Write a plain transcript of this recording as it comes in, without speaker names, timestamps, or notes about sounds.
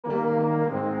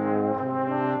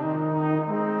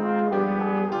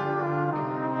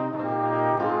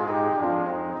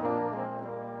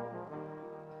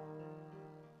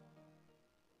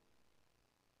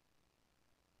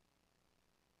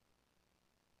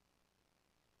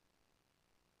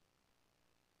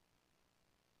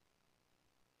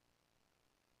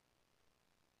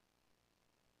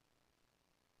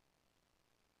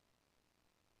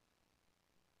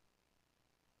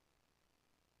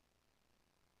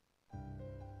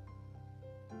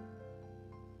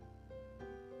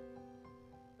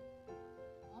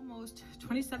almost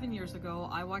 27 years ago,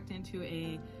 I walked into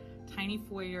a tiny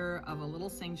foyer of a little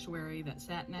sanctuary that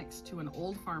sat next to an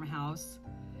old farmhouse,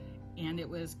 and it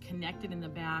was connected in the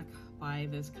back by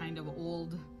this kind of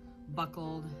old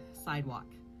buckled sidewalk.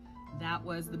 That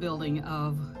was the building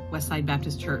of Westside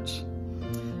Baptist Church.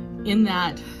 In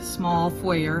that small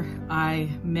foyer, I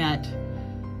met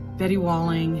Betty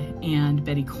Walling and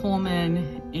Betty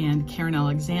Coleman and Karen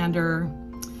Alexander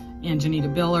and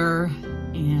Janita Biller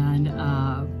and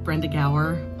Brenda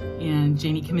Gower and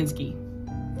Janie Kaminsky.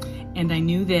 And I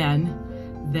knew then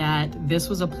that this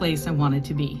was a place I wanted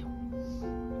to be.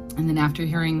 And then after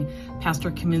hearing Pastor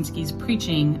Kaminsky's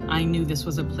preaching, I knew this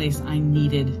was a place I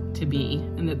needed to be,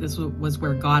 and that this was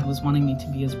where God was wanting me to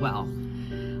be as well.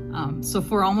 So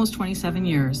for almost 27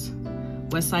 years,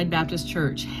 Westside Baptist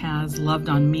Church has loved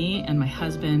on me and my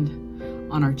husband,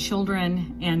 on our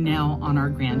children, and now on our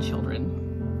grandchildren.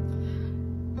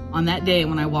 On that day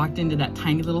when I walked into that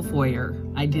tiny little foyer,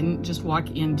 I didn't just walk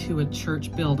into a church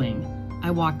building,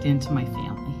 I walked into my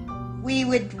family. We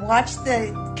would watch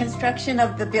the construction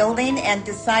of the building and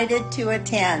decided to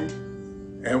attend.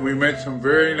 And we met some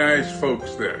very nice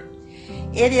folks there.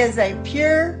 It is a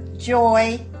pure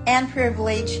joy and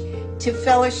privilege to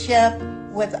fellowship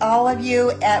with all of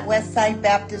you at Westside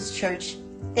Baptist Church.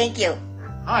 Thank you.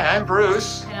 Hi, I'm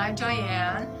Bruce. And I'm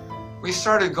Diane. We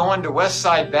started going to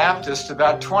Westside Baptist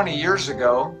about 20 years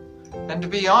ago, and to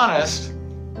be honest,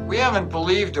 we haven't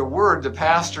believed a word the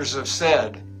pastors have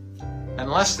said,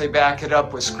 unless they back it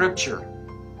up with Scripture.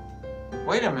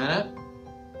 Wait a minute.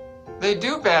 They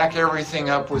do back everything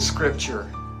up with Scripture.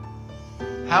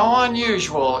 How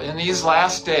unusual in these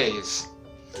last days.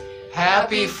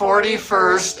 Happy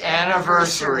 41st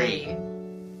anniversary.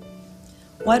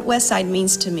 What Westside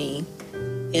means to me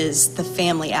is the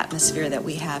family atmosphere that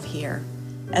we have here.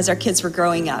 As our kids were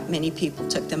growing up, many people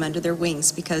took them under their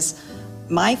wings because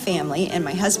my family and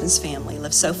my husband's family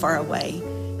live so far away,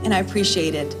 and I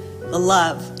appreciated the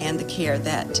love and the care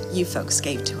that you folks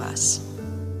gave to us.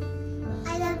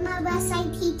 I love my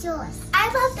Westside teachers. I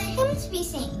love the hymns we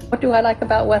sing. What do I like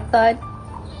about Westside?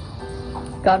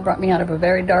 God brought me out of a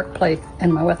very dark place,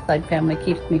 and my Westside family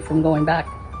keeps me from going back.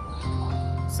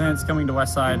 Since coming to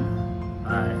Westside,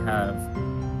 I have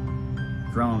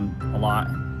grown a lot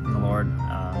in the Lord.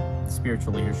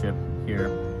 Spiritual leadership here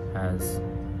has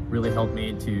really helped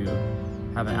me to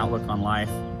have an outlook on life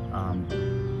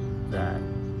that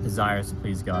desires to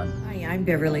please God. Hi, I'm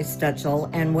Beverly Stutchell,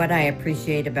 and what I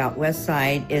appreciate about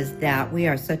Westside is that we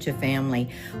are such a family.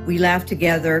 We laugh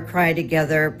together, cry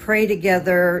together, pray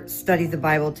together, study the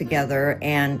Bible together,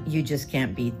 and you just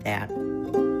can't beat that.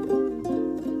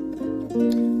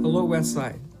 Hello,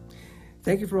 Westside.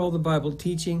 Thank you for all the Bible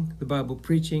teaching, the Bible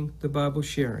preaching, the Bible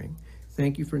sharing.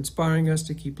 Thank you for inspiring us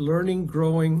to keep learning,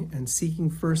 growing, and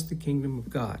seeking first the kingdom of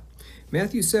God.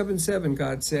 Matthew 7:7,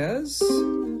 God says,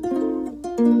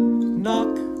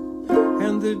 "Knock,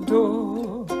 and the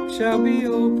door shall be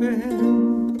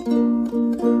open,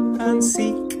 and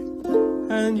seek,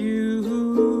 and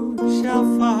you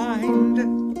shall find,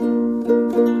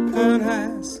 and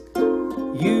ask,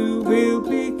 you will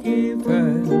be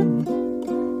given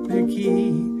the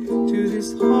key to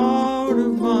this heart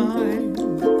of mine."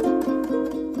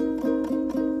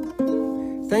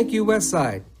 Thank you,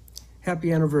 Westside.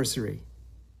 Happy anniversary.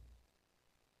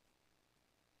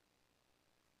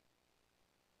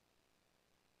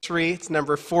 It's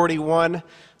number 41.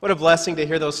 What a blessing to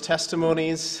hear those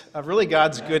testimonies of really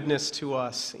God's goodness to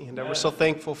us. And we're so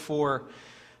thankful for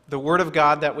the Word of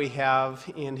God that we have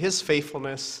in His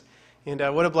faithfulness. And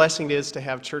what a blessing it is to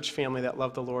have church family that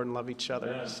love the Lord and love each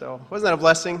other. Yeah. So wasn't that a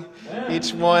blessing? Yeah.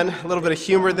 Each one, a little bit of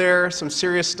humor there, some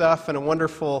serious stuff, and a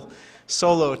wonderful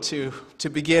solo to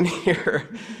begin here.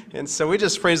 And so we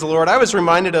just praise the Lord. I was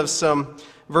reminded of some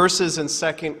verses in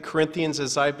 2 Corinthians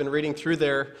as I've been reading through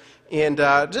there. And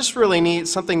just really neat,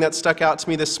 something that stuck out to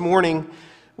me this morning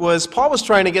was Paul was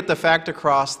trying to get the fact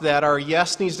across that our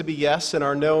yes needs to be yes and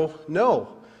our no, no.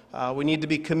 We need to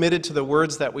be committed to the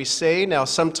words that we say. Now,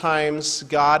 sometimes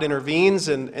God intervenes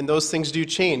and those things do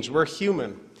change. We're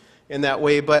human in that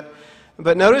way. But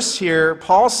notice here,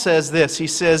 Paul says this. He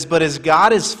says, "But as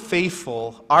God is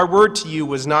faithful, our word to you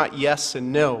was not yes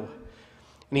and no."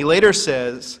 And he later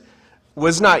says,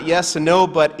 was not yes and no,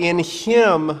 but in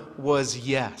Him was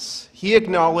yes. He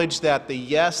acknowledged that the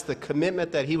yes, the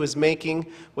commitment that he was making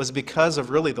was because of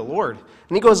really the Lord.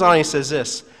 And he goes on, he says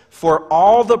this, "For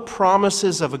all the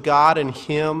promises of God in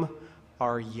Him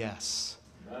are yes."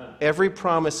 Every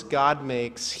promise God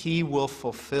makes, He will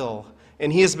fulfill.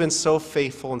 And He has been so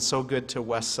faithful and so good to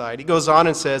Westside. He goes on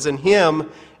and says, "In Him,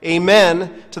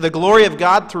 amen, to the glory of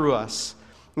God through us."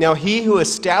 Now he who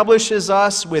establishes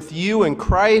us with you in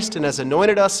Christ and has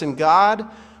anointed us in God,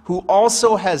 who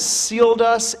also has sealed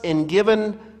us and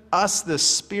given us the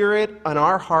Spirit on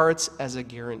our hearts as a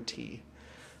guarantee.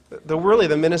 Really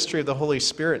the ministry of the Holy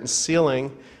Spirit and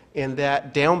sealing and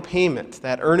that down payment,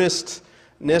 that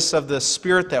earnestness of the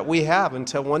Spirit that we have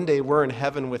until one day we're in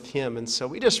heaven with Him. And so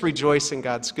we just rejoice in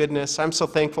God's goodness. I'm so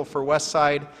thankful for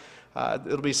Westside.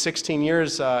 It'll be 16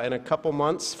 years in a couple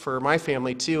months for my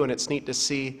family too, and it's neat to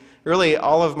see. Really,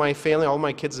 all of my family, all of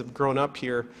my kids have grown up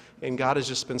here, and God has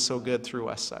just been so good through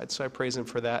Westside. So I praise Him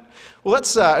for that. Well,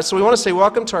 so we want to say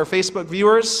welcome to our Facebook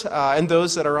viewers and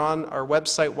those that are on our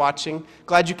website watching.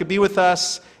 Glad you could be with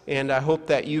us, and I hope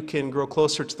that you can grow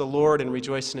closer to the Lord and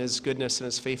rejoice in His goodness and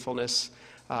His faithfulness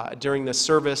during this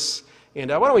service.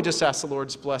 And why don't we just ask the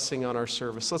Lord's blessing on our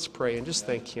service? Let's pray and just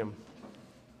thank Him.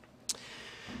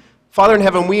 Father in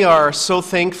heaven, we are so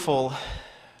thankful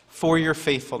for your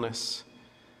faithfulness.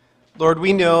 Lord,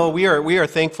 we know we are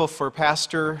thankful for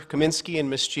Pastor Kaminsky and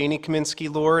Miss Janie Kaminsky,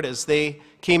 Lord, as they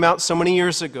came out so many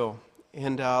years ago.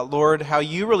 And Lord, how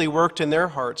you really worked in their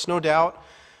hearts. No doubt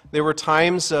there were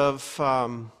times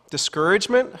of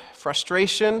discouragement,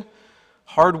 frustration,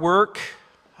 hard work,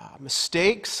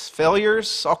 mistakes,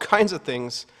 failures, all kinds of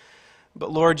things.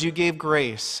 But Lord, you gave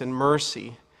grace and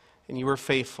mercy, and you were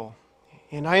faithful.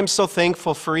 And I am so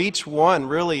thankful for each one,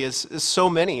 really, is so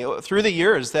many through the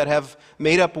years that have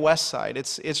made up Westside.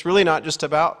 It's really not just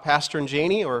about Pastor and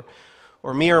Janie or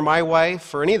me or my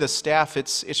wife or any of the staff.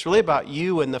 It's really about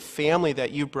you and the family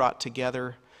that you brought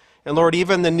together. And Lord,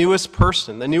 even the newest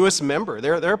person, the newest member,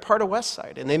 they're a part of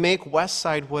Westside, and they make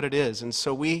Westside what it is. And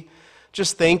so we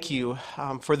just thank you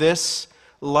for this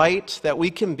light that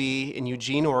we can be in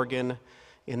Eugene, Oregon,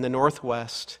 in the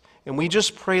Northwest. And we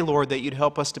just pray, Lord, that you'd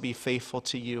help us to be faithful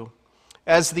to you.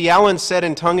 As the Allens said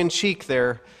in tongue-in-cheek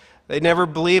there, they never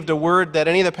believed a word that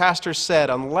any of the pastors said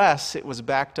unless it was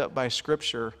backed up by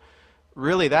Scripture.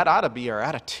 Really, that ought to be our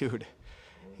attitude.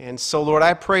 And so, Lord,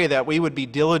 I pray that we would be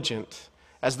diligent,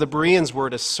 as the Bereans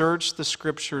were, to search the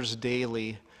Scriptures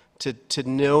daily, to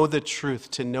know the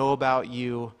truth, to know about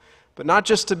you, but not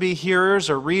just to be hearers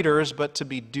or readers, but to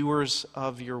be doers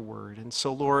of your word. And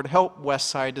so, Lord, help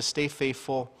Westside to stay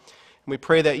faithful. And we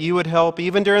pray that you would help,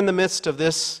 even during the midst of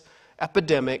this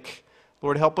epidemic.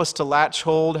 Lord, help us to latch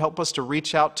hold, help us to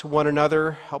reach out to one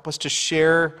another, help us to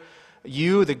share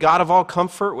you, the God of all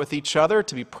comfort, with each other,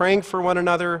 to be praying for one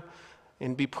another,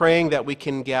 and be praying that we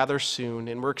can gather soon.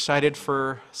 And we're excited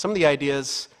for some of the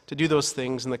ideas to do those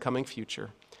things in the coming future.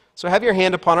 So have your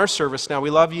hand upon our service now. We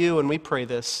love you, and we pray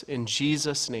this in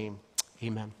Jesus' name.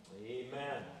 Amen.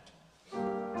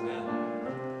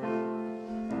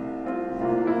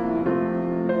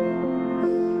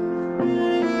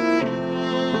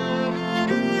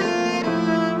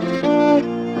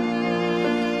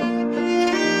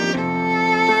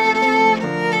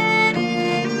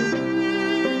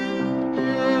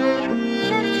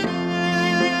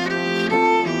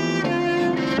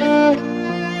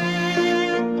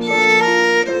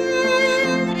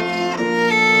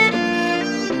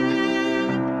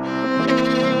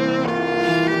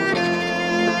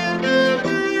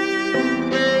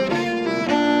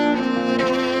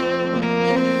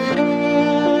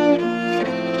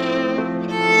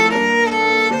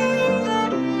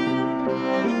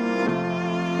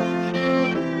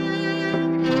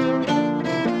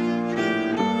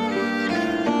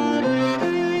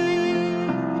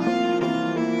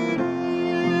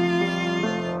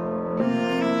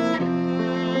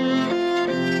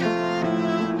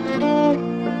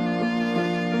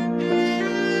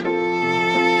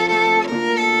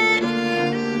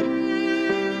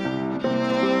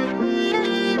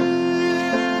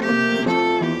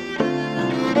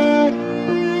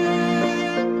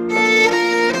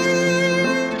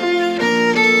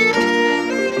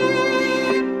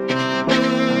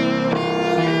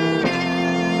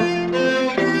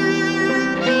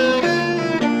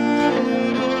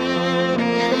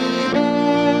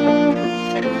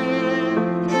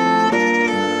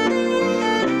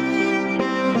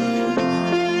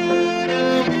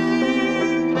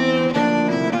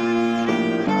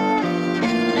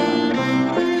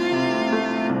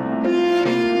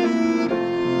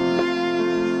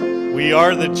 We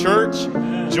are the church.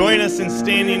 Join us in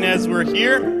standing as we're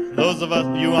here. Those of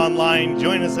you online,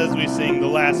 join us as we sing the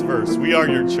last verse. We are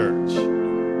your church.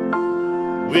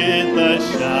 With a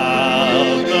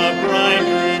shout, the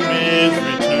bridegroom is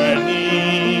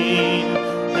returning.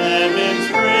 Heaven's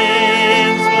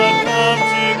friends will come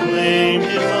to claim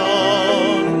his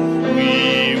own.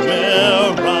 We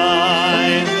will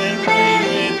rise and reign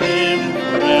with him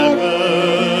forever.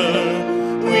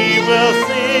 We will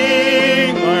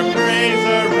sing our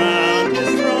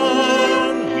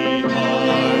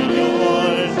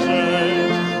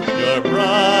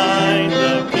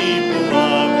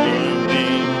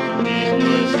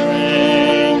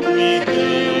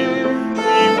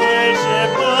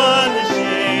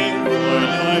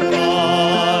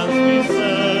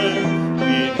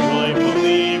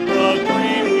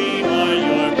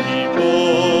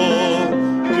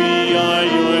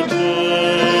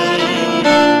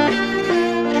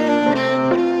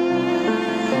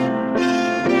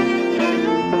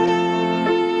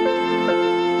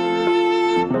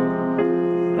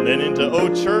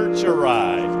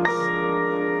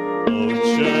O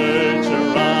church,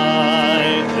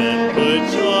 arise and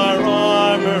put your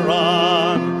armor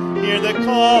on. Hear the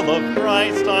call of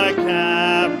Christ our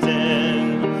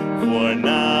captain. For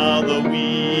now the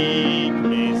weak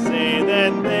may say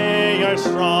that they are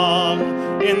strong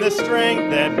in the strength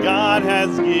that God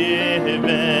has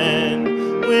given.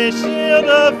 With shield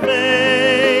of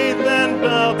faith and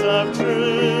belt of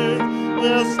truth,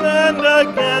 we'll stand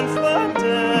against the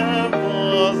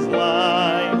devil's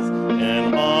lies.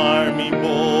 An army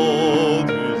bold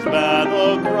whose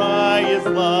battle cry is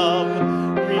love,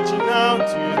 reaching out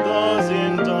to those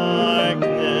in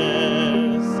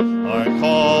darkness. Our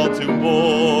call to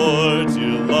war,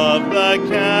 to love the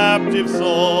captive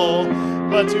soul,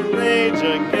 but to rage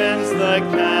against the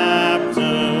captor.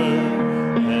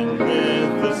 And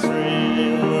with the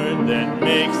sword that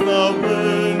makes the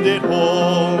wounded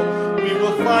whole, we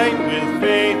will fight with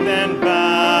faith and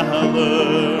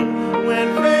valor.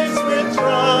 When faced with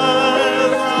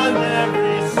trials on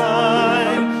every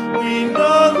side, we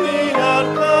know the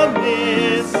outcome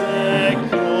is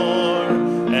secure,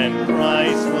 and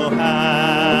Christ will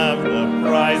have the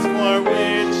prize for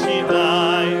which he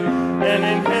died, an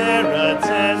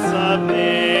inheritance of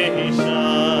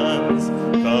nations.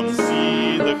 Come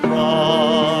see the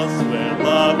cross where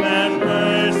love and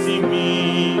mercy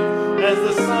meet, as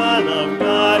the Son of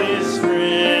God is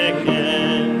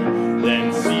stricken.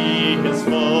 Then see his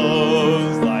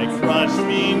foes lie crushed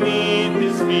beneath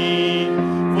his feet,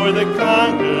 for the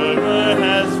conqueror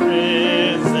has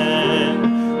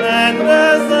risen. And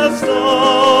as the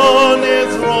stone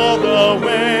is rolled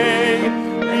away,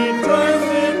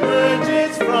 rejoicing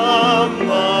emerges from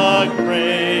the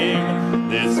grave.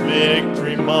 This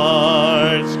victory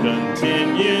march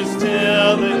continues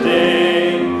till the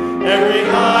day every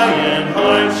eye and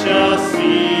heart shall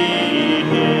see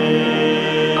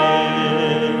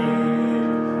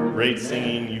him. Great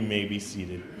singing. You may be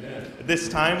seated. At this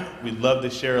time, we'd love to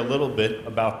share a little bit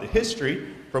about the history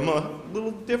from a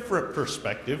little different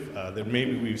perspective than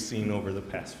maybe we've seen over the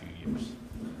past few years.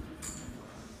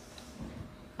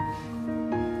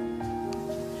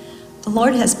 The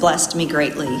Lord has blessed me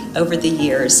greatly over the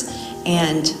years,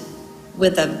 and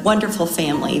with a wonderful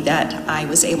family that I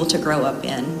was able to grow up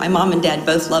in. My mom and dad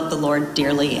both loved the Lord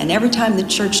dearly, and every time the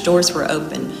church doors were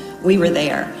open, we were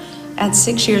there. At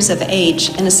 6 years of age,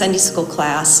 in a Sunday school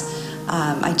class,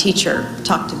 my teacher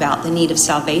talked about the need of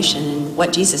salvation and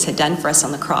what Jesus had done for us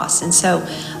on the cross. And so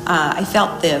I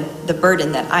felt the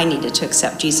burden that I needed to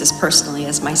accept Jesus personally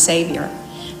as my Savior.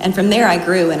 And from there I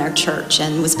grew in our church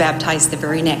and was baptized the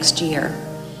very next year.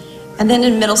 And then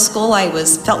in middle school I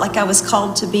felt like I was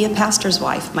called to be a pastor's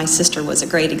wife. My sister was a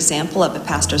great example of a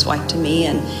pastor's wife to me,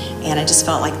 and I just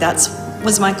felt like that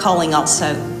was my calling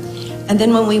also. And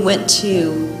then when we went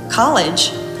to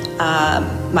college,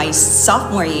 my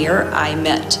sophomore year, I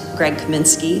met Greg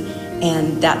Kaminsky,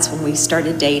 and that's when we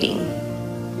started dating.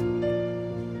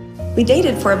 We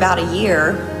dated for about a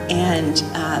year, and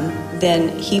then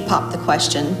he popped the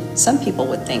question. Some people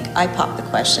would think I popped the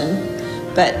question,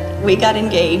 but we got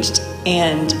engaged,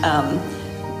 and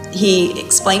he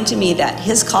explained to me that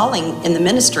his calling in the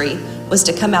ministry was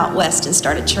to come out west and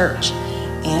start a church.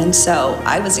 And so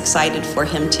I was excited for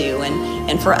him too,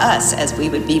 and for us, as we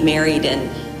would be married in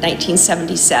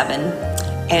 1977.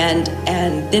 And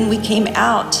then we came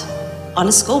out on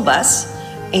a school bus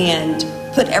and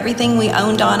put everything we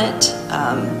owned on it.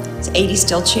 It's 80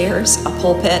 steel chairs, a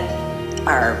pulpit,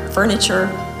 our furniture,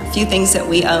 a few things that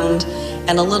we owned,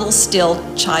 and a little steel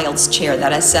child's chair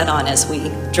that I sat on as we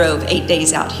drove 8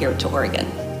 days out here to Oregon.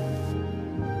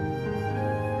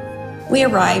 We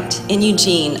arrived in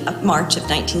Eugene in March of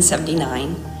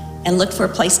 1979 and looked for a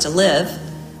place to live,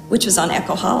 which was on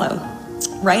Echo Hollow.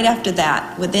 Right after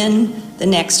that, within the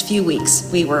next few weeks,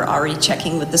 we were already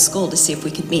checking with the school to see if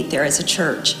we could meet there as a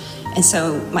church. And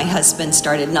so my husband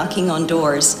started knocking on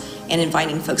doors and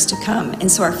inviting folks to come.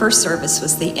 And so our first service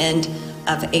was the end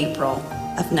of April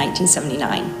of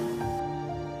 1979.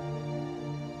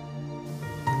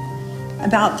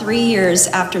 About 3 years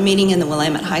after meeting in the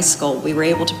Willamette High School, we were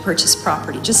able to purchase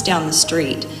property just down the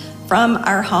street from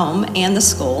our home and the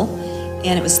school,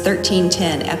 and it was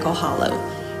 1310 Echo Hollow.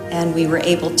 And we were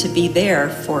able to be there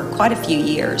for quite a few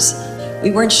years.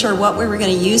 We weren't sure what we were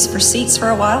going to use for seats for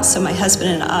a while, so my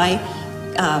husband and I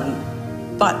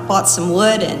bought some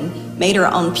wood and made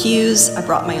our own pews. I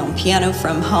brought my own piano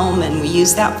from home, and we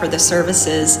used that for the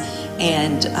services,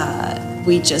 and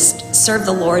we just served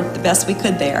the Lord the best we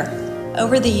could there.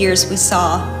 Over the years, we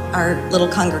saw our little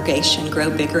congregation grow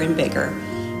bigger and bigger,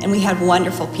 and we had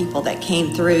wonderful people that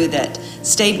came through that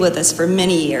stayed with us for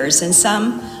many years, and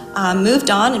some moved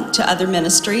on to other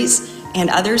ministries, and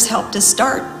others helped us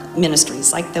start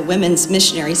ministries, like the Women's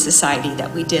Missionary Society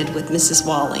that we did with Mrs.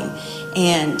 Walling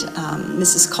and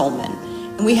Mrs. Coleman.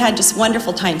 And we had just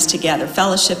wonderful times together,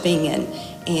 fellowshipping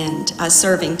and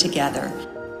serving together.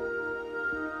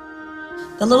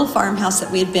 The little farmhouse that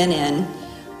we had been in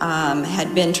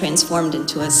had been transformed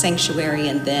into a sanctuary,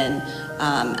 and then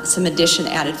some addition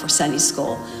added for Sunday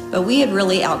school. But we had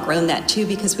really outgrown that too,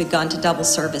 because we'd gone to double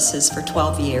services for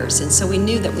 12 years, and so we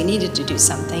knew that we needed to do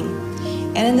something.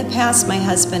 And in the past, my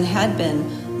husband had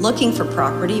been looking for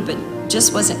property, but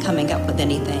just wasn't coming up with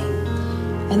anything.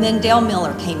 And then Dale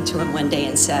Miller came to him one day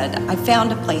and said, "I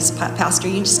found a place, Pastor,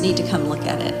 you just need to come look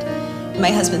at it." And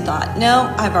my husband thought,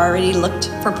 "No, I've already looked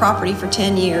for property for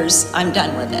 10 years, I'm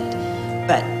done with it."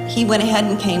 But he went ahead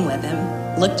and came with him,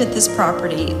 looked at this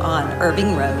property on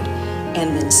Irving Road,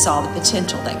 and then saw the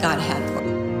potential that God had for it.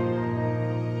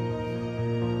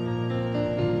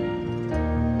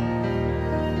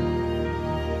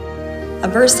 A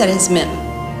verse that has meant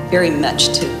very much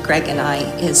to Greg and I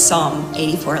is Psalm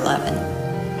 84:11.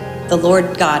 "The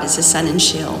Lord God is a sun and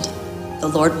shield. The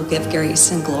Lord will give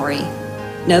grace and glory.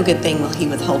 No good thing will he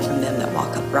withhold from them that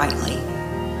walk uprightly."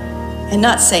 And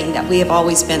not saying that we have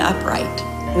always been upright.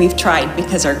 We've tried,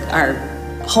 because our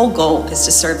whole goal is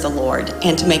to serve the Lord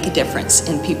and to make a difference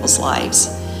in people's lives.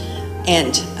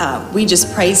 And we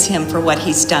just praise him for what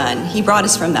he's done. He brought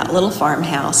us from that little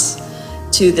farmhouse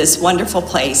to this wonderful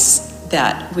place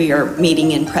that we are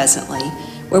meeting in presently,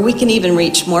 where we can even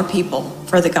reach more people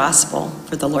for the gospel,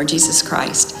 for the Lord Jesus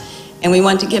Christ. And we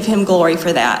want to give him glory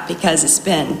for that, because it's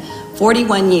been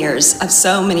 41 years of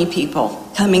so many people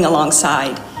coming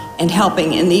alongside and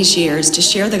helping in these years to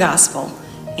share the gospel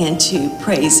and to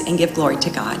praise and give glory to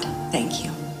God. Thank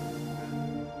you.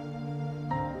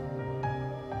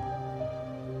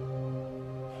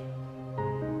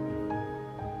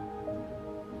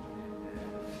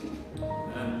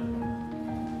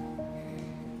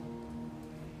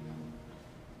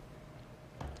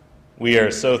 We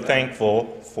are so thankful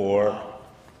for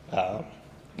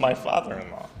my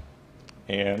father-in-law,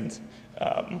 and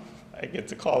I get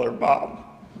to call her Mom,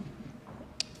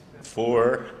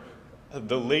 for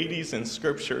the ladies in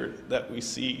Scripture that we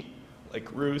see,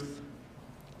 like Ruth,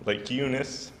 like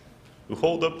Eunice, who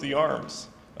hold up the arms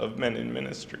of men in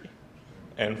ministry.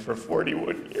 And for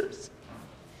 41 years,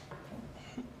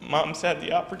 Mom's had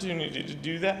the opportunity to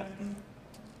do that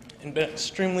and been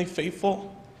extremely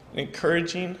faithful and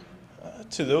encouraging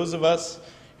to those of us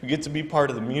who get to be part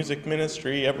of the music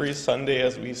ministry every Sunday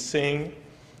as we sing,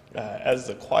 as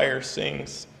the choir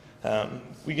sings.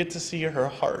 We get to see her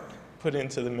heart put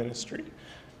into the ministry.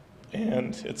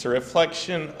 And it's a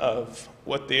reflection of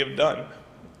what they have done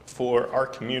for our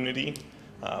community,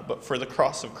 but for the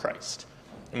cross of Christ.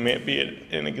 And may it be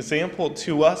an example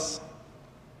to us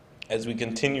as we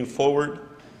continue forward,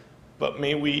 but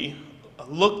may we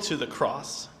look to the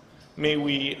cross. May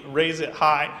we raise it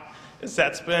high, as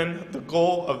that's been the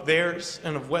goal of theirs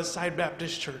and of Westside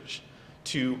Baptist Church,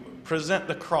 to present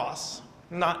the cross,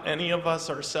 not any of us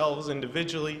ourselves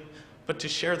individually, but to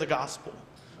share the gospel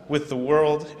with the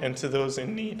world and to those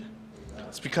in need.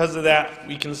 It's because of that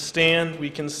we can stand, we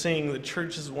can sing, the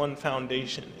church is one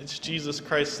foundation. It's Jesus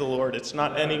Christ the Lord. It's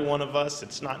not any one of us.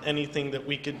 It's not anything that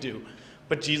we could do.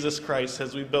 But Jesus Christ,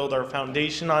 as we build our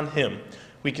foundation on him,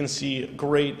 we can see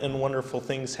great and wonderful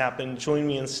things happen. Join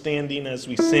me in standing as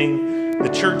we sing, "The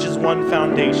Church is One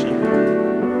Foundation."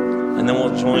 And then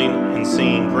we'll join in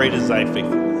singing, "Great is Thy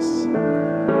Faithfulness."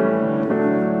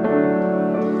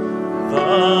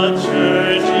 The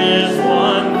church is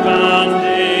one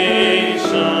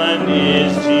foundation,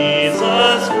 is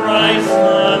Jesus Christ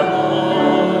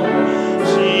alone.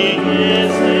 She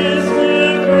is his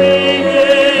new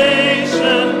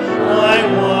creation, like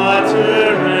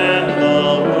water and the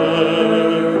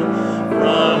word.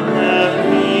 From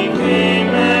heaven he came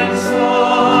and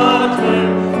sought her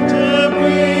to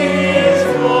be his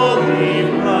holy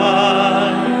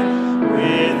bride.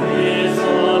 With his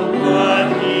own blood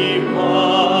he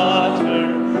bought her,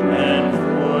 and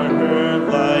for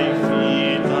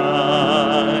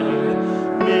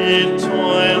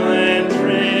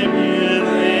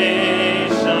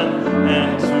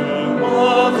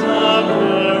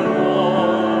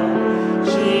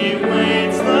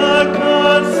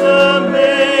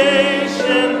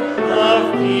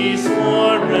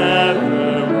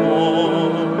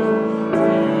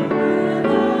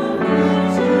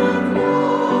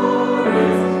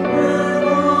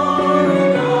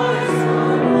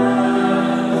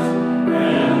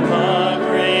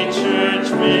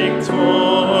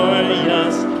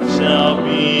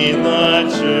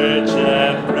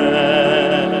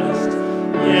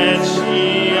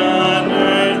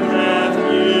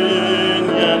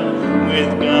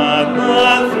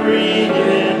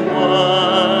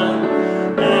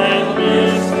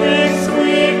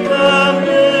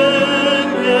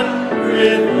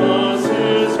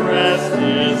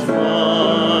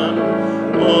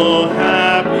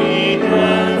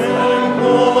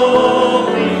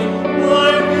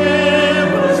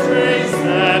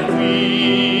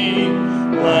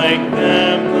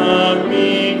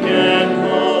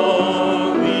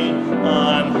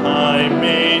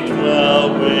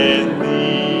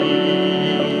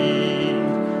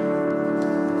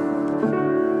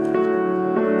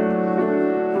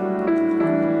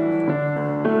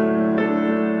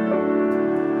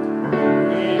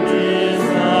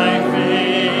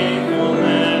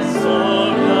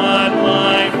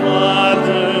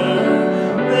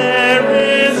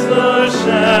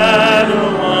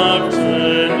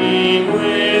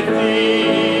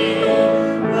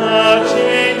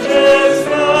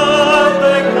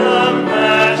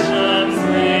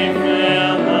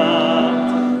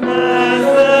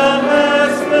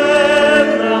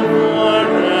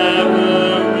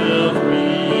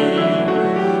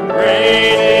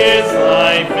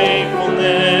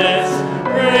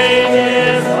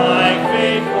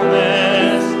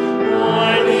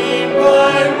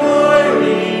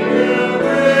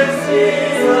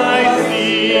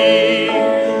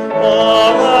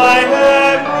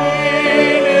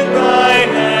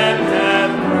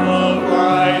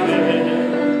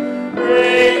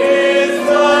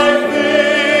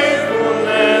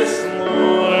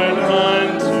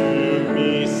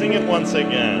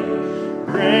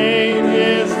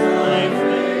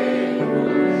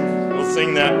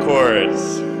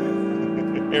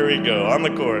Here we go, on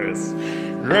the chorus.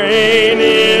 Great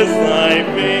is thy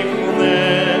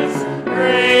faithfulness,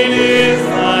 great is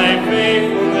thy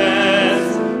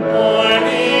faithfulness,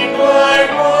 morning by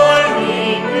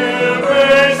morning new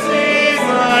mercies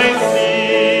I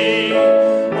see.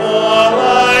 All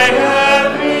I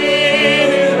have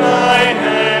needed thy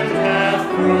hand hath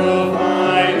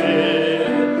provided.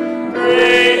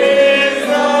 Great is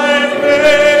thy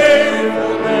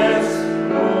faithfulness,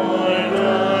 Lord,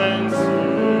 unto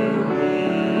me.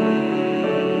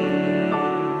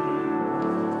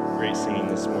 Great singing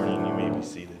this morning. You may be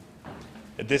seated.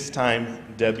 At this time,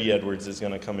 Debbie Edwards is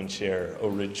going to come and share, "Oh,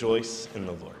 rejoice in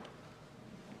the Lord."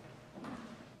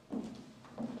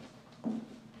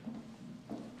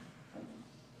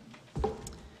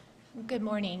 Good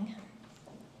morning.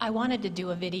 I wanted to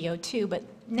do a video too, but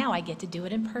now I get to do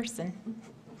it in person.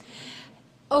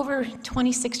 Over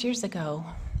 26 years ago,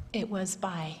 it was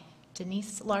by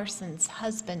Denise Larson's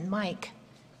husband, Mike,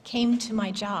 came to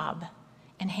my job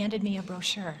and handed me a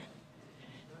brochure.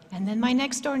 And then my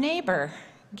next door neighbor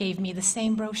gave me the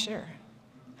same brochure.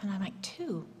 And I'm like,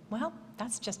 two? Well,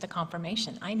 that's just a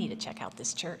confirmation. I need to check out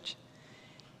this church.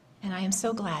 And I am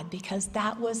so glad because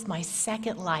that was my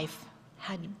second life,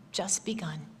 had just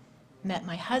begun. Met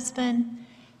my husband,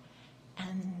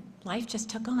 and life just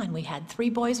took on. We had 3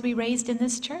 boys we raised in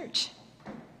this church.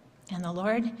 And the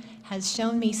Lord has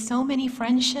shown me so many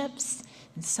friendships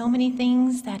and so many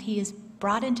things that He has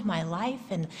brought into my life.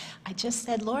 And I just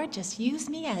said, Lord, just use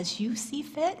me as you see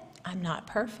fit. I'm not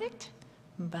perfect,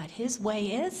 but His way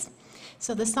is.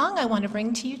 So the song I want to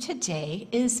bring to you today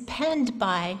is penned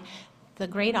by the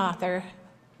great author,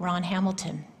 Ron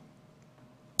Hamilton.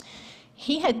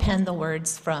 He had penned the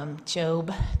words from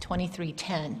Job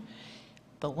 23:10.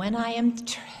 But when I am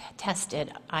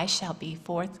tested, I shall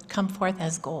come forth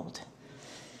as gold.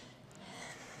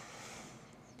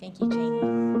 Thank you, Janie.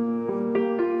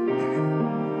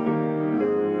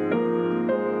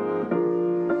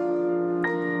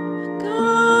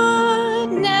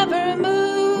 God never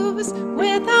moves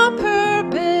without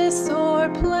purpose or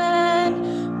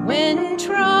plan. When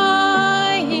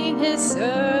trying His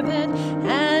servant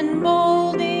and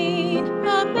molding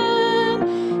a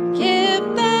man, give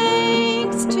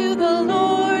thanks to the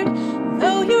Lord,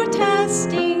 though your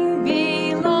testing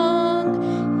be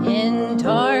long. In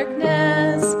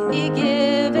darkness He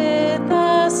giveth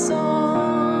a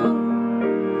song.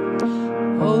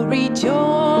 Oh,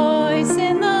 rejoice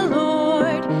in the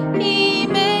Lord, He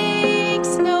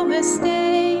makes no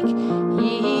mistake.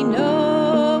 He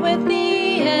knoweth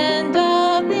the end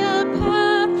of the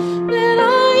path that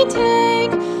I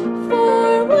take.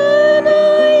 For when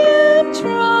I am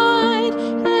tried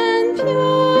and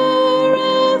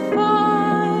purified,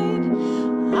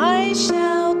 I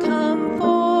shall come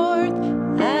forth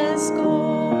as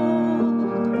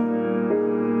gold.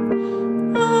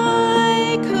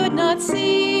 I could not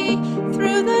see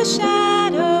through the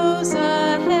shadows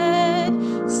ahead,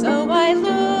 so I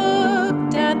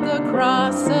looked at the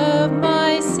cross of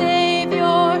my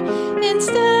Savior.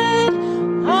 Instead,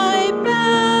 I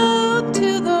bowed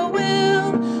to the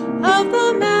will of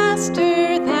the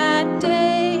Master that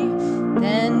day.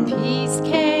 Then peace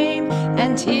came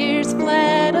and tears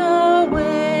fled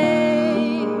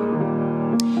away.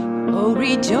 Oh,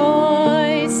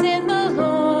 rejoice in the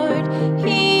Lord,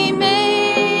 He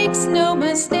makes no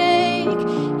mistake.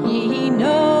 He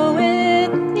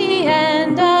knoweth the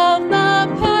end of the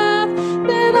path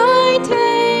that I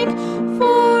take.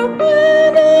 For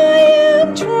when I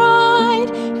am tried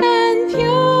and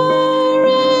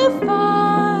purified,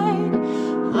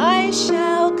 I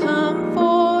shall come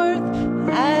forth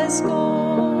as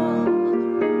gold.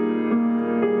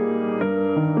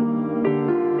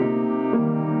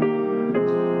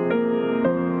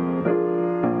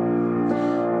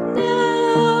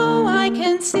 Now I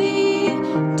can see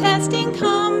testing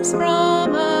comes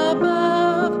from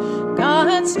above.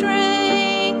 God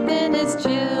strengthens His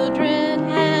children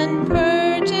and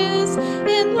purges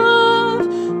in love.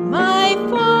 My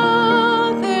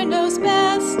Father knows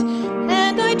best,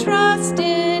 and I trust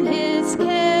in His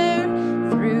care.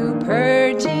 Through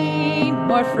purging,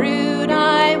 more fruit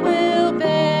I will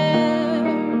bear.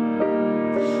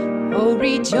 Oh,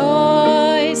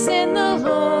 rejoice in the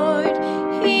Lord,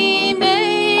 He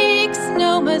makes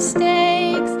no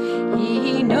mistakes.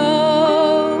 He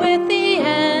knoweth the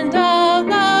end of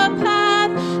the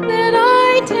path that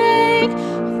I take.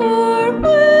 For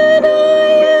when I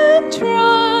am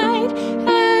tried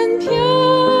and purified,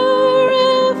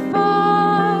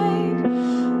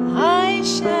 I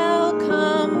shall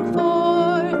come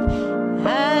forth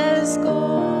as gold.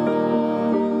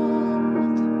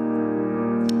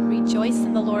 Rejoice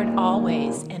in the Lord all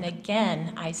and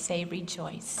again I say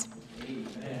rejoice.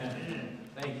 Amen.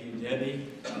 Thank you, Debbie.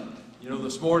 You know,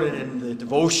 this morning in the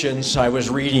devotions I was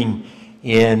reading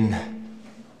in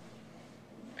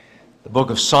the book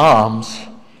of Psalms,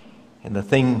 and the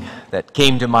thing that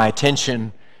came to my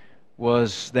attention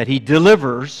was that he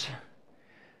delivers,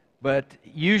 but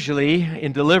usually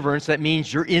in deliverance that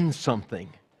means you're in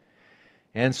something.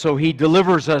 And so he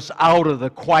delivers us out of the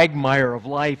quagmire of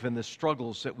life and the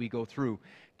struggles that we go through.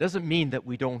 Doesn't mean that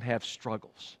we don't have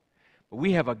struggles. But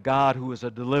we have a God who is a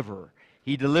deliverer.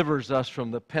 He delivers us from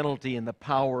the penalty and the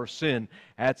power of sin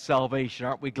at salvation.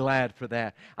 Aren't we glad for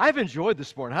that? I've enjoyed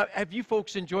this morning. Have you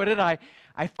folks enjoyed it? I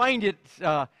find it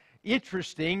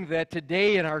interesting that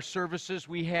today in our services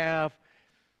we have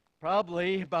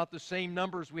probably about the same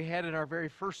numbers we had in our very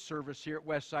first service here at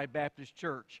Westside Baptist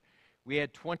Church. We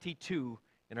had 22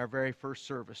 in our very first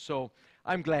service. So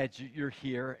I'm glad you're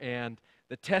here, and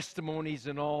the testimonies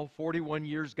in all 41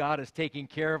 years God has taken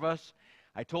care of us.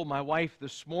 I told my wife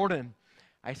this morning,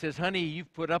 I says, honey,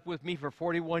 you've put up with me for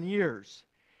 41 years.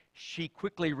 She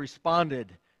quickly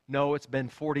responded, no, it's been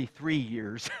 43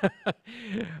 years.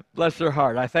 Bless her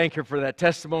heart. I thank her for that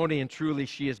testimony, and truly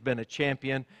she has been a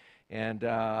champion. And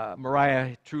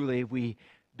Mariah, truly, we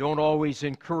don't always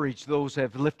encourage those that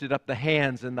have lifted up the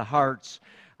hands and the hearts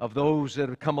of those that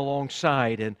have come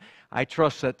alongside. And I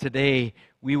trust that today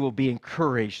we will be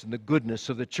encouraged in the goodness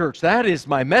of the church. That is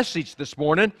my message this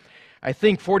morning. I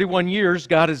think 41 years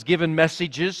God has given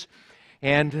messages,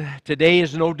 and today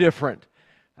is no different.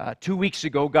 2 weeks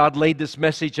ago, God laid this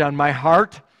message on my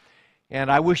heart,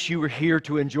 and I wish you were here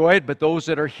to enjoy it. But those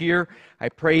that are here, I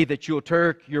pray that you'll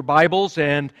turn your Bibles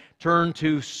and turn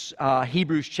to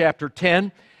Hebrews chapter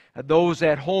 10. Those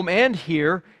at home and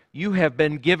here, you have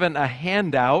been given a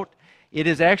handout. It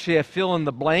is actually a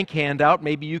fill-in-the-blank handout.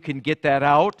 Maybe you can get that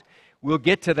out. We'll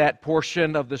get to that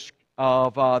portion of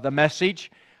the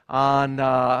message.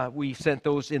 We sent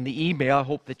those in the email. I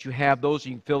hope that you have those.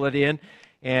 You can fill it in,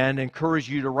 and encourage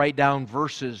you to write down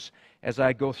verses as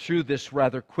I go through this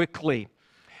rather quickly.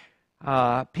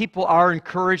 People are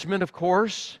encouragement, of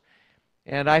course,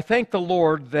 and I thank the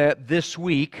Lord that this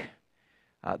week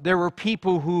there were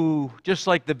people who, just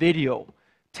like the video,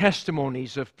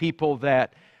 testimonies of people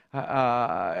that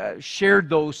shared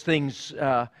those things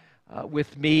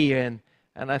with me, and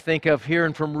I think of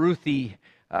hearing from Ruthie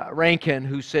Rankin,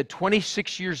 who said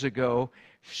 26 years ago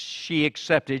she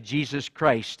accepted Jesus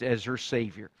Christ as her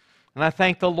Savior. And I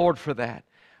thank the Lord for that.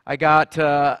 I got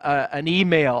an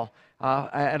email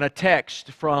and a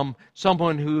text from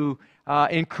someone who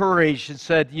encouraged and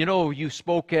said, you know, you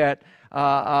spoke at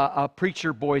a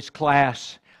preacher boys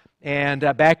class and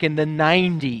back in the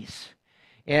 90s.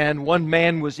 And one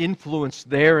man was influenced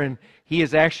there, and he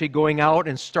is actually going out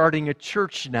and starting a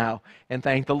church now. And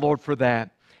thank the Lord for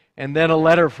that. And then a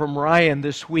letter from Ryan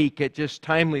this week. It just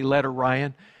timely letter,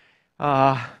 Ryan.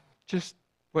 Just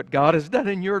what God has done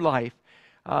in your life.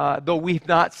 Though we've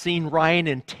not seen Ryan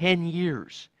in 10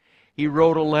 years, he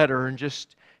wrote a letter and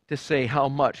just to say how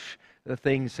much the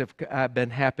things have been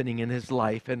happening in his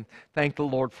life. And thank the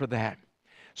Lord for that.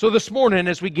 So this morning,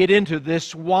 as we get into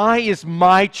this, why is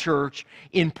my church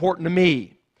important to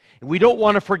me? And we don't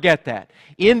want to forget that.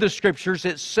 In the Scriptures,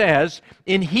 it says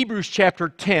in Hebrews chapter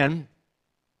 10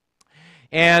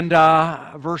 and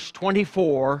verse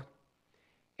 24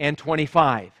 and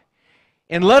 25,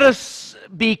 and let us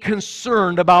be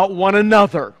concerned about one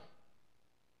another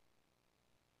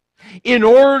in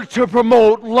order to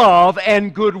promote love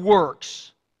and good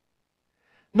works.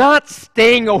 Not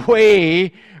staying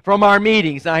away from our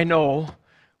meetings. I know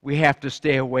we have to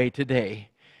stay away today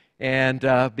and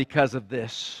because of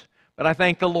this. But I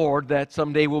thank the Lord that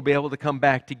someday we'll be able to come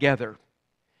back together.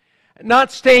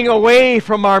 Not staying away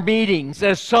from our meetings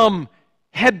as some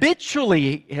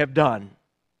habitually have done,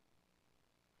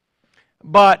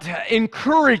 but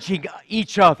encouraging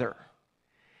each other.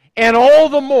 And all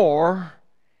the more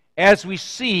as we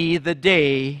see the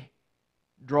day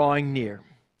drawing near.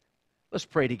 Let's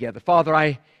pray together. Father,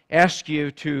 I ask you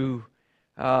to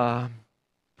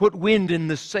put wind in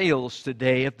the sails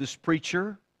today of this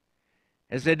preacher,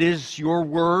 as it is your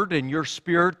word and your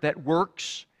Spirit that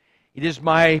works. It is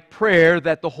my prayer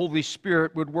that the Holy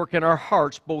Spirit would work in our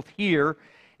hearts, both here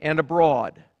and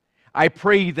abroad. I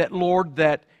pray that, Lord,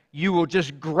 that you will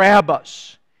just grab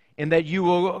us and that you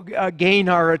will gain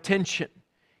our attention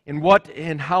in what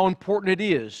and how important it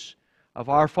is of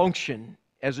our function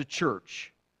as a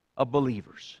church of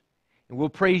believers. And we'll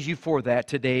praise you for that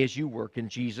today as you work in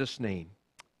Jesus' name.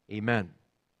 Amen.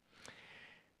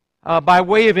 By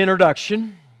way of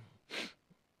introduction,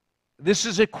 this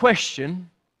is a question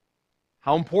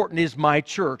how important is my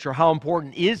church, or how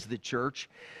important is the church,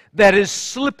 that is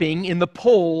slipping in the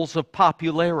polls of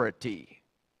popularity.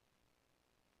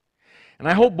 And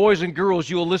I hope, boys and girls,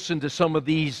 you'll listen to some of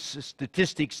these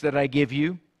statistics that I give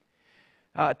you.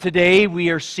 Today, we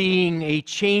are seeing a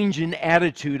change in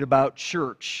attitude about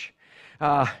church.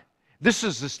 This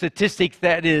is a statistic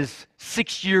that is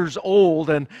 6 years old,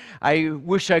 and I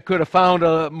wish I could have found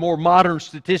a more modern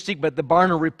statistic, but the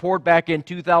Barna report back in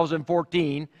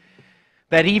 2014,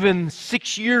 that even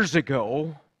 6 years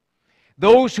ago,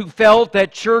 those who felt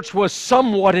that church was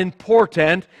somewhat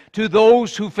important to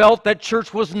those who felt that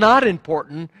church was not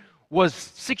important was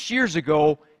 6 years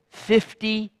ago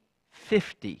 50-50.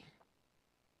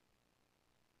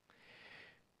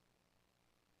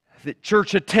 The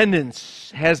church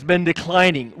attendance has been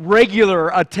declining. Regular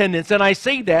attendance, and I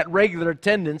say that regular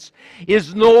attendance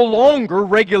is no longer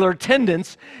regular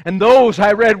attendance. And those,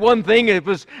 I read one thing, it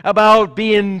was about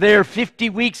being there 50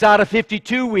 weeks out of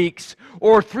 52 weeks,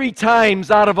 or 3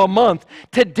 times out of a month.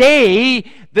 Today,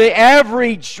 the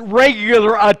average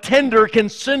regular attender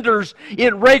considers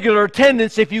it regular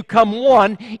attendance if you come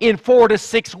 1 in 4 to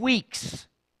 6 weeks.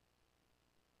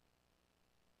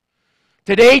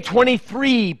 Today,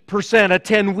 23%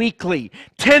 attend weekly,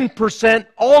 10%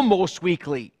 almost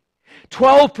weekly,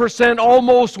 12%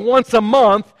 almost once a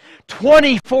month,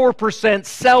 24%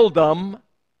 seldom,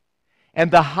 and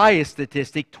the highest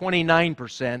statistic,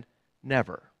 29%,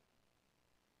 never.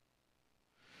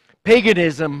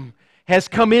 Paganism has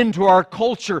come into our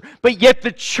culture, but yet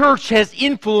the church has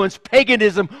influenced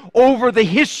paganism over the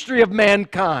history of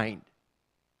mankind.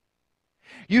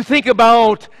 You think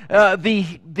about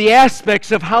the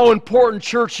aspects of how important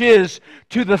church is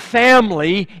to the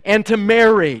family and to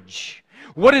marriage.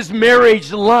 What is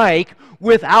marriage like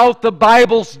without the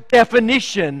Bible's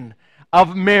definition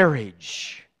of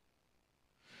marriage?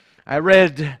 I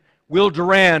read Will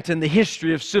Durant in The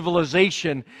History of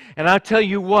Civilization, and I'll tell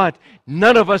you what,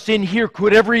 none of us in here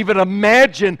could ever even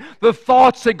imagine the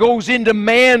thoughts that goes into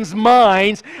man's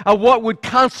minds of what would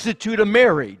constitute a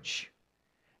marriage.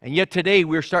 And yet today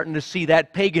we're starting to see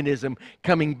that paganism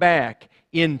coming back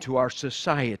into our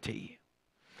society.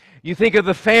 You think of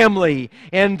the family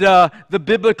and the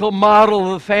biblical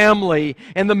model of the family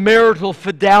and the marital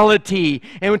fidelity,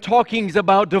 and we're talking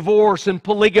about divorce and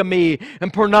polygamy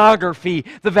and pornography,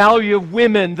 the value of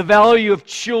women, the value of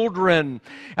children.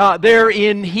 There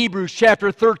in Hebrews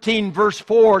chapter 13 verse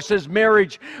 4 says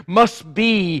marriage must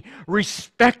be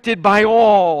respected by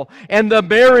all, and the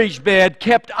marriage bed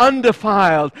kept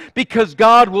undefiled, because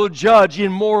God will judge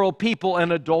immoral people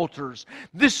and adulterers.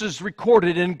 This is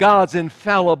recorded in God's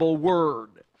infallible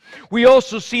Word. We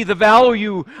also see the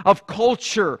value of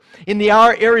culture in the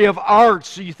area of arts.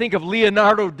 So you think of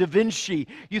Leonardo da Vinci,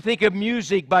 you think of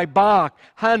music by Bach,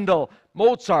 Handel,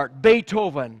 Mozart,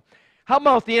 Beethoven. How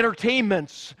about the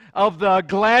entertainments of the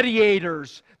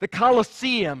gladiators, the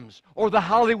Colosseums, or the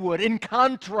Hollywood, in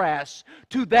contrast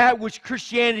to that which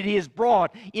Christianity has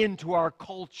brought into our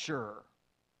culture?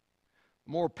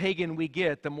 The more pagan we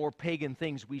get, the more pagan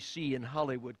things we see in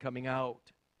Hollywood coming out.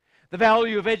 The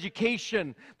value of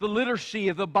education, the literacy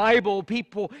of the Bible.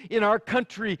 People in our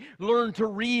country learn to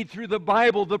read through the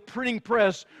Bible. The printing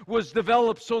press was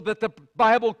developed so that the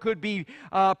Bible could be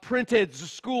printed.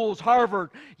 Schools, Harvard,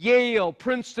 Yale,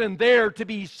 Princeton, there to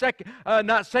be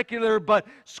not secular, but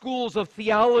schools of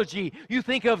theology. You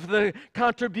think of the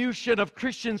contribution of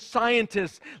Christian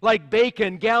scientists like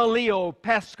Bacon, Galileo,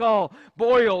 Pascal,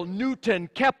 Boyle, Newton,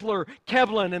 Kepler,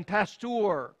 Kevlin, and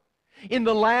Pasteur. In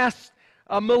the last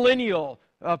millennial,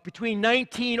 between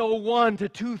 1901 to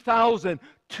 2000,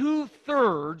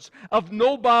 2/3 of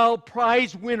Nobel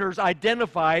Prize winners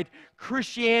identified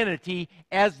Christianity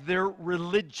as their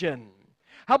religion.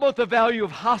 How about the value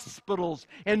of hospitals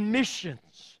and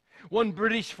missions? One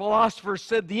British philosopher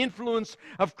said the influence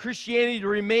of Christianity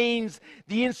remains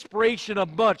the inspiration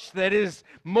of much that is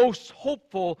most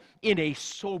hopeful in a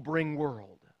sobering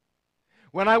world.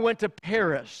 When I went to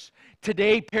Paris,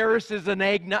 today Paris is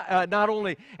not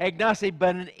only agnostic,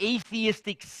 but an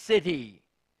atheistic city.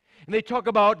 And they talk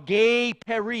about gay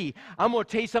Paris. I'm going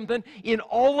to tell you something. In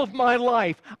all of my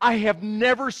life, I have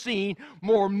never seen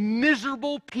more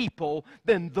miserable people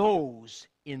than those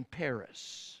in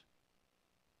Paris.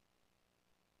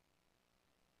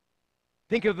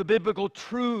 Think of the biblical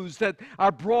truths that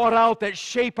are brought out that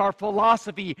shape our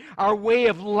philosophy, our way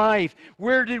of life.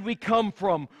 Where did we come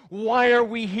from? Why are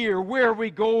we here? Where are we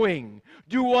going?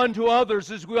 Do unto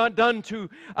others as we are done to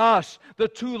us. The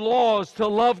two laws, to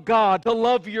love God, to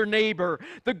love your neighbor.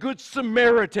 The Good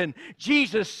Samaritan.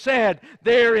 Jesus said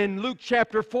there in Luke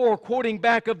chapter 4, quoting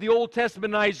back of the Old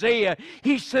Testament Isaiah,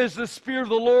 He says, the Spirit of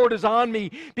the Lord is on me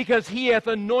because He hath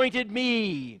anointed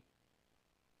me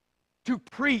to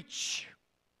preach.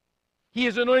 He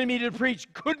has anointed me to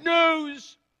preach good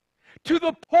news to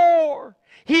the poor.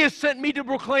 He has sent me to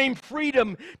proclaim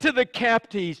freedom to the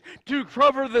captives, to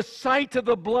cover the sight of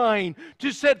the blind,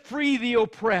 to set free the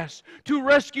oppressed, to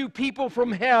rescue people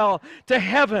from hell to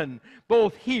heaven,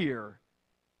 both here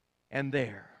and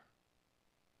there.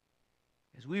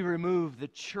 As we remove the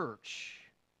church,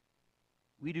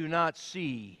 we do not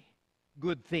see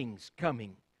good things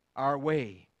coming our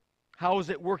way. How is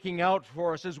it working out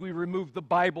for us as we remove the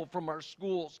Bible from our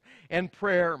schools and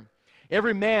prayer?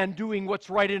 Every man doing what's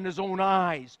right in his own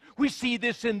eyes. We see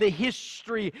this in the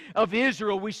history of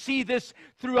Israel. We see this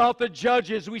throughout the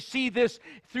Judges. We see this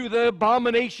through the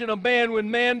abomination of man when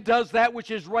man does that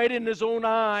which is right in his own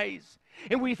eyes.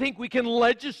 And we think we can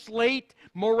legislate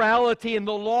morality and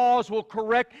the laws will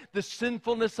correct the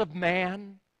sinfulness of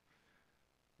man.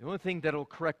 The only thing that will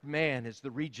correct man is the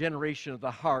regeneration of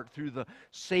the heart through the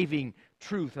saving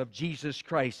truth of Jesus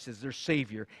Christ as their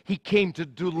Savior. He came to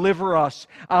deliver us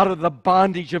out of the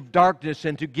bondage of darkness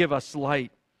and to give us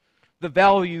light. The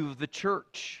value of the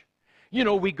church. You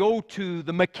know, we go to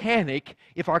the mechanic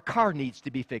if our car needs to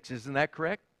be fixed. Isn't that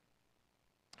correct?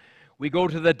 We go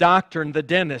to the doctor and the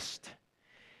dentist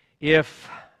if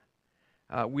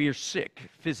we are sick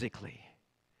physically.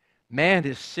 Man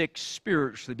is sick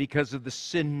spiritually because of the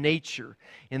sin nature.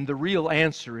 And the real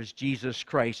answer is Jesus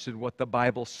Christ and what the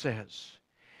Bible says.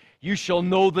 You shall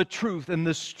know the truth, and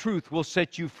this truth will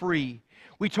set you free.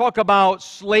 We talk about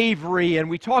slavery, and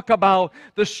we talk about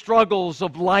the struggles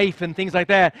of life and things like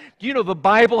that. Do you know the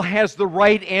Bible has the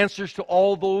right answers to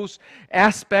all those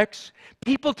aspects?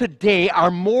 People today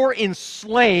are more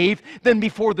enslaved than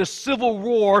before the Civil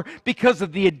War because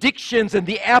of the addictions and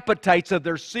the appetites of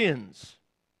their sins.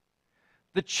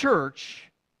 The church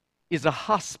is a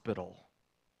hospital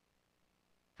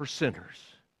for sinners.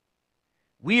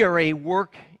 We are a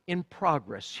work in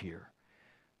progress here.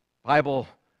 The Bible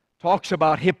talks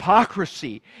about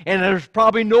hypocrisy, and there's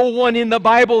probably no one in the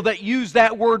Bible that used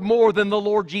that word more than the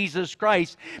Lord Jesus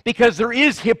Christ, because there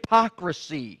is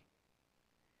hypocrisy.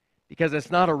 Because it's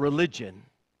not a religion,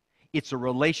 it's a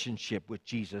relationship with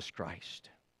Jesus Christ.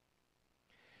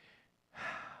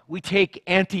 We take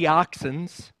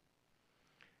antioxidants,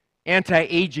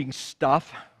 anti-aging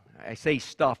stuff. I say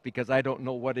stuff because I don't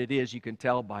know what it is. You can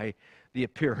tell by the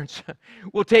appearance.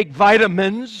 We'll take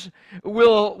vitamins.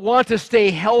 We'll want to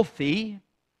stay healthy.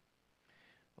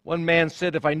 One man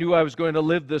said, if I knew I was going to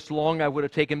live this long, I would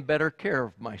have taken better care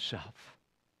of myself.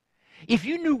 If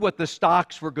you knew what the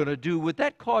stocks were going to do, would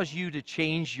that cause you to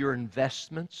change your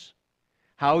investments?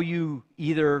 How you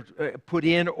either put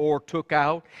in or took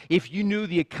out? If you knew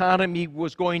the economy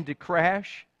was going to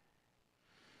crash?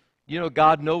 You know,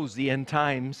 God knows the end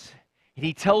times, and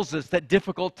He tells us that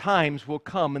difficult times will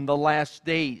come in the last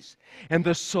days. And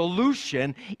the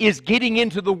solution is getting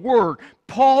into the Word.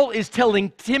 Paul is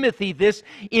telling Timothy this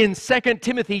in 2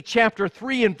 Timothy chapter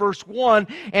 3 and verse 1,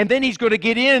 and then he's going to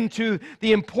get into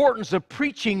the importance of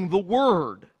preaching the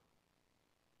Word.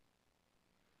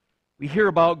 We hear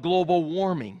about global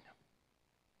warming.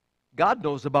 God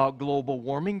knows about global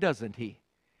warming, doesn't He?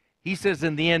 He says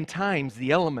in the end times,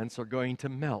 the elements are going to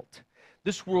melt.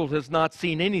 This world has not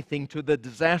seen anything to the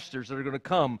disasters that are going to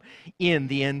come in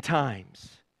the end times.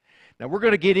 Now, we're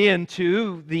going to get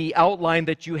into the outline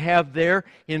that you have there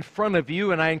in front of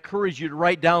you, and I encourage you to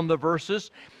write down the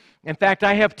verses. In fact,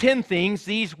 I have 10 things.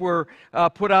 These were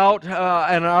put out in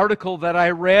an article that I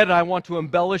read. I want to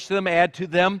embellish them, add to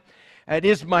them. It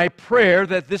is my prayer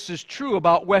that this is true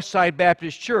about Westside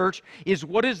Baptist Church, is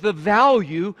what is the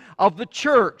value of the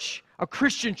church, a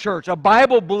Christian church, a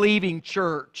Bible-believing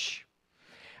church.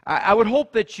 I would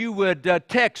hope that you would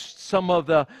text some of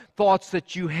the thoughts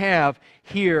that you have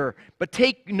here, but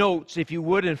take notes if you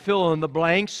would and fill in the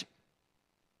blanks.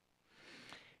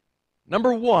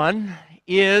 Number one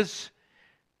is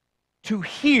to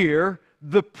hear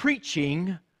the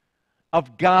preaching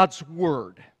of God's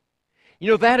Word. You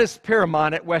know, that is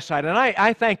paramount at Westside. And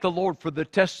I thank the Lord for the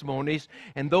testimonies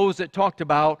and those that talked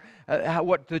about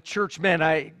what the church meant.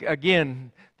 I,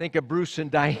 again, think of Bruce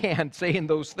and Diane saying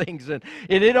those things. And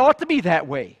it ought to be that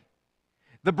way.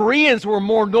 The Bereans were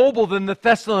more noble than the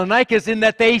Thessalonians in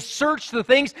that they searched the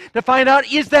things to find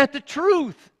out, is that the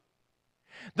truth?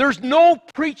 There's no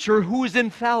preacher who is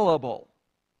infallible.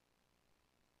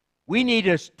 We need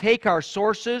to take our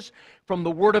sources from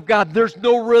the Word of God. There's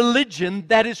no religion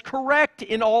that is correct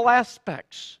in all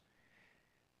aspects.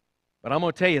 But I'm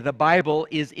going to tell you, the Bible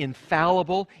is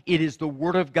infallible. It is the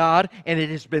Word of God, and it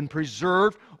has been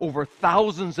preserved over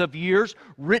thousands of years,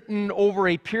 written over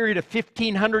a period of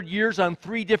 1,500 years on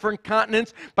 3 different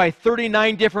continents by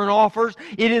 39 different authors.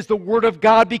 It is the Word of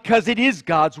God because it is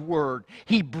God's Word.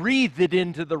 He breathed it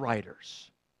into the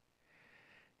writers.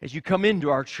 As you come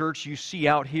into our church, you see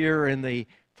out here in the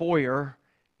foyer,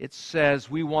 it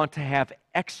says we want to have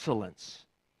excellence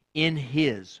in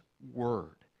His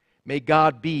Word. May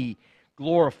God be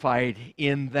glorified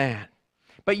in that.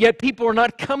 But yet people are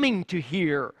not coming to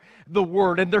hear the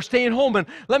Word, and they're staying home. And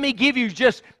let me give you,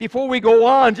 just before we go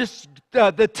on, just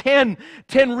the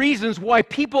 10 reasons why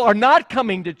people are not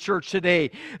coming to church today.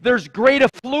 There's great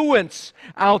affluence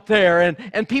out there,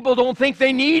 and people don't think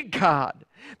they need God.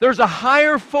 There's a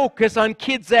higher focus on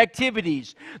kids'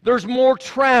 activities. There's more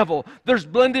travel. There's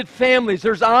blended families.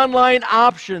 There's online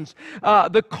options.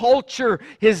 The culture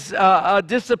is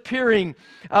disappearing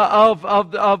of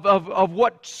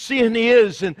what sin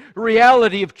is and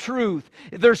reality of truth.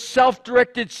 There's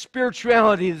self-directed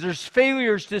spirituality. There's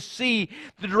failures to see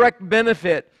the direct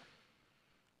benefit.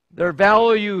 Their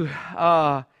value.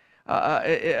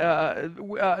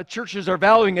 Churches are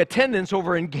valuing attendance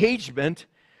over engagement.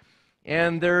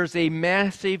 And there's a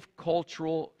massive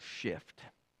cultural shift.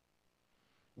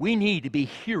 We need to be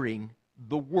hearing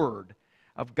the Word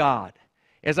of God.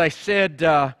 As I said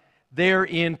there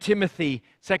in Timothy,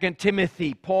 2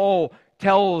 Timothy, Paul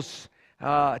tells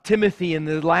Timothy in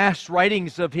the last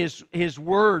writings of his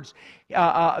words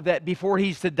that before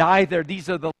he's to die there,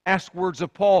 these are the last words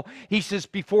of Paul. He says,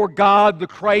 before God, the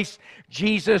Christ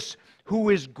Jesus, who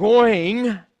is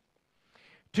going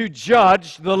to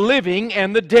judge the living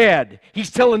and the dead.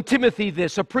 He's telling Timothy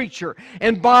this, a preacher.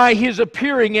 And by His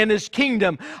appearing in His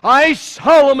kingdom, I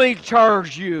solemnly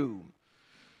charge you.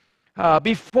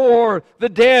 Before the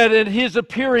dead and His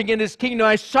appearing in His kingdom,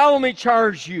 I solemnly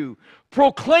charge you.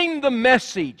 Proclaim the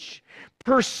message.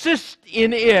 Persist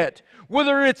in it,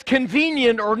 whether it's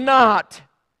convenient or not.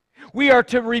 We are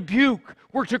to rebuke.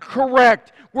 We're to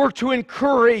correct. We're to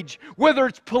encourage, whether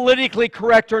it's politically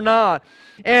correct or not,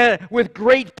 and with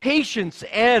great patience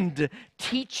and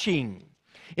teaching.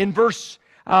 In verse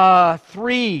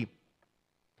 3,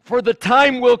 for the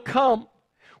time will come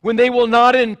when they will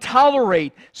not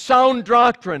tolerate sound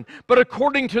doctrine, but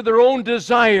according to their own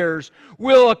desires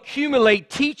will accumulate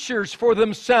teachers for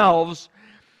themselves,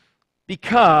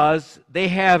 because they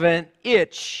have an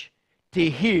itch to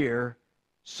hear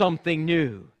something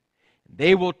new.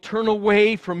 They will turn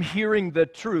away from hearing the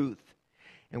truth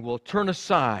and will turn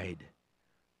aside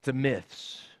to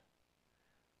myths.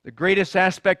 The greatest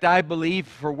aspect, I believe,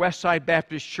 for Westside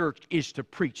Baptist Church is to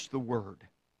preach the Word.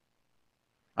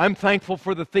 I'm thankful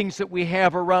for the things that we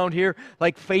have around here,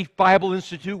 like Faith Bible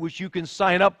Institute, which you can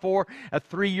sign up for, a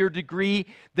 3-year degree.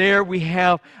 There we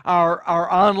have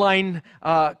our online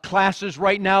classes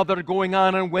right now that are going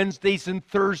on Wednesdays and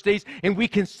Thursdays, and we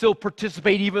can still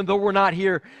participate even though we're not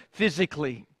here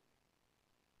physically.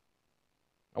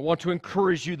 I want to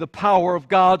encourage you the power of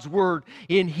God's Word.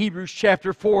 In Hebrews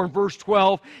chapter 4 and verse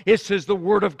 12, it says the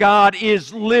Word of God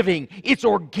is living, it's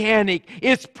organic,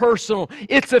 it's personal,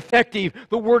 it's effective.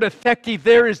 The word effective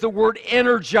there is the word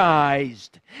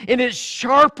energized. And it's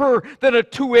sharper than a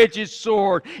two-edged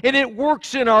sword. And it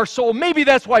works in our soul. Maybe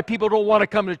that's why people don't want to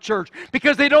come to church,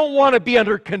 because they don't want to be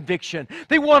under conviction.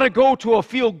 They want to go to a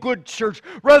feel-good church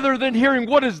rather than hearing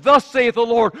what is thus saith the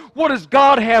Lord. What does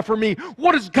God have for me?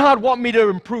 What does God want me to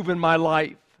improve in my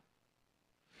life?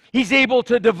 He's able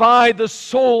to divide the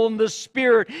soul and the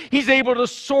spirit. He's able to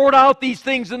sort out these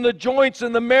things in the joints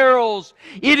and the marrows.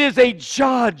 It is a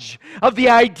judge of the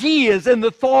ideas and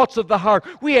the thoughts of the heart.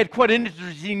 We had quite an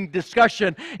interesting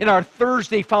discussion in our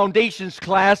Thursday Foundations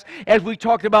class as we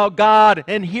talked about God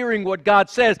and hearing what God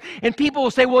says. And people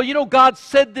will say, well, you know, God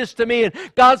said this to me and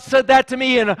God said that to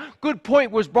me, and a good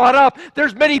point was brought up.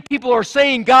 There's many people who are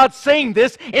saying God's saying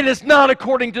this and it's not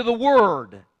according to the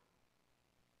Word.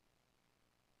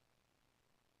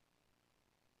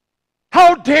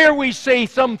 How dare we say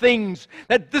some things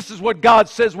that this is what God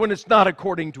says when it's not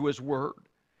according to His Word?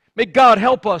 May God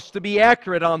help us to be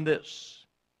accurate on this.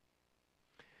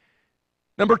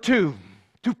 Number 2,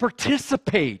 to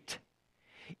participate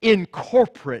in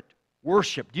corporate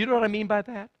worship. Do you know what I mean by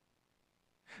that?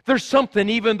 There's something,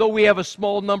 even though we have a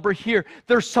small number here,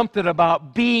 there's something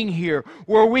about being here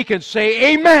where we can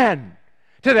say amen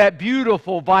to that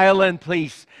beautiful violin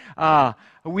piece,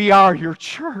 We Are Your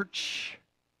Church.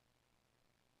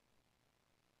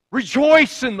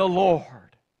 Rejoice in the Lord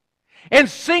and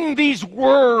sing these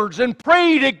words and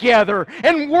pray together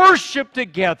and worship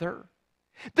together.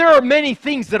 There are many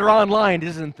things that are online,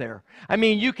 isn't there? I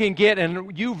mean, you can get,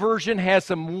 and YouVersion has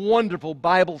some wonderful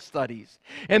Bible studies,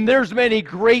 and there's many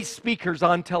great speakers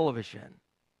on television.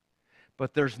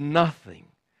 But there's nothing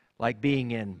like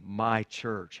being in my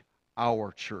church,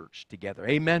 our church together.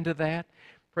 Amen to that?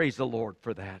 Praise the Lord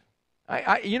for that.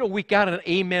 You know, we got an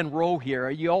amen row here.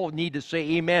 You all need to say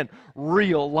amen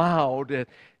real loud to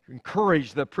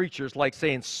encourage the preachers, like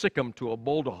saying sick 'em to a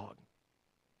bulldog.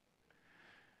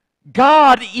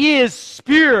 God is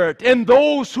spirit, and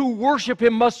those who worship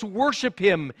Him must worship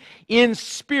Him in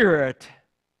spirit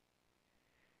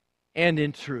and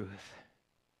in truth.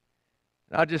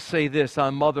 I'll just say this,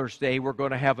 on Mother's Day, we're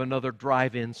going to have another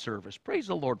drive-in service. Praise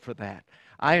the Lord for that.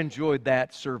 I enjoyed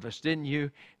that service, didn't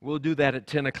you? We'll do that at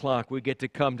 10 o'clock. We get to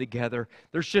come together.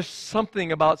 There's just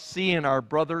something about seeing our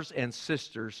brothers and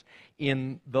sisters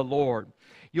in the Lord.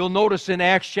 You'll notice in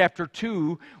Acts chapter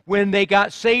 2, when they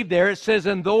got saved there, it says,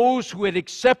 and those who had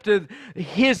accepted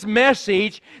His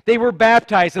message, they were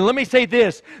baptized. And let me say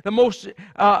this, the most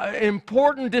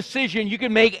important decision you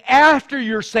can make after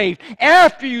you're saved,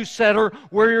 after you settle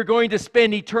where you're going to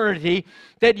spend eternity,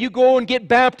 that you go and get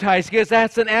baptized, because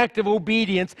that's an act of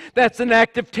obedience, that's an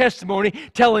act of testimony,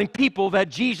 telling people that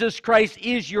Jesus Christ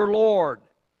is your Lord.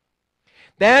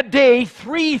 That day,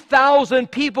 3,000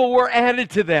 people were added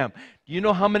to them. You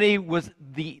know how many was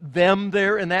them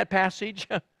there in that passage?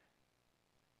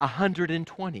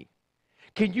 120.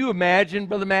 Can you imagine,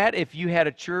 Brother Matt, if you had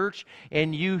a church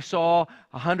and you saw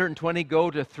 120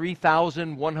 go to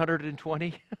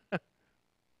 3,120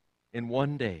 in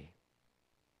one day?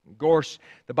 Of course,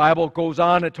 the Bible goes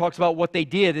on and talks about what they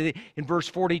did. In verse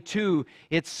 42,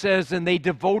 it says, and they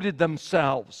devoted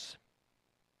themselves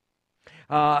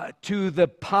to the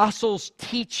apostles'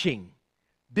 teaching,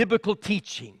 biblical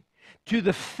teaching, to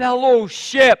the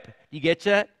fellowship. You get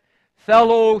that?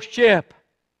 Fellowship.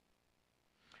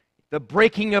 The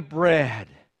breaking of bread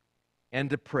and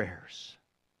to prayers.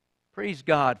 Praise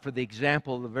God for the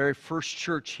example of the very first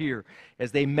church here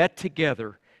as they met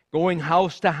together, going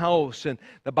house to house. And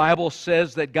the Bible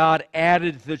says that God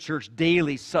added to the church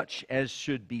daily such as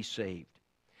should be saved.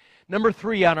 Number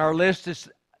 3 on our list is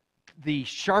the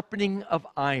sharpening of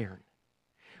iron.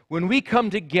 When we come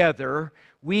together,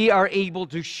 we are able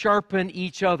to sharpen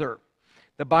each other.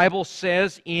 The Bible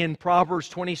says in Proverbs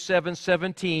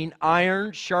 27:17,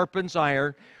 iron sharpens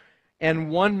iron, and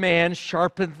one man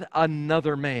sharpeneth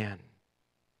another man.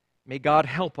 May God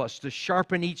help us to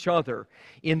sharpen each other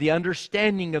in the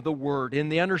understanding of the Word, in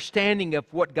the understanding of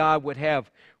what God would have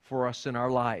for us in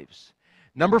our lives.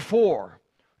 Number 4,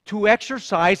 to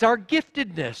exercise our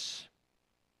giftedness.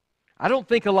 I don't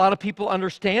think a lot of people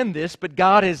understand this, but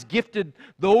God has gifted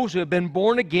those who have been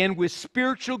born again with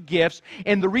spiritual gifts,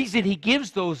 and the reason He gives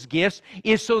those gifts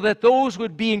is so that those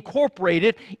would be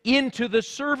incorporated into the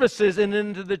services and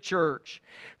into the church.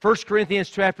 1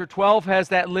 Corinthians chapter 12 has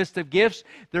that list of gifts.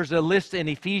 There's a list in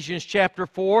Ephesians chapter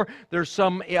 4. There's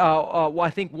some,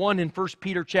 I think one in 1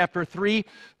 Peter chapter 3.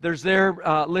 There's there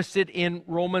listed in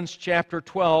Romans chapter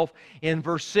 12 in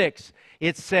verse 6.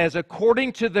 It says,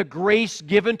 according to the grace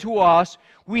given to us,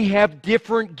 we have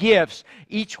different gifts.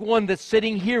 Each one that's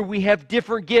sitting here, we have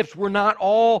different gifts. We're not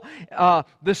all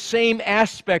the same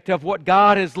aspect of what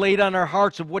God has laid on our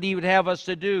hearts of what He would have us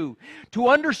to do. To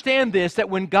understand this, that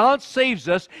when God saves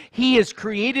us, He has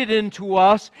created into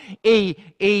us a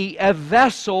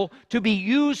vessel to be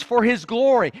used for His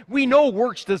glory. We know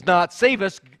works does not save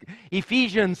us.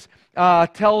 Ephesians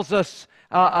tells us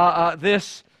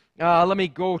this. Let me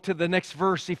go to the next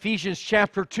verse. Ephesians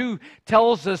chapter 2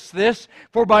 tells us this.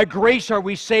 For by grace are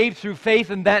we saved through faith,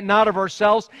 and that not of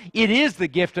ourselves. It is the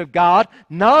gift of God,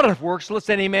 not of works, lest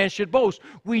any man should boast.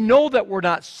 We know that we're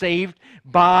not saved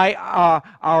by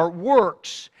our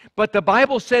works. But the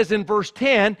Bible says in verse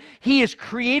 10, He has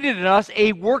created in us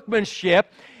a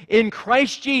workmanship in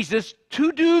Christ Jesus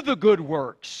to do the good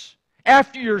works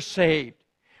after you're saved,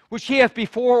 which He hath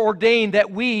before ordained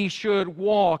that we should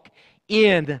walk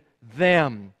in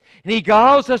them. And He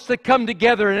allows us to come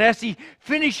together, and as He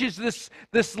finishes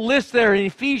this list there in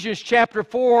Ephesians chapter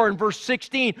 4 and verse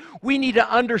 16, we need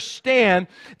to understand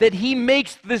that He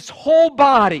makes this whole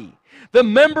body, the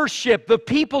membership, the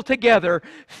people together,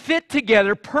 fit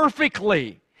together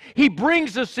perfectly. He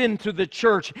brings us into the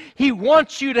church. He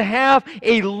wants you to have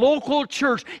a local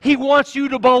church. He wants you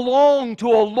to belong to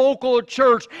a local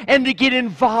church and to get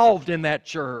involved in that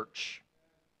church.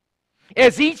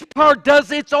 as each part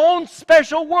does its own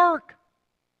special work.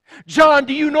 John,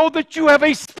 do you know that you have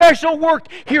a special work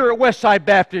here at Westside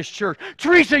Baptist Church?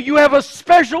 Teresa, you have a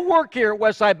special work here at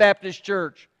Westside Baptist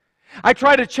Church. I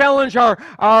try to challenge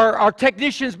our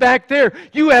technicians back there.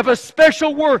 You have a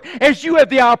special work as you have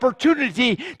the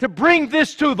opportunity to bring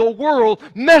this to the world,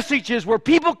 messages where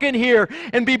people can hear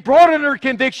and be brought under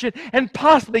conviction and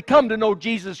possibly come to know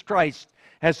Jesus Christ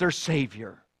as their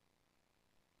Savior.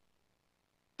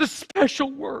 The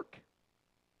special work.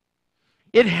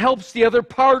 It helps the other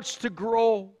parts to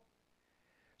grow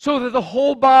so that the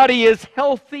whole body is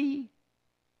healthy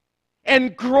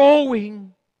and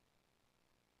growing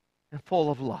and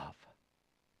full of love.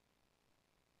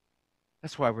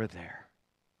 That's why we're there.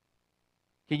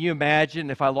 Can you imagine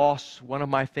if I lost one of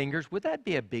my fingers? Would that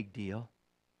be a big deal?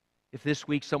 If this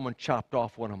week someone chopped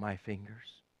off one of my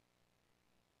fingers?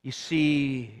 You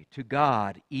see, to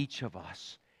God, each of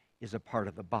us is a part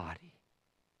of the body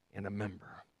and a member.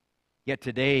 Yet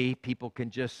today, people can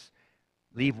just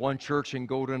leave one church and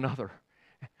go to another.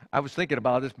 I was thinking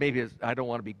about this. Maybe I don't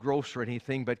want to be gross or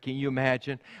anything, but can you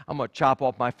imagine? I'm going to chop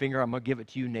off my finger. I'm going to give it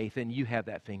to you, Nathan. You have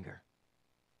that finger.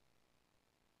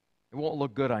 It won't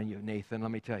look good on you, Nathan, let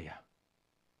me tell you.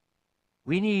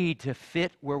 We need to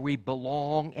fit where we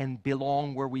belong and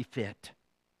belong where we fit.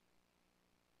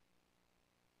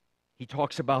 He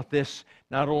talks about this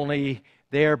not only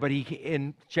there, but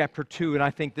in chapter 2, and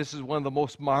I think this is one of the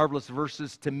most marvelous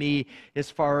verses to me as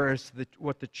far as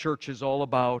what the church is all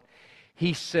about.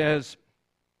 He says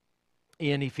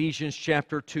in Ephesians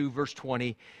chapter 2, verse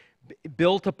 20,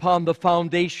 built upon the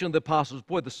foundation of the apostles.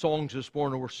 Boy, the songs this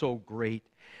morning were so great.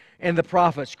 And the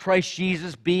prophets, Christ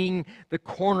Jesus being the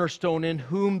cornerstone, in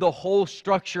whom the whole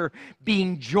structure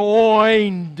being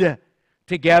joined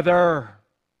together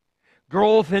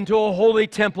groweth into a holy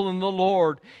temple in the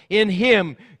Lord. In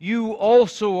Him you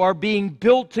also are being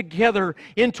built together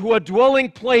into a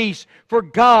dwelling place for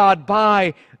God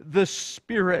by the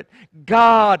Spirit.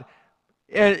 God,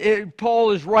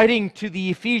 Paul is writing to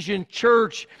the Ephesian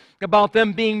church about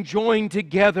them being joined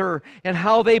together and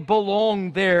how they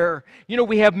belong there. You know,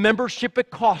 we have membership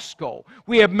at Costco.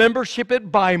 We have membership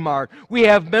at Bimart. We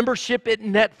have membership at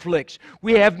Netflix.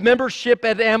 We have membership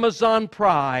at Amazon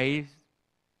Prime.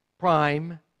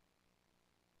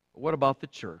 What about the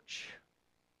church?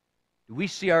 Do we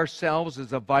see ourselves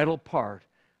as a vital part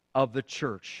of the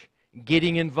church?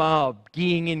 Getting involved,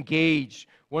 being engaged.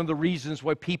 One of the reasons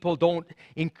why people don't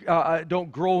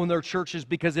grow in their churches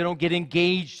because they don't get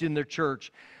engaged in their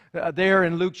church. There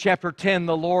in Luke chapter 10,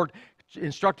 the Lord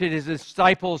instructed His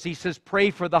disciples. He says,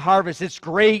 pray for the harvest. It's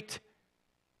great.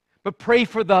 But pray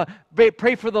for the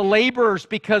laborers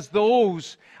because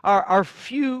those are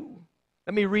few.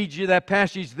 Let me read you that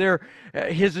passage there.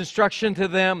 His instruction to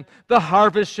them, the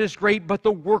harvest is great, but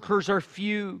the workers are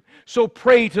few. So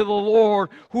pray to the Lord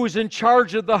who is in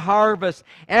charge of the harvest,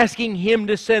 asking Him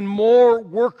to send more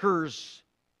workers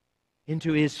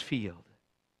into His field.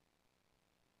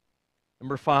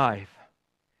 Number 5,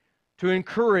 to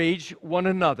encourage one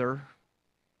another,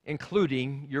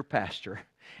 including your pastor.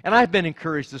 And I've been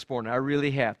encouraged this morning. I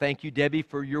really have. Thank you, Debbie,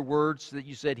 for your words that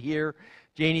you said here.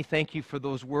 Janie, thank you for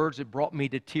those words. It brought me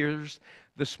to tears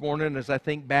this morning as I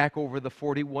think back over the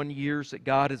 41 years that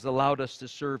God has allowed us to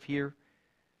serve here.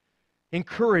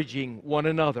 Encouraging one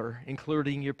another,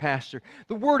 including your pastor.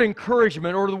 The word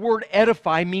encouragement or the word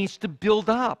edify means to build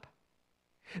up.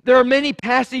 There are many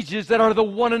passages that are the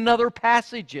one another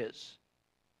passages.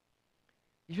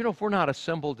 You know, if we're not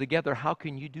assembled together, how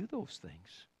can you do those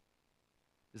things?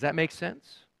 Does that make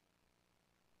sense?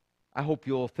 I hope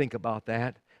you'll think about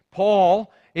that.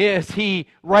 Paul, is he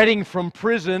writing from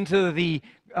prison to the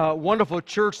wonderful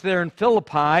church there in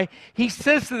Philippi, he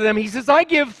says to them, he says, I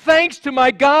give thanks to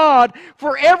my God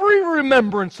for every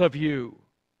remembrance of you,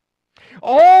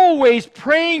 always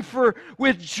praying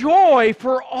with joy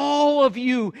for all of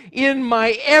you in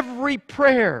my every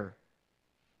prayer.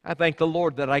 I thank the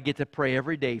Lord that I get to pray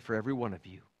every day for every one of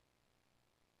you.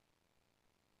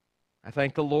 I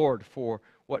thank the Lord for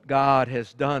what God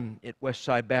has done at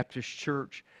Westside Baptist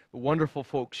Church, the wonderful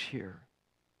folks here.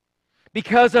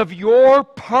 Because of your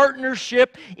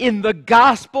partnership in the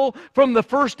gospel from the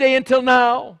first day until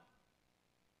now.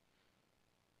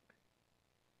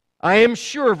 I am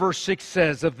sure, verse 6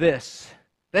 says of this,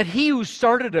 that He who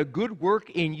started a good work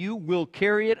in you will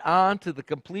carry it on to the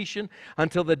completion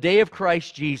until the day of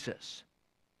Christ Jesus.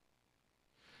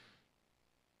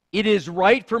 It is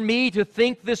right for me to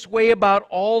think this way about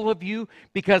all of you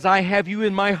because I have you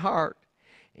in my heart.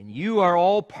 And you are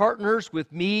all partners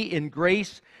with me in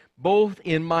grace, both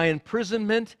in my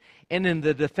imprisonment and in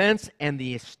the defense and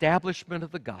the establishment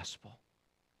of the gospel.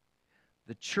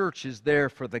 the church is there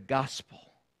for the gospel.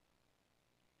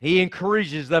 He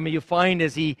encourages them. You find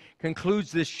as he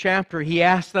concludes this chapter, he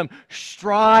asks them,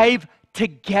 strive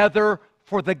together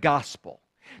for the gospel.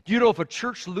 Do you know if a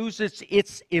church loses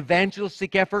its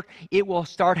evangelistic effort, it will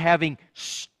start having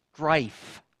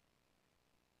strife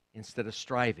instead of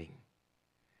striving?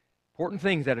 Important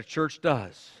things that a church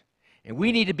does. And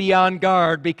we need to be on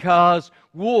guard because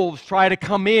wolves try to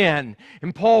come in.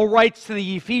 And Paul writes to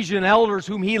the Ephesian elders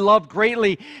whom he loved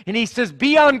greatly, and he says,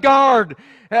 be on guard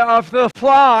of the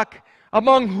flock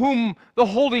among whom the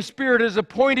Holy Spirit has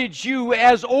appointed you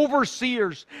as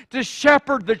overseers to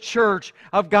shepherd the church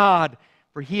of God,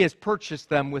 for he has purchased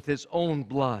them with his own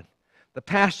blood. The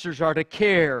pastors are to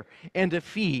care and to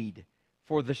feed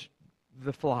for the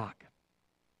flock.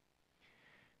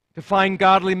 To find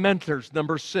godly mentors,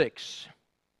 number 6.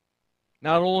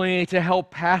 Not only to help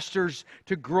pastors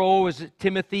to grow, as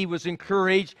Timothy was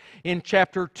encouraged in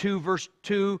chapter 2, verse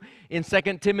 2 in 2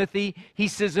 Timothy, he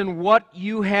says, in what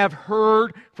you have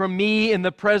heard from me in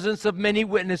the presence of many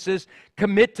witnesses,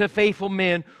 commit to faithful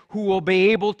men who will be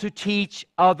able to teach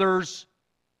others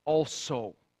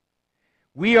also.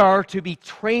 We are to be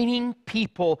training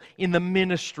people in the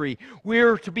ministry.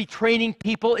 We're to be training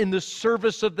people in the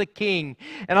service of the King.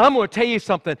 And I'm going to tell you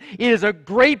something. It is a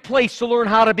great place to learn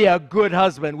how to be a good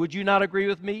husband. Would you not agree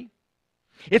with me?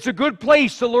 It's a good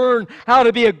place to learn how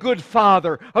to be a good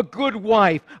father, a good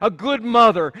wife, a good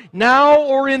mother, now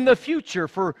or in the future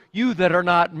for you that are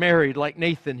not married like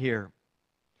Nathan here.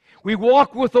 We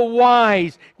walk with the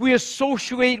wise. We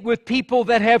associate with people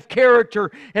that have character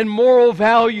and moral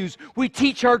values. We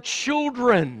teach our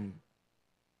children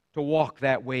to walk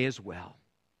that way as well.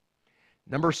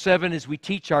 Number 7 is we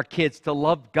teach our kids to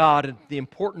love God and the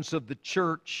importance of the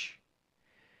church.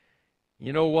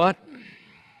 You know what?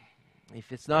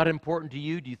 If it's not important to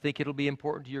you, do you think it'll be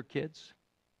important to your kids?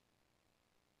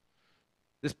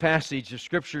 This passage of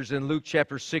Scriptures in Luke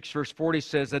chapter 6, verse 40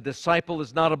 says, a disciple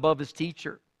is not above his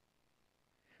teacher,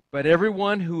 but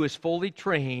everyone who is fully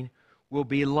trained will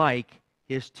be like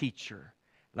his teacher.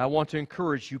 And I want to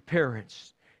encourage you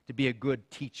parents to be a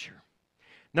good teacher.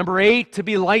 Number 8, to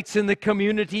be lights in the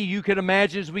community. You can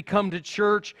imagine as we come to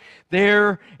church,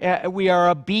 there we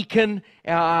are a beacon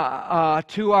to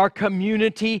our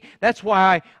community. That's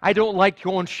why I don't like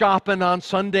going shopping on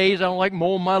Sundays. I don't like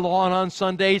mowing my lawn on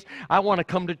Sundays. I want to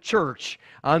come to church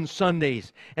on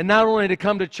Sundays. And not only to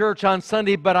come to church on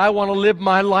Sunday, but I want to live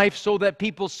my life so that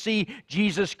people see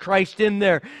Jesus Christ in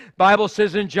there. The Bible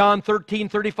says in John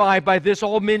 13:35, by this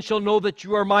all men shall know that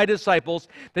you are my disciples,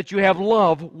 that you have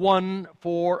love one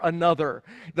for another.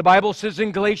 The Bible says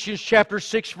in Galatians chapter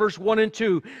 6, verse 1 and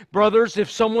 2, brothers, if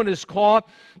someone is caught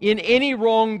in any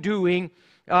wrongdoing,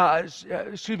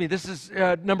 this is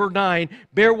number 9.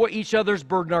 Bear each other's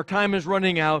burden. Our time is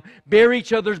running out. Bear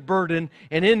each other's burden.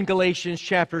 And in Galatians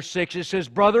chapter 6, it says,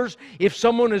 brothers, if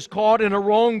someone is caught in a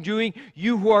wrongdoing,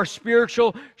 you who are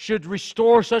spiritual should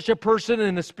restore such a person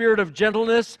in a spirit of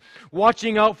gentleness,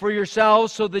 watching out for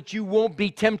yourselves so that you won't be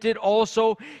tempted.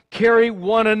 Also, carry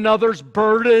one another's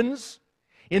burdens.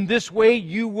 In this way,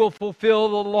 you will fulfill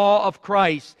the law of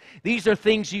Christ. These are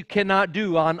things you cannot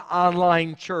do on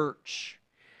online church.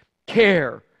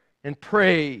 Care and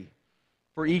pray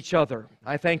for each other.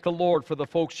 I thank the Lord for the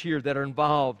folks here that are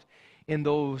involved in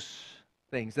those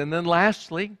things. And then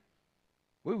lastly,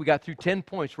 we got through 10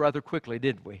 points rather quickly,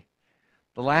 didn't we?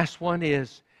 The last one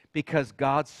is because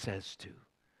God says to.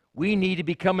 We need to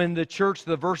become in the church,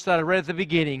 the verse that I read at the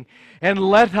beginning, and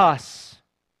let us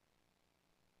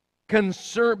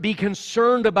be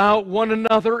concerned about one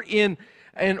another in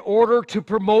order to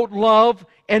promote love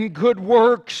and good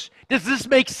works. Does this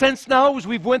make sense now as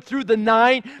we've went through the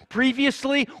 9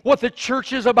 previously? What the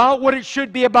church is about, what it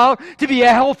should be about. To be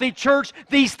a healthy church,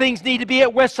 these things need to be at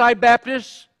Westside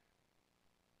Baptist.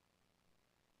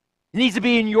 It needs to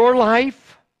be in your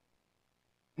life.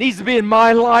 It needs to be in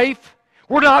my life.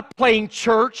 We're not playing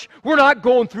church. We're not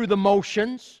going through the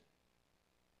motions.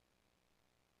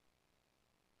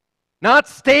 Not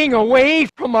staying away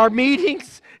from our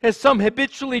meetings, as some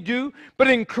habitually do, but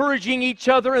encouraging each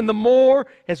other, and the more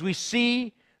as we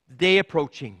see the day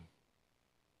approaching.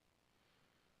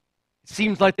 It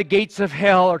seems like the gates of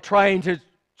hell are trying to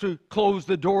close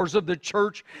the doors of the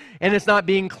church, and it's not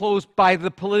being closed by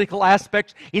the political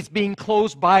aspects, it's being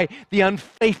closed by the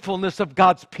unfaithfulness of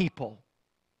God's people.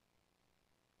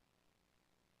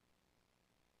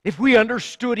 If we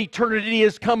understood eternity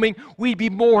is coming, we'd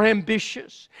be more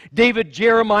ambitious. David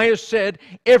Jeremiah said,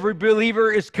 every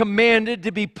believer is commanded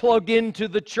to be plugged into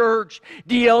the church.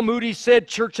 D.L. Moody said,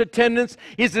 church attendance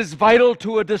is as vital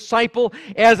to a disciple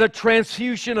as a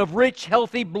transfusion of rich,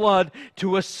 healthy blood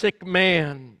to a sick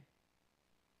man.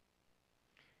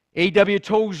 A.W.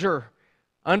 Tozer,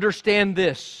 understand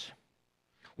this.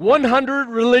 100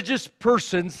 religious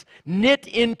persons knit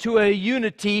into a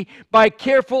unity by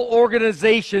careful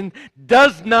organization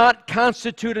does not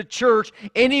constitute a church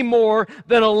any more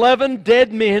than 11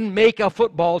 dead men make a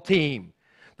football team.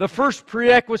 The first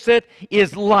prerequisite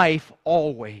is life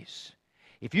always.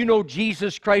 If you know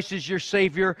Jesus Christ is your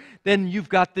Savior, then you've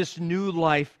got this new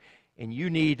life, and you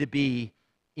need to be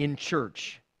in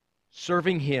church,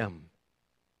 serving Him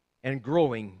and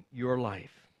growing your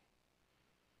life.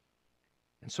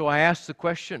 And so I ask the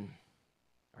question,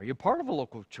 are you part of a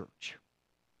local church?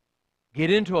 Get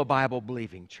into a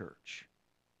Bible-believing church.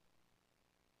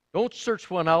 Don't search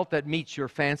one out that meets your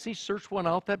fancy. Search one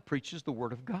out that preaches the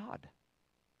Word of God.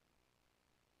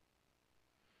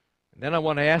 And then I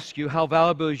want to ask you, how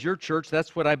valuable is your church?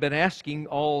 That's what I've been asking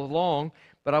all along.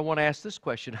 But I want to ask this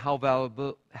question, how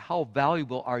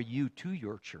valuable are you to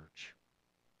your church?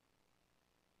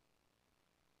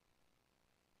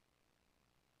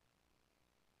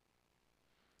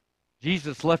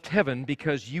 Jesus left heaven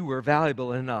because you were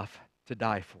valuable enough to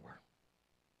die for.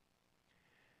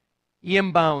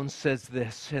 E.M. Bounds says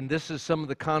this, and this is some of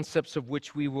the concepts of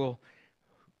which we will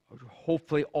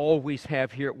hopefully always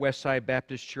have here at Westside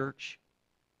Baptist Church.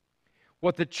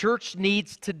 What the church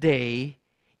needs today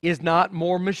is not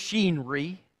more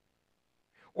machinery,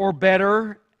 or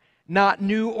better, not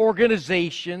new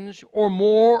organizations, or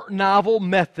more novel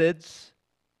methods,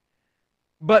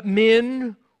 but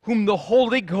men whom the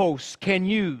Holy Ghost can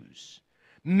use,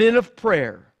 men of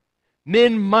prayer,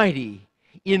 men mighty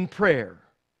in prayer.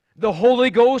 The Holy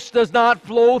Ghost does not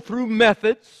flow through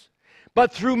methods,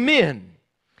 but through men.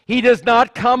 He does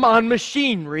not come on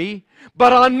machinery,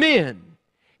 but on men.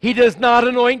 He does not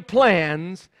anoint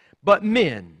plans, but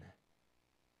men.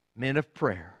 Men of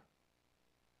prayer.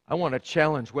 I want to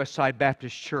challenge Westside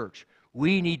Baptist Church.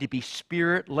 We need to be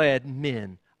Spirit-led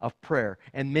men of prayer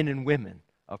and men and women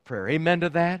of prayer. Amen to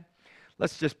that?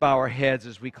 Let's just bow our heads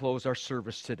as we close our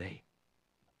service today.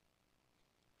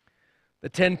 The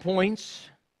 10 points,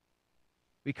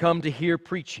 we come to hear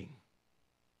preaching,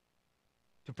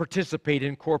 to participate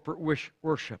in corporate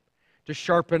worship, to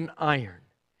sharpen iron,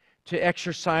 to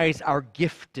exercise our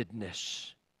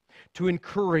giftedness, to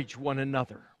encourage one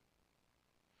another,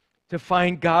 to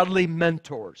find godly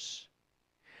mentors,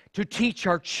 to teach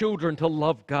our children to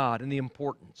love God and the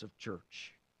importance of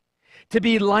church, to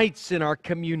be lights in our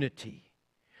community,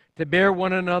 to bear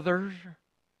one another's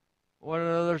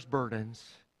burdens.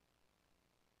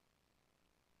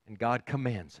 And God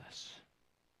commands us.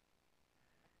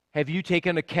 Have you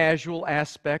taken a casual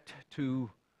aspect to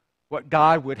what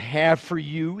God would have for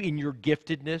you in your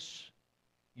giftedness,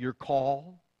 your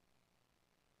call?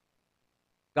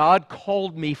 God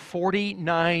called me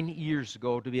 49 years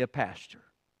ago to be a pastor.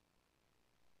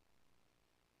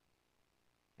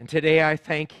 And today I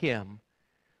thank Him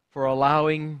for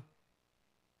allowing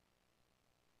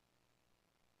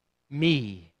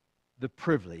me the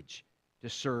privilege to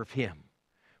serve Him.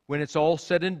 When it's all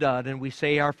said and done and we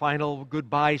say our final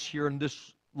goodbyes here in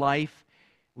this life,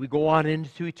 we go on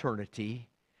into eternity.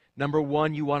 Number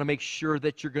one, you want to make sure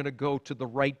that you're going to go to the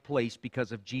right place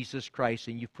because of Jesus Christ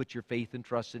and you've put your faith and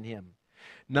trust in Him.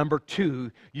 Number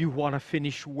two, you want to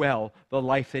finish well the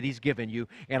life that He's given you.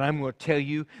 And I'm going to tell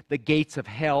you, the gates of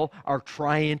hell are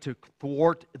trying to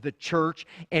thwart the church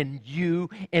and you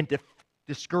and to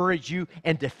discourage you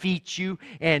and defeat you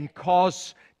and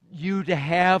cause you to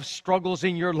have struggles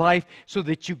in your life so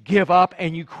that you give up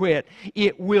and you quit.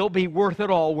 It will be worth it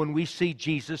all when we see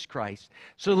Jesus Christ.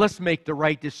 So let's make the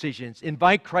right decisions.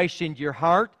 Invite Christ into your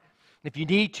heart. If you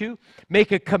need to,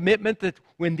 make a commitment that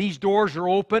when these doors are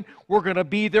open, we're going to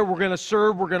be there, we're going to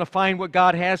serve, we're going to find what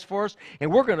God has for us,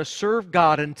 and we're going to serve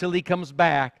God until He comes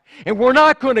back. And we're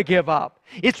not going to give up.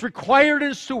 It's required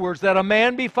in stewards that a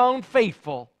man be found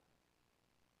faithful.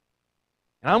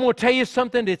 And I'm going to tell you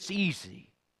something that's easy.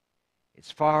 It's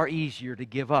far easier to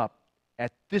give up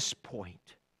at this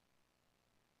point.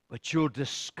 But you'll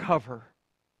discover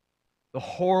the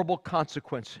horrible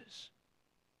consequences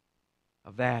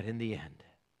of that in the end.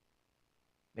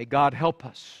 May God help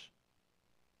us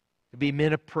to be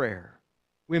men of prayer,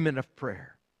 women of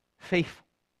prayer, faithful,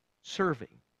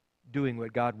 serving, doing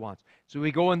what God wants. So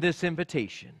we go in this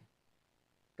invitation.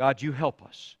 God, you help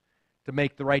us to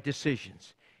make the right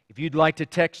decisions. If you'd like to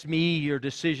text me your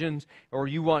decisions, or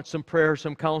you want some prayer,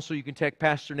 some counsel, you can text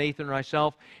Pastor Nathan or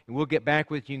myself, and we'll get back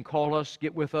with you. You can call us,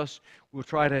 get with us. We'll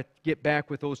try to get back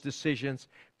with those decisions,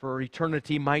 for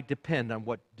eternity might depend on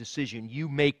what decision you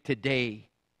make today.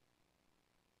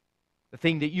 The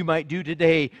thing that you might do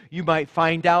today, you might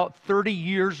find out 30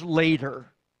 years later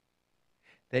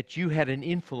that you had an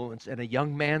influence in a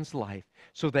young man's life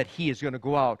so that he is going to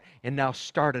go out and now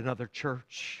start another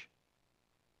church.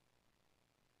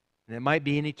 And it might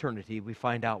be in eternity we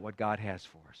find out what God has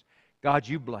for us. God,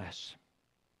 you bless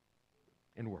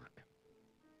and work.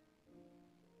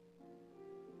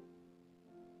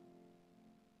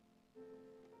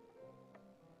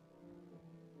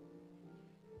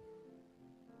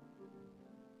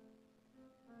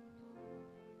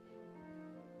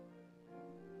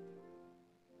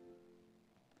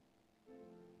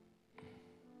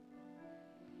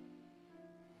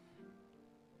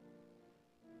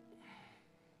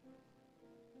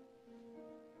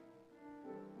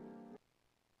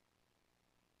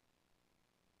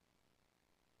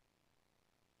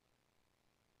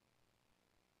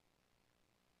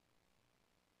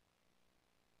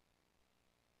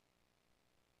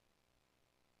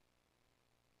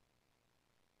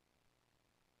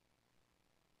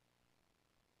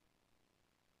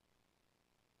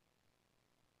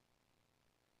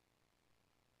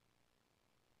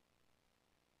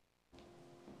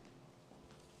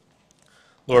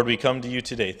 Lord, we come to you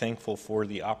today thankful for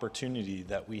the opportunity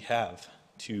that we have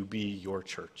to be your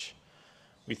church.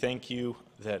 We thank you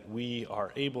that we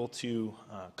are able to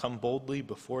come boldly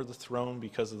before the throne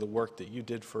because of the work that you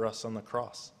did for us on the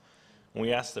cross. And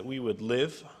we ask that we would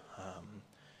live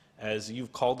as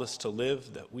you've called us to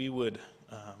live, that we would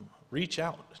reach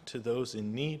out to those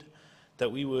in need,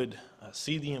 that we would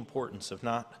see the importance of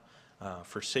not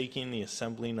forsaking the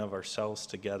assembling of ourselves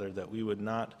together, that we would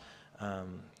not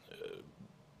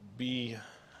be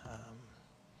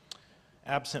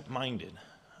absent-minded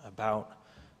about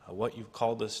what you've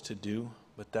called us to do,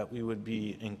 but that we would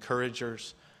be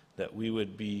encouragers, that we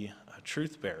would be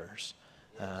truth bearers,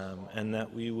 and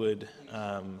that we would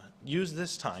use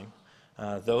this time,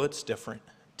 though it's different,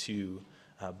 to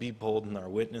be bold in our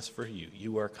witness for you.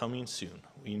 You are coming soon.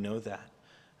 We know that,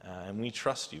 and we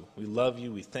trust you. We love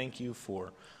you. We thank you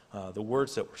for the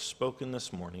words that were spoken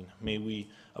this morning. May we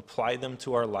apply them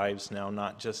to our lives now,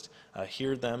 not just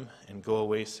hear them and go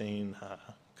away saying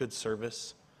good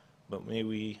service, but may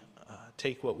we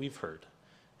take what we've heard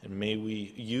and may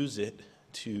we use it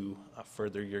to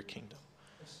further your kingdom.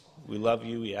 We love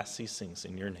you. We ask these things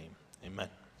in your name. Amen.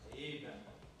 Amen.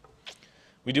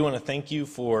 We do want to thank you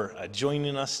for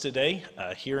joining us today,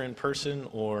 here in person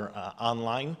or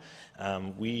online.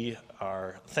 We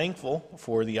are thankful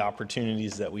for the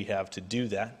opportunities that we have to do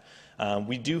that.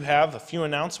 We do have a few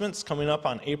announcements coming up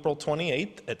on April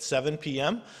 28th at 7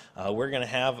 p.m. We're going to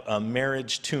have a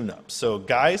marriage tune-up. So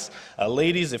guys,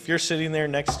 ladies, if you're sitting there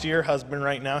next to your husband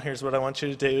right now, here's what I want you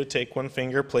to do. Take one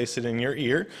finger, place it in your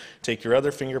ear. Take your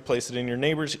other finger, place it in your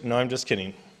neighbor's. No, I'm just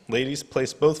kidding. Ladies,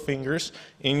 place both fingers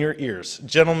in your ears.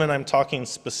 Gentlemen, I'm talking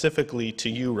specifically to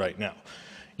you right now.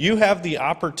 You have the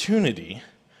opportunity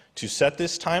to set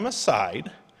this time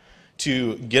aside,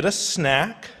 to get a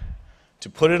snack, to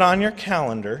put it on your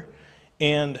calendar,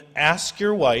 and ask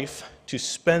your wife to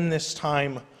spend this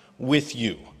time with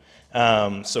you.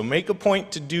 So make a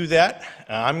point to do that.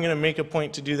 I'm going to make a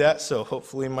point to do that, so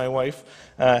hopefully my wife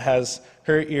has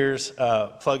her ears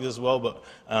plugged as well. But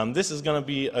this is going to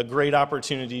be a great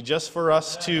opportunity just for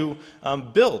us to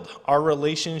build our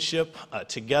relationship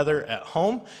together at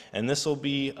home. And this will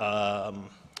be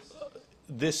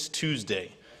this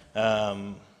Tuesday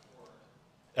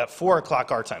at 4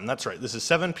 o'clock our time. That's right. This is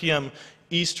 7 p.m.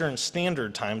 Eastern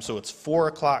Standard Time, so it's 4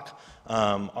 o'clock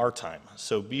our time.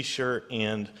 So be sure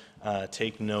and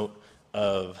take note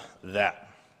of that.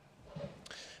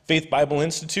 Faith Bible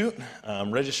Institute,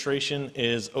 registration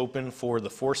is open for the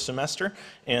fourth semester,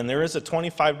 and there is a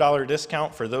 $25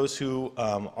 discount for those who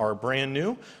are brand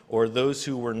new or those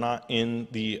who were not in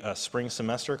the spring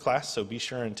semester class, so be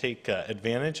sure and take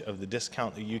advantage of the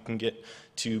discount that you can get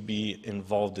to be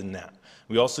involved in that.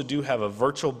 We also do have a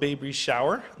virtual baby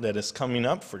shower that is coming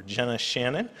up for Jenna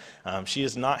Shannon. She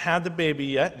has not had the baby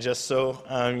yet, just so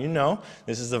you know.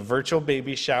 This is a virtual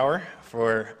baby shower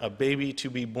for a baby to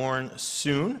be born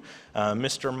soon,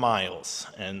 Mr. Miles.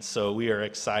 And so we are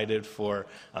excited for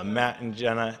Matt and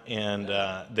Jenna, and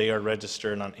they are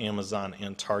registered on Amazon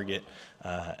and Target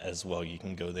as well. You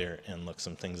can go there and look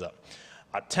some things up.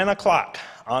 At 10 o'clock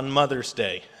on Mother's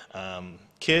Day,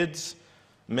 kids,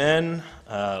 men,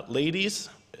 ladies,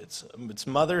 It's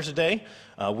Mother's Day.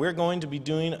 We're going to be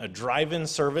doing a drive-in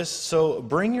service, so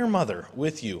bring your mother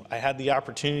with you. I had the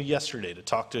opportunity yesterday to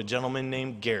talk to a gentleman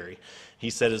named Gary. He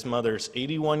said his mother's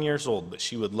 81 years old, but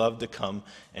she would love to come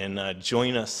and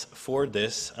join us for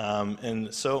this.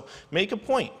 And so make a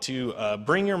point to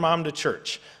bring your mom to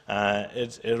church.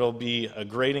 It'll be a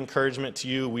great encouragement to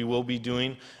you. We will be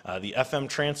doing the FM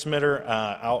transmitter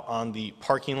out on the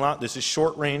parking lot. This is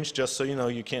short range, just so you know.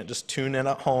 You can't just tune in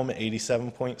at home at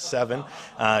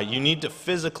 87.7. You need to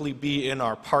physically be in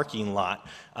our parking lot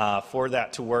for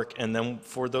that to work. And then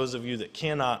for those of you that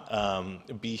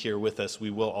cannot be here with us,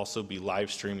 we will also be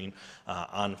live streaming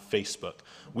on Facebook.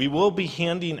 We will be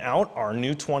handing out our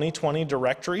new 2020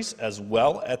 directories as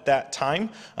well at that time.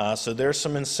 So there's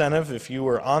some incentive. If you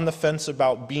were on the fence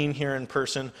about being here in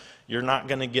person, you're not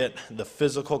going to get the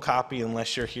physical copy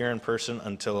unless you're here in person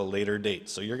until a later date.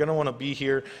 So you're going to want to be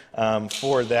here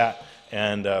for that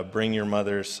and bring your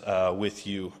mothers with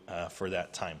you for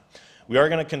that time. We are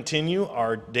going to continue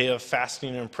our day of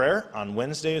fasting and prayer on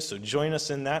Wednesdays, so join us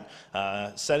in that,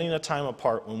 setting a time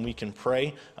apart when we can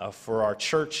pray for our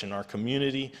church and our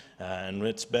community. And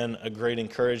it's been a great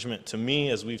encouragement to me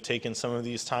as we've taken some of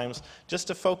these times just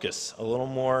to focus a little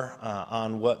more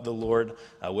on what the Lord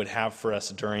would have for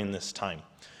us during this time.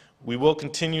 We will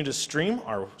continue to stream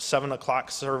our 7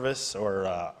 o'clock service or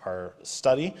our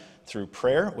study through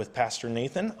prayer with Pastor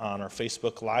Nathan on our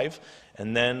Facebook Live.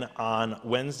 And then on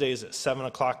Wednesdays at 7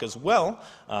 o'clock as well,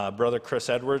 Brother Chris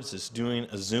Edwards is doing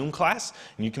a Zoom class.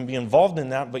 And you can be involved in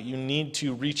that, but you need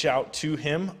to reach out to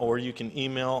him, or you can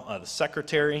email the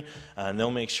secretary, and they'll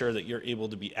make sure that you're able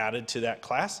to be added to that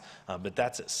class. But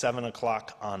that's at 7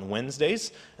 o'clock on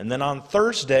Wednesdays. And then on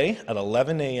Thursday at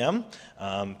 11 a.m.,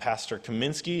 Pastor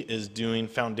Kaminsky is doing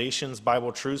Foundations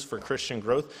Bible Truths for Christian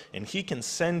Growth, and he can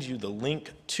send you the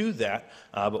link to that.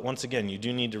 But once again, you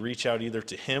do need to reach out either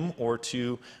to him or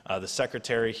to the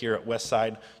secretary here at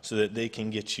Westside so that they can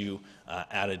get you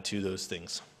added to those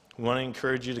things. We want to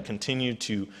encourage you to continue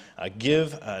to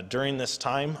give during this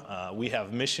time. We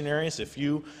have missionaries. If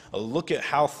you look at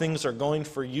how things are going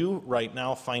for you right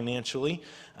now financially,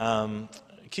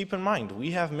 keep in mind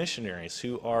we have missionaries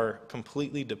who are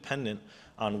completely dependent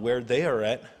on where they are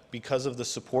at because of the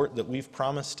support that we've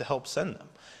promised to help send them.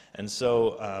 And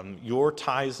so your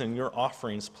tithes and your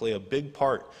offerings play a big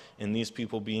part in these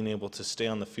people being able to stay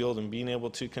on the field and being able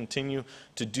to continue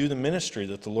to do the ministry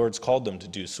that the Lord's called them to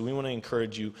do. So we want to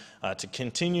encourage you to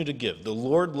continue to give. The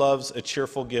Lord loves a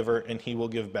cheerful giver, and he will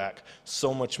give back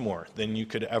so much more than you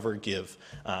could ever give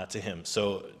to him.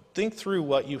 So think through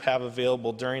what you have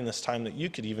available during this time that you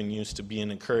could even use to be an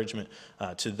encouragement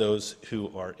to those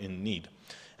who are in need.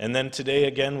 And then today,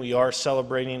 again, we are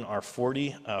celebrating our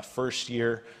 41st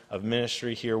year of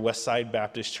ministry here, Westside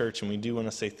Baptist Church, and we do want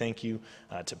to say thank you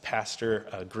to Pastor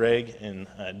Greg and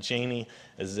Janie,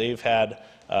 as they've had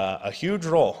a huge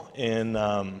role in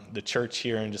the church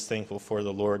here, and just thankful for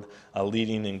the Lord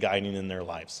leading and guiding in their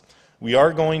lives. We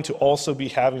are going to also be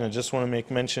having, I just want to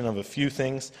make mention of a few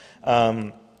things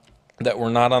that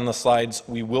were not on the slides.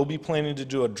 We will be planning to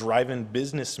do a drive-in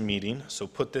business meeting, so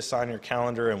put this on your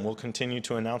calendar and we'll continue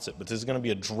to announce it. But this is going to be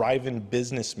a drive-in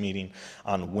business meeting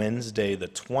on Wednesday, the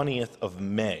 20th of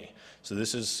May. So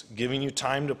this is giving you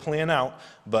time to plan out,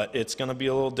 but it's going to be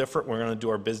a little different. We're going to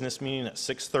do our business meeting at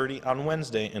 6:30 on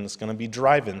Wednesday, and it's going to be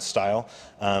drive-in style.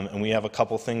 And we have a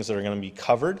couple things that are going to be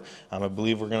covered. I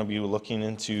believe we're going to be looking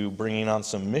into bringing on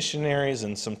some missionaries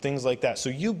and some things like that. So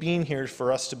you being here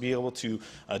for us to be able to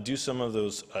do some of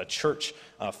those church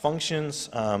functions,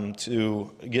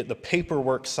 to get the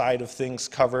paperwork side of things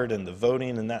covered and the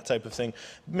voting and that type of thing.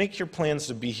 Make your plans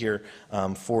to be here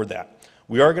for that.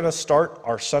 We are going to start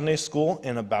our Sunday school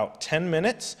in about 10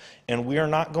 minutes, and we are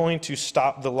not going to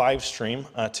stop the live stream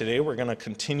today. We're going to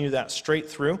continue that straight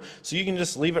through, so you can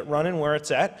just leave it running where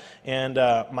it's at. And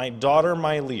my daughter,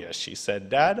 Mylia, she said,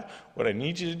 "Dad, what I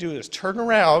need you to do is turn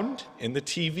around in the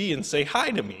TV and say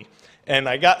hi to me." And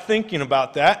I got thinking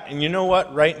about that, and you know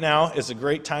what? Right now is a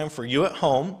great time for you at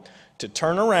home to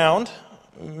turn around,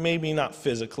 maybe not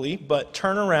physically, but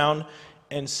turn around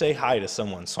and say hi to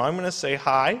someone. So I'm going to say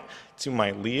hi to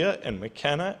my Leah and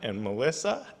McKenna and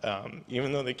Melissa,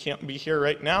 even though they can't be here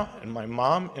right now, and my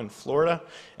mom in Florida.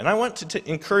 And I want to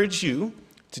encourage you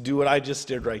to do what I just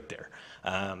did right there.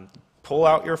 Pull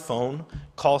out your phone,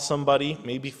 call somebody,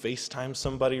 maybe FaceTime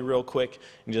somebody real quick,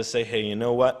 and just say, "Hey, you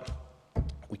know what?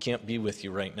 We can't be with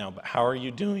you right now, but how are you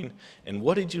doing? And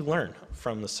what did you learn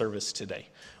from the service today?"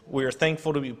 We are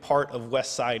thankful to be part of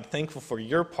Westside, thankful for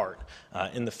your part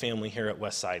in the family here at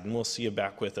Westside, and we'll see you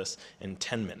back with us in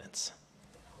 10 minutes.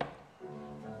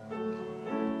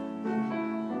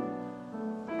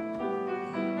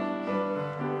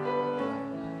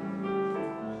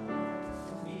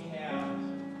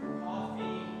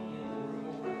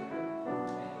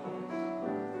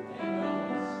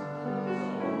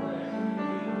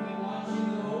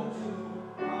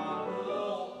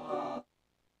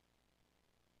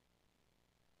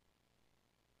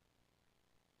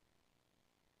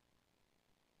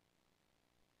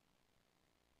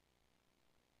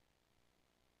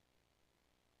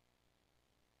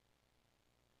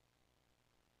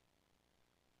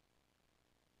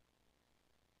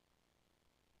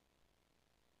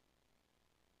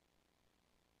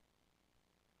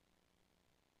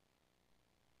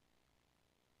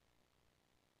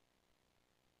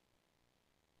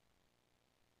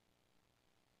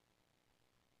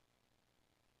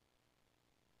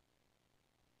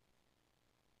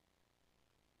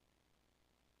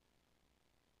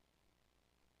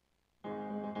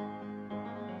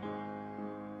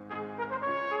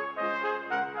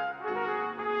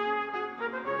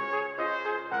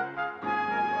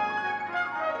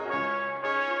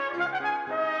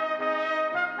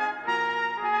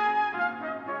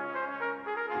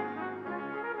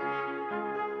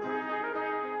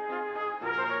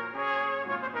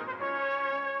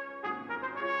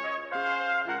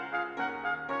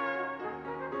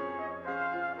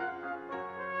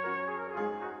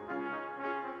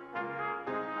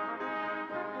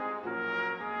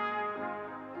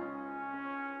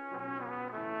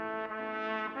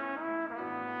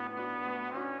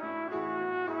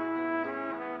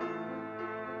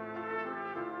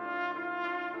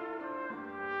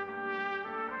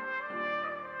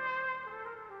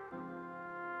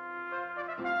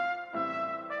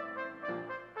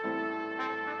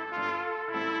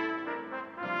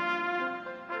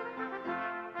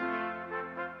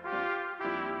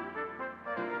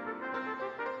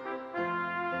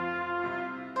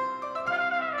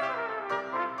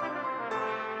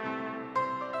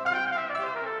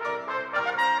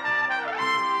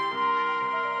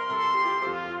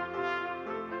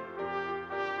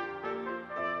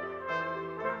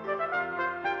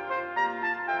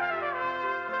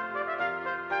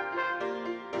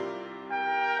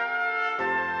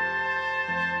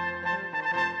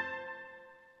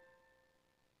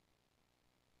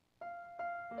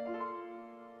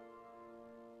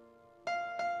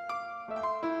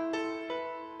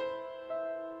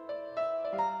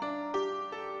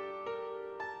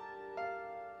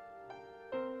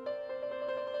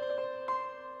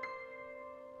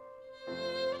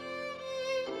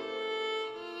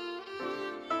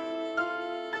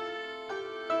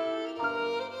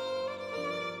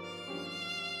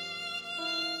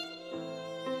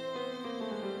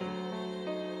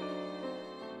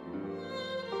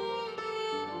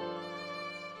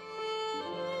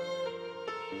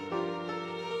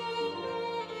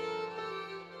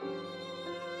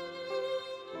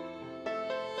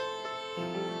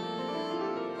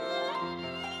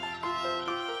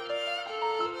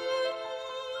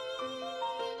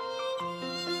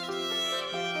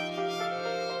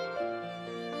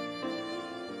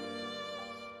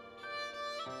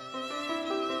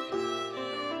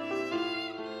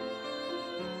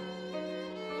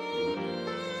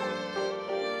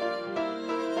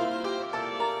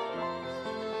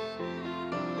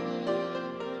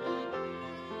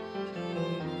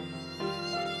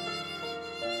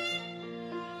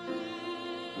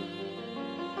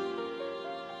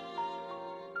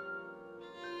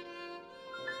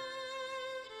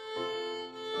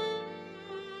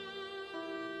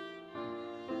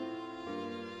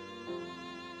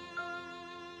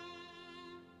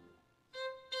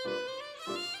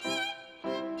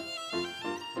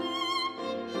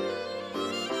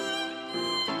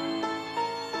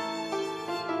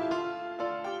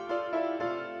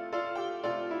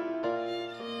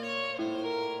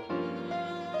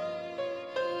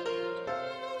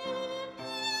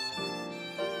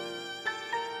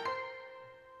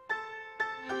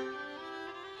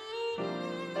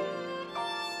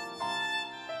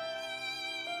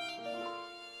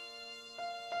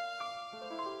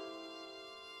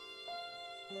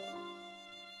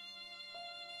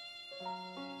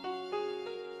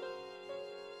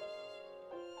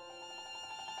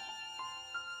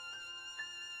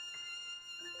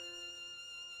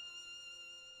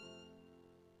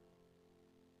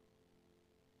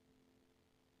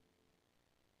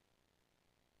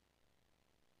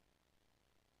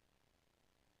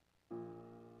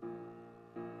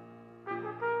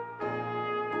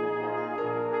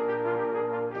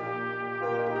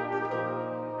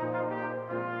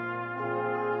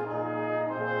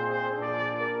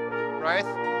 Right?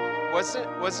 Was it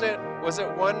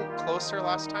one closer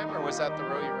last time, or was that the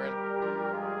row you were in?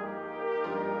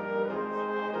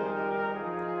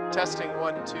 Testing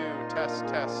 1, 2, test.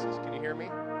 Can you hear me?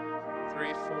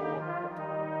 3, 4.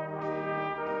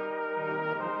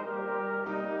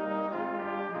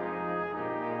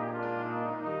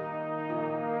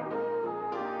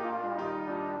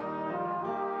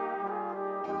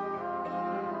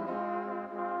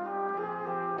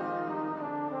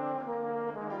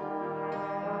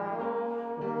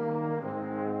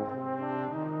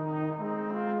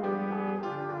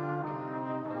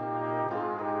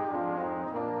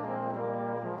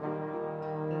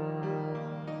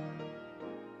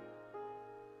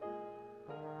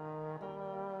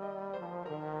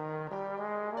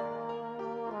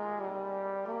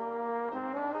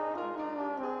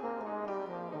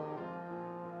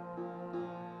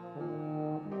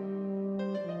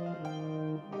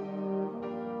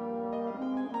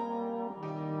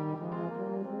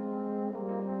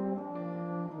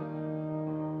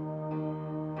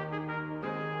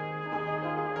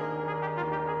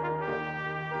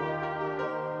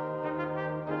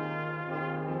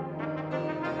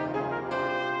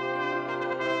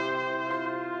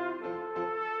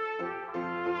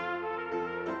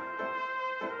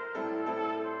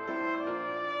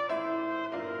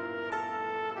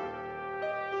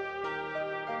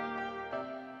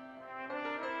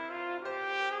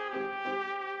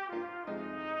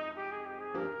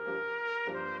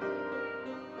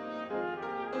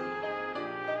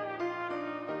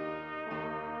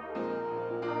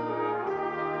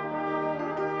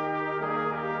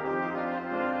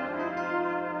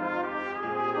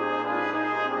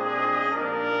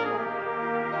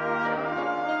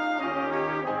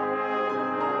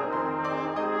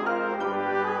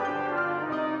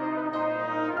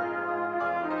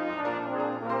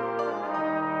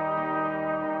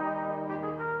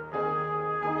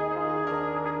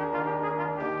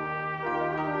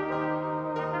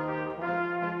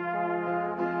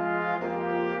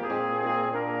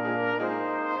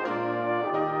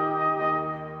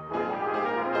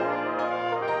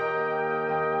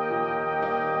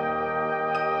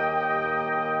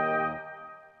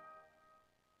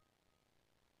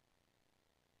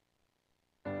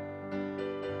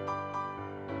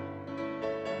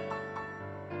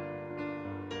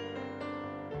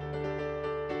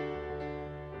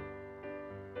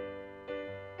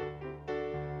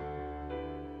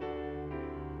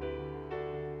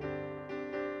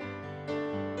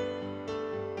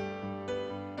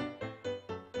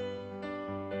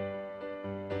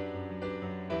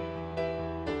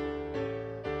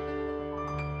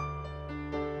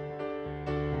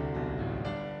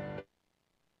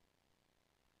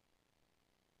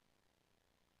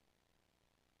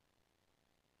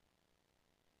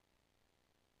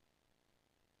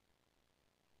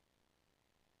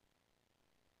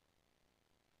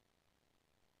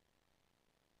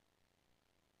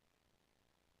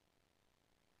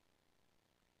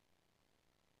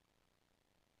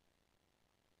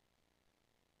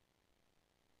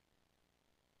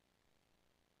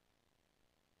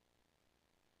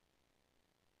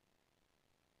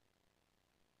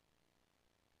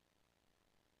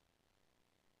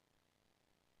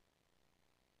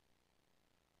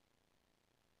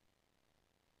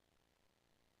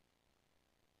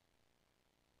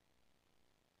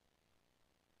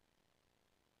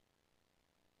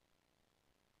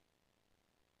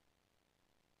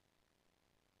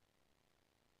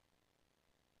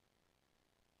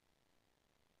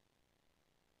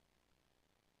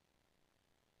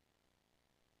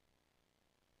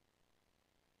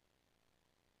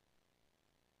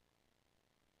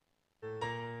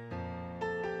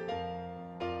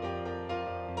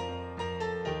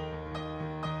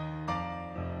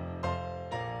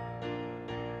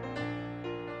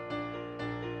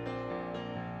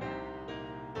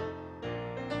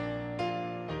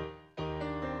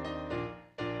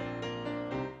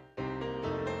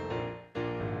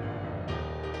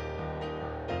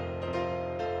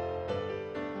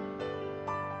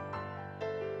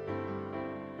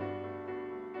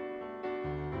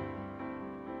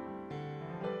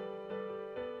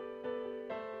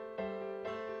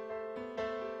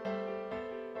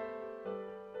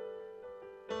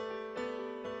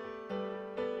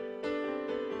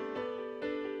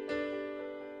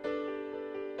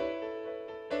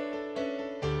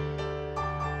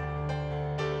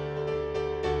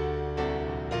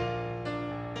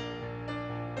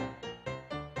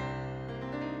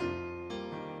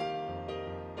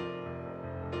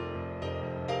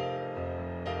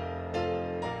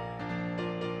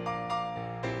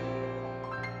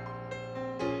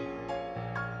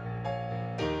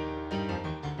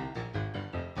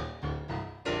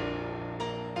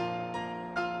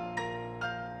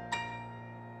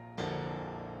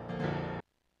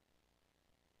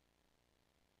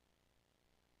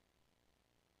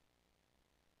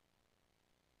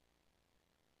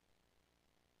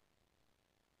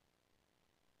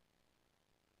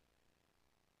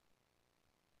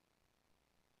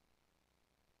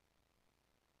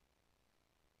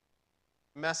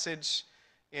 message.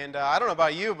 And I don't know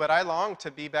about you, but I long to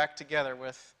be back together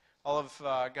with all of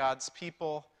God's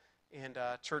people and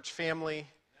church family.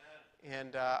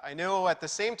 And I know at the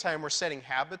same time we're setting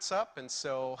habits up, and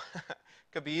so it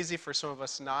could be easy for some of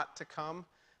us not to come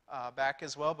back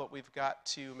as well, but we've got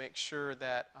to make sure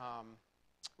that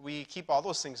we keep all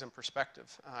those things in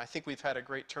perspective. I think we've had a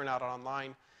great turnout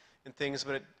online and things,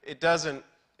 but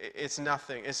it's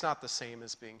nothing. It's not the same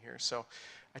as being here. So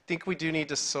I think we do need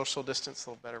to social distance a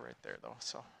little better right there, though.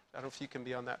 So I don't know if you can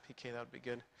be on that, PK. That would be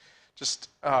good. Just,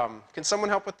 can someone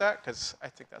help with that? Because I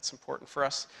think that's important for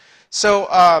us.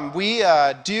 So we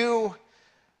do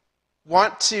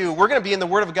want to, we're going to be in the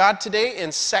Word of God today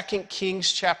in 2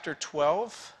 Kings chapter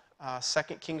 12.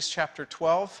 2 Kings chapter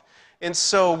 12. And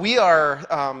so we are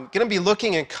going to be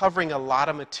looking and covering a lot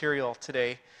of material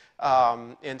today.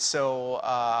 And so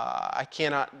I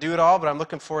cannot do it all, but I'm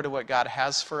looking forward to what God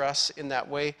has for us in that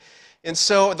way. And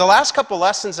so the last couple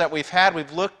lessons that we've had,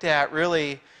 we've looked at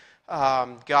really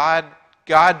God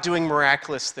doing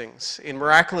miraculous things. In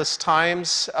miraculous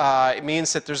times, it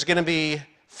means that there's going to be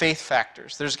faith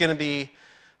factors. There's going to be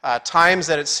times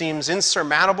that it seems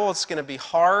insurmountable. It's going to be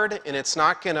hard, and it's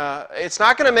not going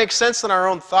to make sense in our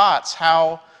own thoughts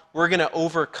how we're going to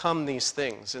overcome these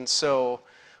things. And so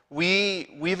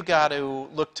we've got to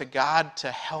look to God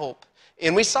to help.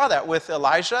 And we saw that with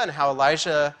Elijah and how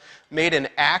Elijah made an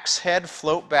axe head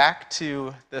float back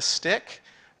to the stick.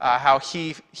 How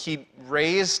he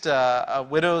raised a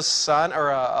widow's son, or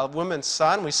a woman's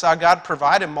son. We saw God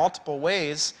provide in multiple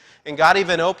ways, and God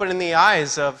even opened the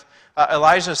eyes of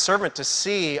Elijah's servant to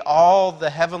see all the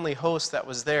heavenly host that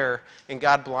was there, and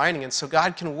God blinding. And so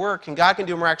God can work, and God can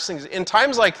do miraculous things. In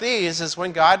times like these is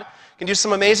when God can do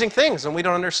some amazing things, and we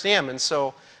don't understand. And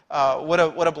so what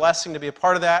a blessing to be a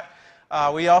part of that.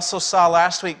 We also saw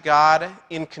last week God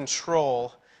in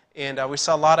control. And we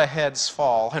saw a lot of heads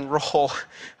fall and roll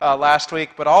last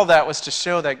week. But all that was to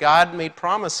show that God made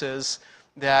promises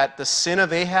that the sin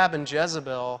of Ahab and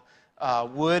Jezebel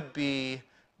would be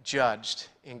judged.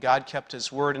 And God kept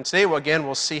his word. And today, again,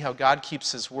 we'll see how God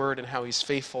keeps his word and how he's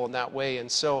faithful in that way. And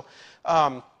so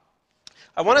I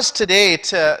want us today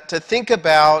to think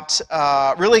about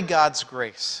really God's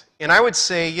grace. And I would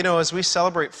say, you know, as we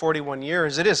celebrate 41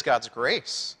 years, it is God's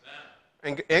grace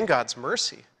and God's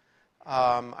mercy.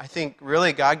 I think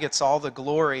really God gets all the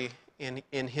glory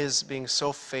in his being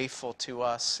so faithful to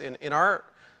us in our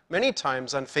many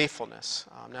times unfaithfulness.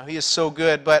 Now he is so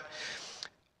good, but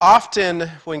often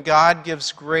when God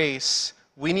gives grace,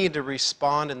 we need to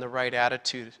respond in the right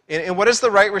attitude. And what is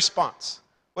the right response?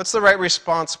 What's the right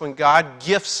response when God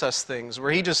gifts us things,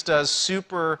 where he just does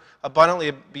super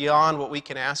abundantly beyond what we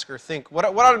can ask or think? What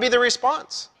ought to be the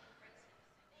response?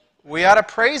 We ought to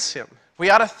praise him. We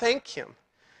ought to thank him.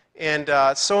 And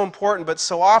it's so important, but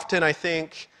so often I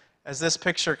think, as this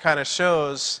picture kind of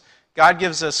shows, God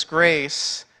gives us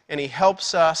grace, and he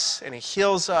helps us, and he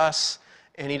heals us,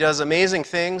 and he does amazing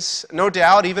things. No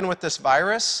doubt, even with this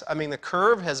virus, I mean, the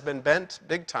curve has been bent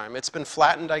big time. It's been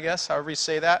flattened, I guess, however you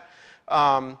say that.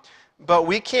 But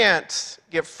we can't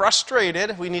get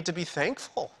frustrated. We need to be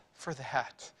thankful for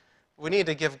that. We need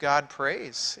to give God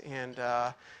praise. And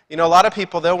you know, a lot of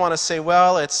people, they'll want to say,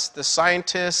 well, it's the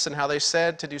scientists and how they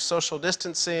said to do social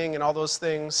distancing and all those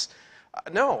things.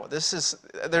 No,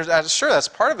 sure, that's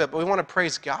part of it, but we want to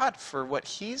praise God for what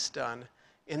he's done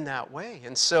in that way.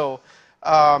 And so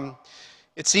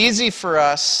it's easy for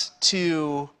us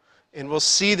to, and we'll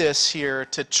see this here,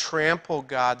 to trample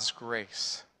God's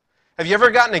grace. Have you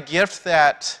ever gotten a gift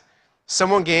that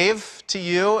someone gave to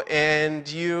you and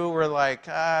you were like,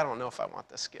 I don't know if I want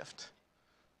this gift?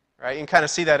 Right? You can kind of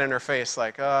see that in her face,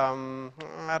 like,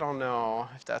 I don't know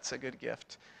if that's a good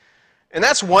gift. And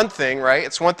that's one thing, right?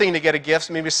 It's one thing to get a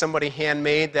gift, maybe somebody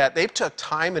handmade that they took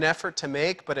time and effort to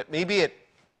make, but maybe it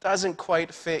doesn't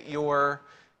quite fit your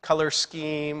color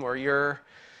scheme or your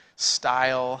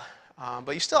style,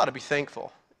 but you still ought to be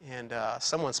thankful. And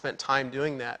someone spent time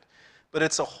doing that. But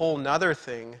it's a whole nother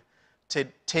thing to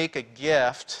take a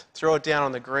gift, throw it down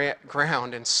on the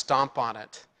ground, and stomp on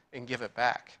it and give it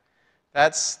back.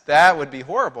 That would be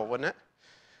horrible, wouldn't it?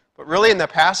 But really in the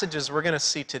passages we're going to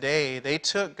see today, they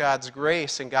took God's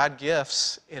grace and God's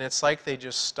gifts, and it's like they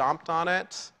just stomped on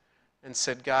it and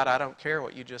said, God, I don't care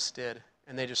what you just did.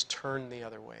 And they just turned the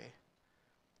other way.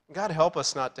 God help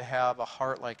us not to have a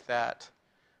heart like that.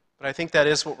 But I think that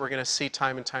is what we're going to see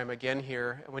time and time again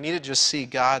here. And we need to just see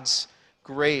God's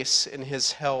grace and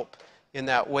his help in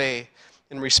that way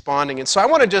in responding. And so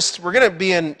we're going to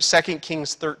be in 2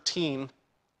 Kings 13.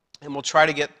 And we'll try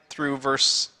to get through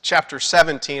chapter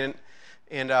 17,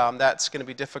 and that's going to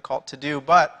be difficult to do,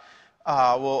 but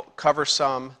we'll cover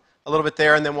some a little bit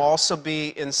there, and then we'll also be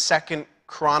in 2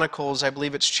 Chronicles, I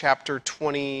believe it's chapter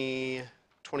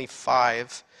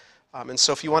 25. And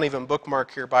so if you want to even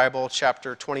bookmark your Bible,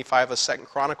 chapter 25 of 2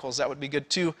 Chronicles, that would be good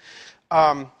too.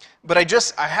 But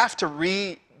I have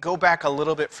to go back a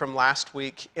little bit from last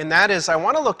week, and that is I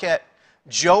want to look at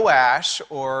Joash,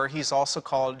 or he's also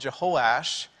called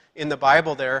Jehoash in the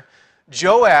Bible there.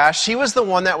 Joash, he was the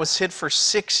one that was hid for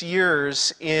 6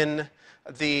 years in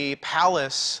the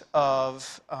palace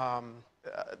of,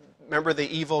 remember the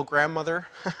evil grandmother?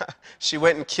 She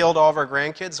went and killed all of our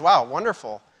grandkids. Wow,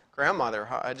 wonderful grandmother,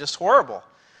 just horrible.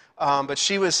 But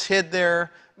she was hid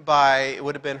there by, it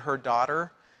would have been her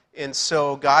daughter. And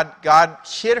so God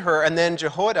hid her, and then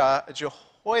Jehoiada,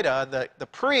 the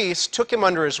priest, took him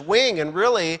under his wing, and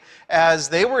really, as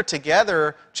they were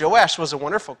together, Joash was a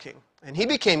wonderful king. And he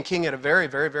became king at a very,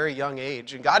 very, very young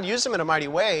age. And God used him in a mighty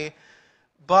way,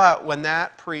 but when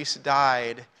that priest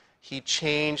died, he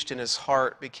changed and his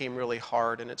heart became really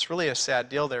hard. And it's really a sad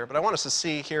deal there. But I want us to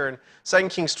see here in 2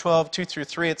 Kings 12,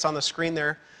 2-3, it's on the screen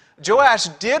there. Joash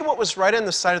did what was right in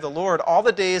the sight of the Lord all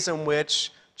the days in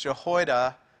which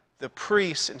Jehoiada, the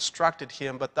priest, instructed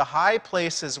him, but the high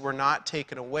places were not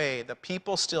taken away. The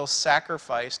people still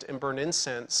sacrificed and burned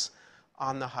incense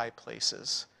on the high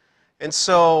places. And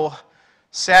so,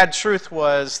 sad truth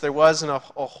was, there wasn't a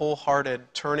wholehearted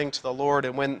turning to the Lord.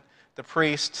 And when the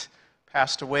priest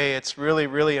passed away, it's really,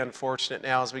 really unfortunate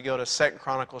now as we go to 2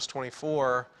 Chronicles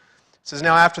 24. It says,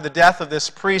 now after the death of this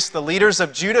priest, the leaders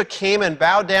of Judah came and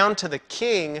bowed down to the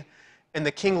king, and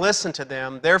the king listened to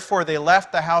them. Therefore they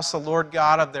left the house of the Lord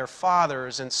God of their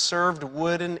fathers and served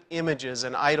wooden images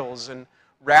and idols. And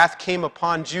wrath came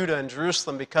upon Judah and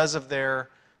Jerusalem because of their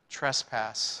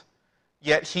trespass.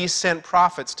 Yet he sent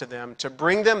prophets to them to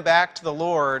bring them back to the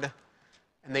Lord,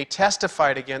 and they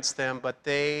testified against them, but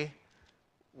they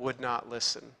would not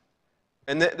listen.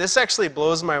 And this actually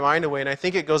blows my mind away, and I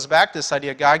think it goes back to this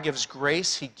idea God gives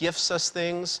grace, he gifts us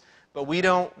things, but we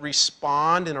don't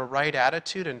respond in a right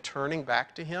attitude and turning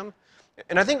back to him.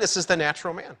 And I think this is the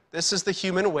natural man. This is the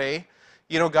human way.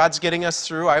 You know, God's getting us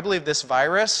through, I believe, this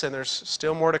virus, and there's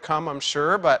still more to come, I'm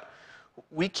sure, but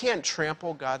we can't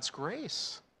trample God's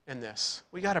grace in this.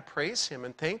 We got to praise him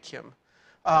and thank him.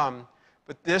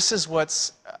 But this is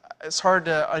it's hard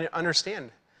to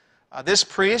understand. This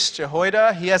priest,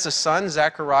 Jehoiada, he has a son,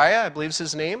 Zechariah, I believe is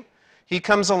his name. He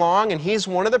comes along, and he's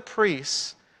one of the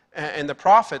priests and the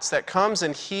prophets that comes,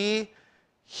 and he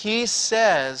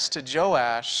says to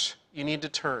Joash, you need to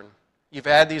turn. You've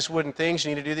had these wooden things,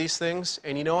 you need to do these things.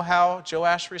 And you know how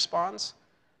Joash responds?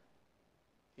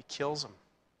 He kills him.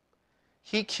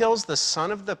 He kills the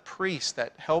son of the priest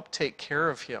that helped take care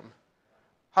of him.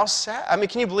 How sad. I mean,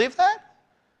 can you believe that?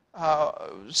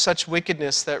 Such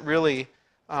wickedness that really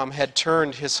had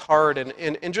turned his heart,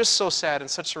 and just so sad,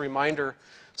 and such a reminder.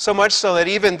 So much so that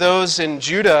even those in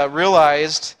Judah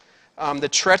realized the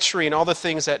treachery and all the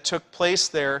things that took place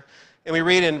there. And we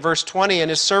read in verse 20, and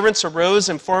his servants arose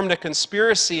and formed a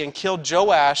conspiracy and killed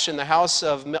Joash in the house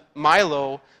of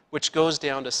Milo, which goes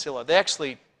down to Silla. They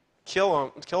actually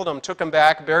killed him, took him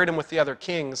back, buried him with the other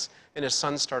kings, and his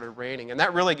son started reigning. And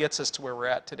that really gets us to where we're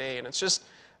at today. And it's just,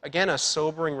 again, a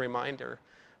sobering reminder.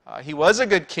 He was a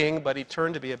good king, but he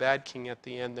turned to be a bad king at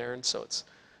the end there. And so it's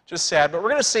just sad. But we're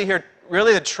going to see here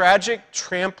really the tragic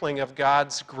trampling of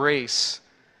God's grace.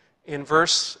 In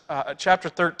chapter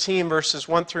 13, verses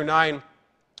 1-9,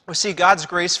 we see God's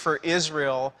grace for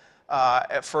Israel,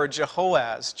 for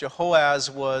Jehoaz.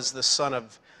 Jehoaz was the son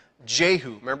of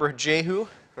Jehu. Remember Jehu?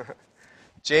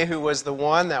 Jehu was the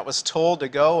one that was told to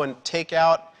go and take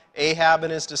out Ahab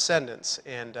and his descendants.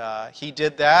 And he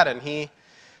did that, and he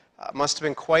must have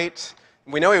been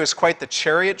we know he was quite the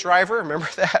chariot driver, remember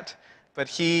that? But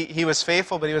he was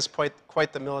faithful, but he was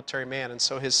quite the military man. And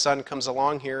so his son comes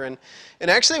along here. And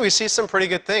actually we see some pretty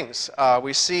good things.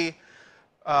 We see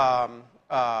some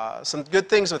good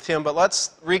things with him. But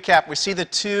let's recap. We see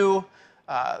the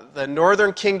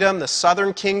northern kingdom, the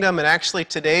southern kingdom. And actually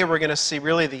today we're going to see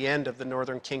really the end of the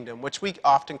northern kingdom, which we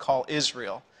often call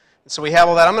Israel. And so we have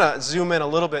all that. I'm going to zoom in a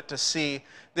little bit to see.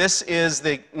 This is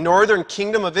the northern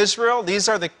kingdom of Israel. These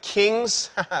are the kings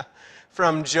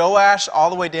from Joash all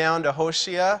the way down to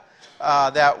Hoshea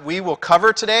that we will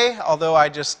cover today, although I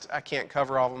can't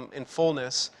cover all of them in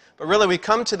fullness. But really we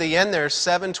come to the end there,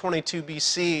 722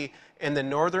 BC, and the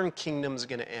northern kingdom is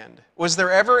going to end. Was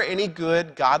there ever any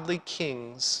good, godly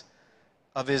kings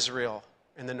of Israel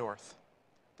in the north?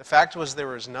 The fact was there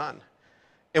was none.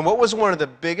 And what was one of the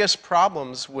biggest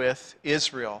problems with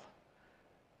Israel?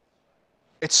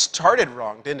 It started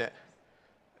wrong, didn't it?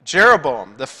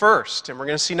 Jeroboam, the first, and we're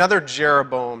going to see another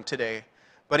Jeroboam today.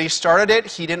 But he started it.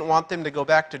 He didn't want them to go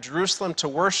back to Jerusalem to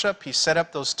worship. He set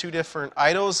up those 2 different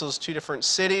idols, those 2 different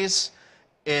cities,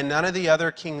 and none of the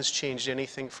other kings changed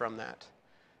anything from that.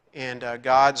 And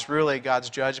God's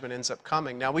judgment ends up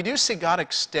coming. Now, we do see God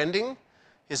extending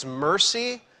his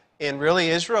mercy, and really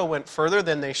Israel went further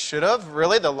than they should have.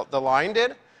 Really, the line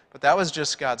did. But that was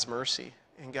just God's mercy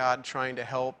and God trying to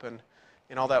help and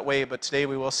in all that way. But today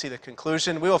we will see the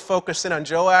conclusion. We will focus in on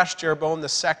Joash, Jeroboam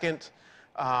II,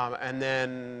 and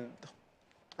then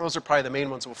those are probably the main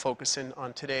ones we'll focus in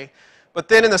on today. But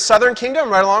then in the southern kingdom,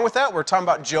 right along with that, we're talking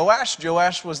about Joash.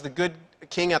 Joash was the good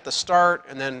king at the start,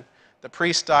 and then the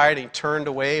priest died, and he turned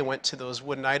away and went to those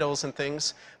wooden idols and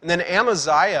things. And then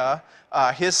Amaziah,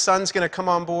 his son's going to come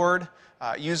on board.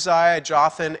 Uzziah,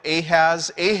 Jotham,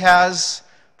 Ahaz. Ahaz,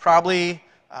 probably,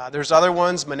 there's other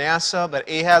ones, Manasseh, but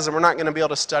Ahaz, and we're not going to be able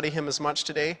to study him as much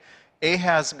today.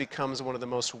 Ahaz becomes one of the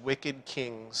most wicked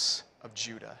kings of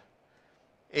Judah.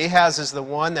 Ahaz is the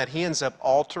one that he ends up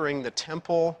altering the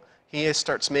temple. He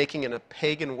starts making it a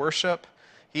pagan worship.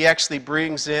 He actually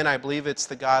brings in, I believe it's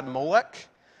the god Molech,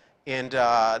 and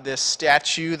this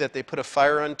statue that they put a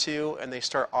fire unto, and they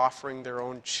start offering their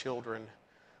own children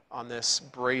on this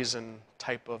brazen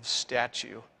type of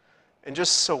statue. And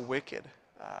just so wicked.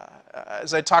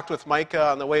 As I talked with Micah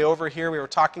on the way over here, we were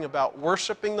talking about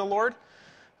worshiping the Lord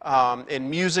and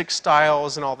music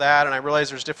styles and all that, and I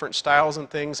realized there's different styles and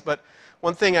things, but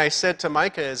one thing I said to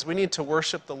Micah is we need to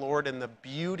worship the Lord in the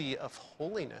beauty of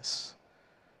holiness.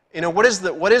 You know, what is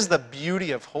the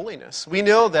beauty of holiness? We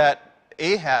know that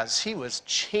Ahaz, he was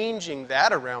changing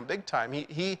that around big time.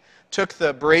 He took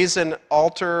the brazen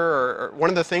altar, or one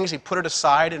of the things, he put it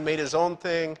aside and made his own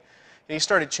thing, and he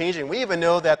started changing. We even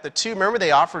know that the 2, remember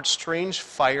they offered strange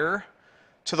fire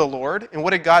to the Lord, and what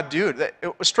did God do?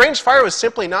 Strange fire was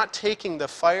simply not taking the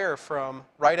fire from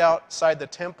right outside the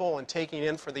temple and taking it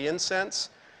in for the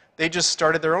incense. They just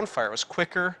started their own fire. It was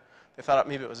quicker. They thought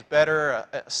maybe it was better,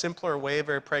 a simpler way,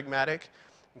 very pragmatic.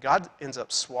 God ends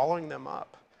up swallowing them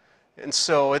up. And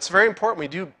so it's very important we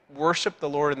do worship the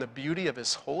Lord in the beauty of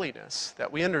his holiness,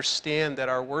 that we understand that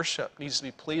our worship needs to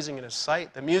be pleasing in his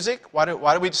sight. The music, why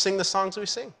do we sing the songs we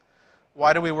sing?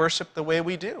 Why do we worship the way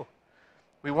we do?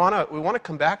 We want to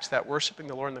come back to that, worshiping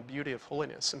the Lord in the beauty of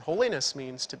holiness. And holiness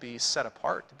means to be set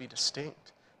apart, to be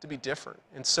distinct, to be different.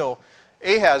 And so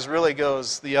Ahaz really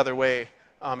goes the other way,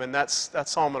 and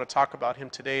that's all I'm going to talk about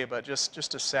him today, but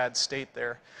just a sad state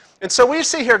there. And so we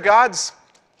see here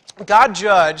God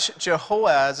judged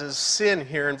Jehoahaz's sin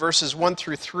here in verses 1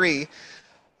 through 3.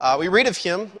 We read of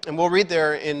him, and we'll read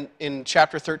there in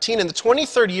chapter 13. In the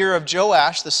 23rd year of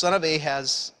Joash, the son of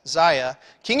Ahaziah,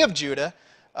 king of Judah,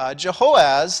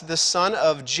 Jehoahaz, the son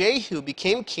of Jehu,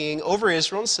 became king over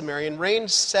Israel and Samaria and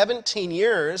reigned 17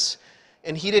 years,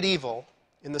 and he did evil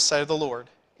in the sight of the Lord,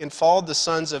 and followed the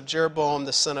sons of Jeroboam,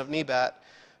 the son of Nebat,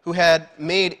 who had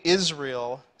made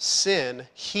Israel sin.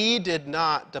 He did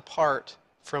not depart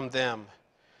from them.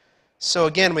 So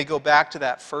again, we go back to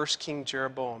that first king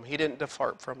Jeroboam. He didn't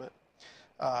depart from it.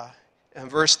 In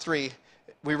verse 3,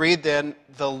 we read then,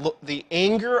 the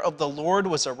anger of the Lord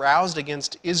was aroused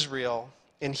against Israel,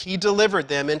 and he delivered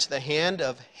them into the hand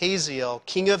of Hazael,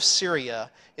 king of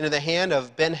Syria, into the hand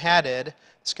of Ben-Hadad,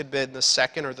 this could have been the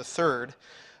second or the third,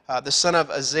 the son of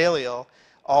Azaliel,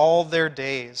 all their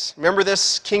days. Remember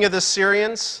this king of the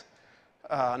Syrians?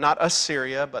 Not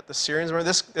Assyria, but the Syrians.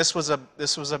 Remember, this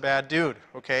was a bad dude.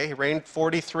 Okay, he reigned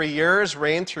 43 years,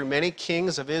 reigned through many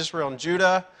kings of Israel and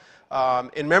Judah.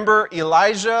 And remember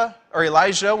Elijah,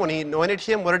 when he anointed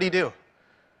him, what did he do?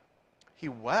 He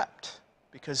wept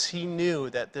because he knew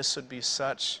that this would be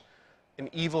such an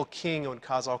evil king and would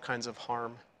cause all kinds of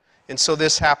harm. And so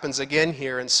this happens again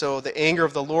here, and so the anger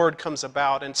of the Lord comes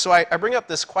about. And so I bring up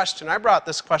this question. I brought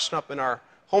this question up in our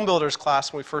home builders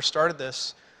class when we first started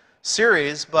this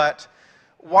series, but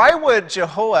why would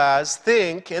Jehoahaz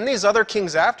think, and these other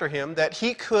kings after him, that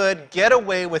he could get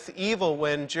away with evil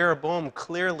when Jeroboam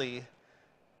clearly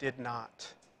did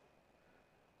not?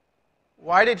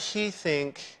 Why did he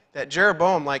think that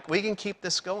Jeroboam, like, we can keep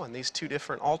this going, these 2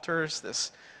 different altars,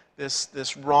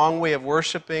 this wrong way of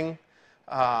worshiping?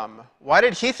 Why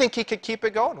did he think he could keep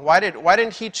it going? Why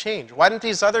didn't he change? Why didn't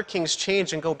these other kings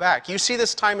change and go back? You see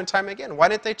this time and time again. Why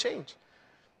didn't they change?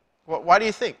 Why do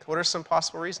you think? What are some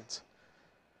possible reasons?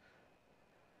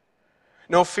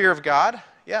 No fear of God?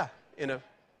 Yeah.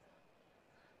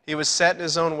 He was set in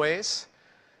his own ways.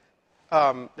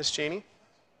 Miss Janie?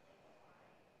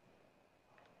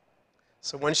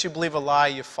 So once you believe a lie,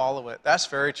 you follow it. That's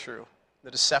very true.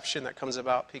 The deception that comes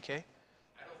about, PK? I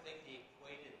don't think they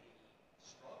equated the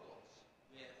struggles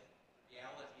with the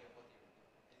reality of what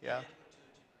they were doing.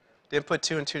 Yeah. Didn't put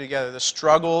two and two together. The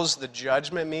struggles, the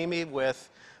judgment, maybe, with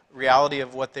reality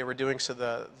of what they were doing, so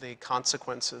the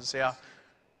consequences.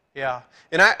 Yeah.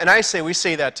 And I say, we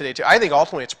say that today too. I think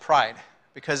ultimately it's pride,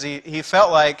 because he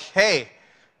felt like, hey,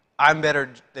 I'm better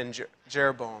than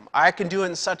Jeroboam. I can do it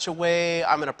in such a way,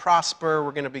 I'm going to prosper,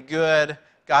 we're going to be good,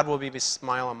 God will be a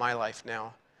smile on my life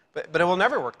now. But it will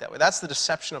never work that way. That's the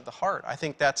deception of the heart. I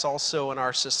think that's also in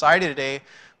our society today,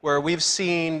 where we've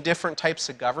seen different types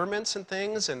of governments and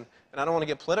things, and I don't want to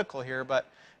get political here, but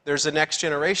there's a next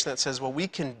generation that says, well, we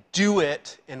can do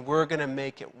it, and we're going to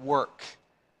make it work.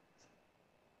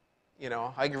 You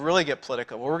know, I can really get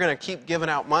political. Well, we're going to keep giving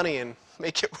out money and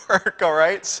make it work, all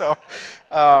right? So,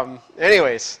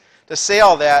 anyways, to say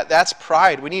all that, that's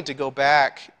pride. We need to go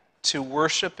back to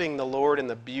worshiping the Lord in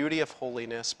the beauty of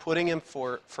holiness, putting Him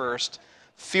first,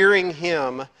 fearing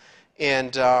Him,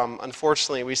 and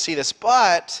unfortunately we see this.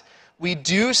 But we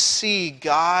do see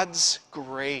God's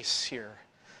grace here,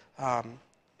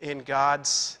 in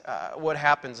God's, what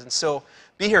happens. And so,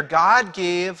 be here. God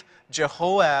gave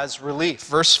Jehoaz relief.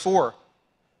 Verse 4.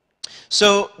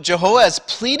 So Jehoaz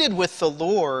pleaded with the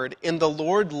Lord, and the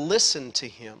Lord listened to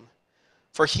him,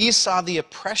 for he saw the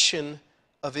oppression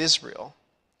of Israel,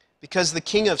 because the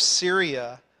king of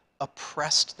Syria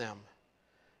oppressed them.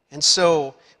 And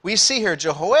so we see here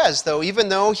Jehoaz, though, even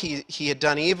though he had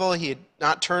done evil, he had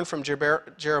not turned from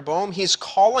Jeroboam, he's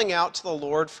calling out to the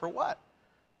Lord for what?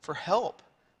 For help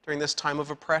during this time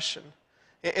of oppression.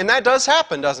 And that does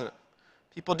happen, doesn't it?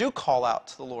 People do call out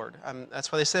to the Lord.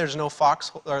 That's why they say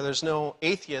there's no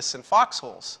atheists in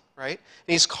foxholes, right?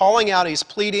 And he's calling out, he's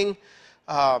pleading.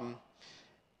 And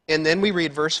then we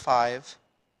read verse 5.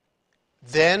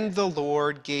 Then the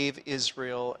Lord gave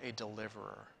Israel a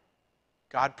deliverer.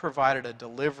 God provided a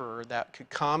deliverer that could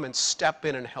come and step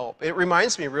in and help. It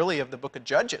reminds me really of the book of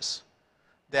Judges.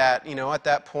 That, at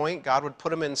that point, God would put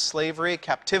them in slavery,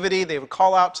 captivity. They would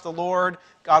call out to the Lord.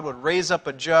 God would raise up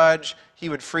a judge. He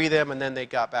would free them, and then they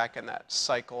got back in that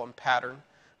cycle and pattern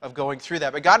of going through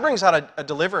that. But God brings out a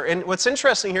deliverer. And what's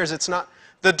interesting here is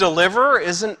the deliverer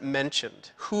isn't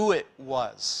mentioned, who it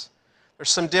was. There's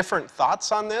some different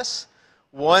thoughts on this.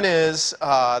 One is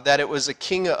that it was a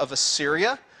king of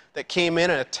Assyria that came in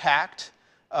and attacked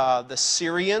the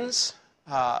Syrians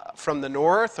from the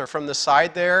north or from the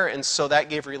side there, and so that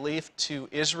gave relief to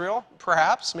Israel,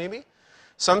 perhaps, maybe.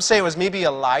 Some say it was maybe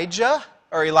Elijah,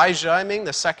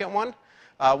 the second one.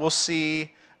 We'll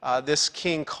see this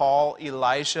king call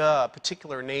Elijah a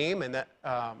particular name, and that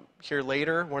here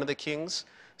later, one of the kings.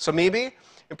 So maybe,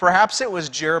 and perhaps it was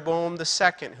Jeroboam the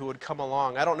second who would come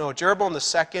along. I don't know. Jeroboam the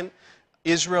second,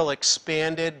 Israel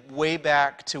expanded way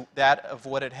back to that of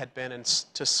what it had been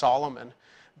to Solomon.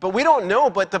 But we don't know,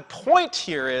 but the point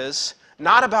here is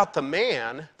not about the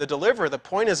man, the deliverer. The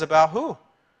point is about who?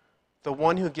 The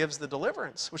one who gives the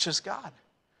deliverance, which is God.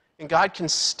 And God can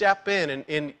step in,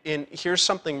 and here's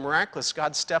something miraculous,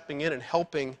 God stepping in and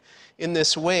helping in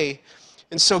this way.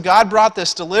 And so God brought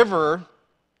this deliverer,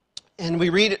 and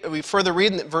we further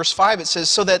read in verse 5, it says,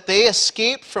 so that they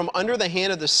escaped from under the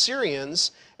hand of the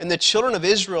Syrians, and the children of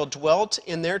Israel dwelt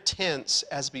in their tents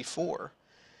as before.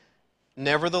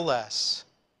 Nevertheless,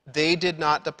 they did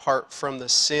not depart from the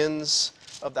sins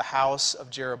of the house of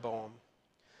Jeroboam,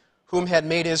 whom had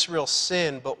made Israel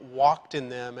sin, but walked in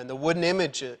them. And the wooden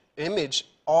image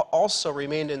also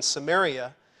remained in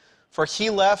Samaria, for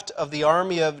he left of the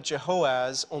army of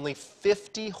Jehoaz only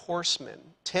 50 horsemen,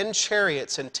 10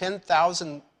 chariots, and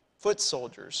 10,000 foot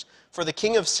soldiers. For the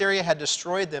king of Syria had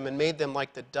destroyed them and made them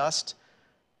like the dust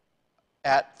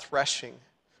at threshing.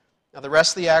 Now the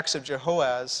rest of the acts of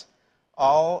Jehoaz,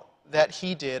 all that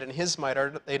he did and his might,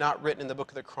 are they not written in the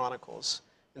book of the Chronicles?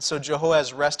 And so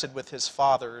Jehoaz rested with his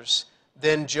fathers.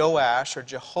 Then Joash, or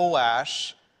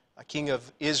Jehoash, a king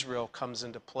of Israel, comes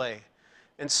into play.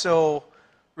 And so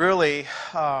really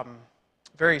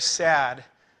very sad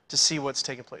to see what's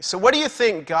taking place. So what do you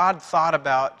think God thought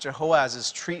about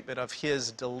Jehoaz's treatment of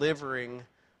his delivering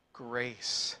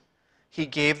grace? He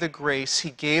gave the grace, he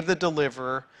gave the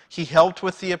deliverer, he helped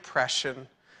with the oppression,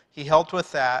 he helped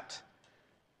with that.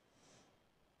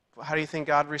 How do you think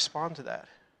God responded to that?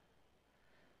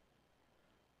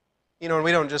 And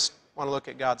we don't just want to look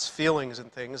at God's feelings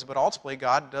and things, but ultimately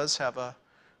God does have a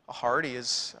heart. He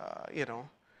is,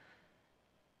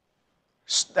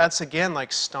 that's again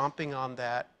like stomping on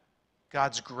that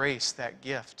God's grace, that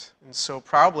gift. And so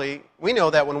probably, we know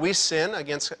that when we sin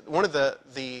against, one of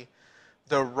the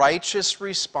righteous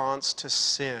response to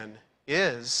sin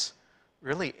is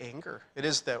really anger. It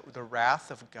is the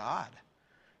wrath of God.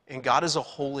 And God is a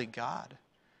holy God.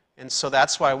 And so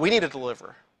that's why we need a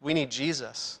deliverer. We need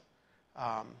Jesus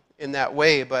in that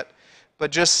way. But but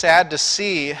just sad to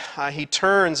see he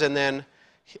turns and then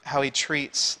how he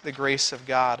treats the grace of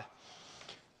God.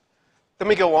 Then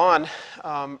we go on,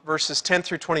 verses 10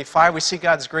 through 25. We see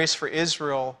God's grace for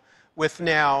Israel with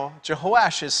now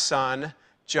Jehoash's son,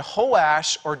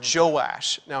 Jehoash or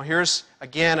Joash. Now here's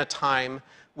again a time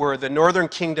where the northern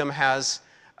kingdom has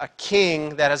a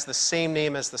king that has the same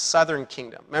name as the southern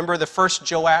kingdom. Remember the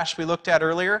first Joash we looked at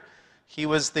earlier? He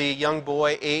was the young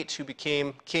boy, 8, who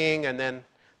became king, and then the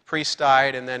priest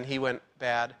died, and then he went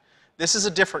bad. This is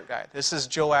a different guy. This is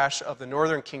Joash of the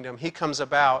northern kingdom. He comes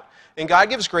about, and God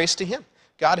gives grace to him.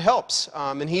 God helps.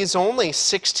 And he's only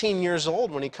 16 years old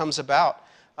when he comes about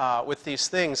with these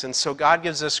things. And so God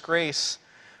gives us grace.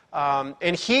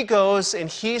 And he goes and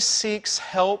he seeks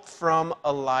help from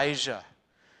Elijah.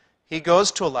 He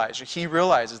goes to Elijah. He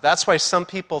realizes. That's why some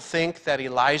people think that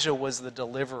Elijah was the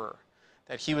deliverer,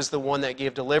 that he was the one that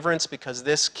gave deliverance, because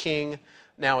this king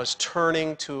now is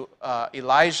turning to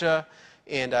Elijah,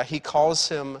 and he calls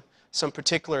him some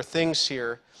particular things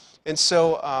here. And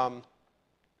so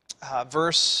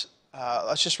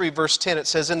let's just read verse 10. It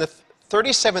says, in the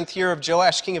 37th year of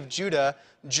Joash, king of Judah,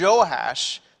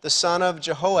 Joash, the son of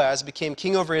Jehoaz, became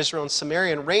king over Israel and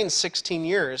Samaria and reigned 16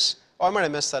 years. Oh, I might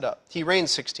have messed that up. He reigned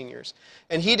 16 years.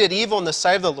 And he did evil in the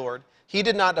sight of the Lord. He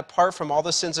did not depart from all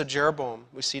the sins of Jeroboam,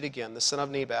 we see it again, the son of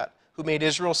Nebat, who made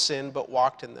Israel sin, but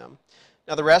walked in them.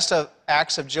 Now the rest of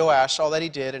acts of Joash, all that he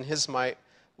did in his might,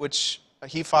 which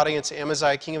he fought against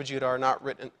Amaziah, king of Judah, are not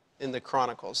written in the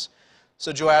Chronicles.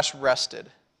 So Joash rested.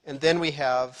 And then we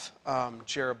have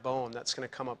Jeroboam that's going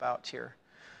to come about here.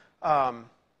 Let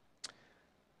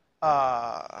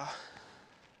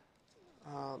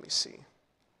me see.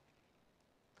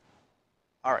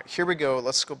 All right, here we go.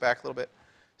 Let's go back a little bit.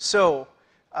 So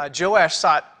Joash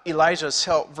sought Elijah's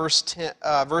help. Verse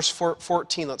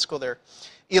 14, let's go there.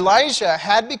 Elijah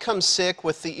had become sick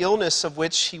with the illness of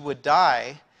which he would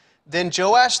die. Then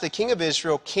Joash, the king of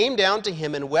Israel, came down to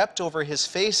him and wept over his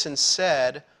face and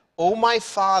said, O my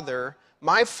father,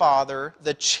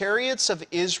 the chariots of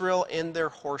Israel and their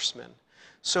horsemen.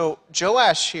 So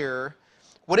Joash here,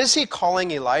 what is he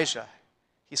calling Elijah?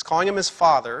 He's calling him his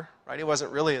father, right? He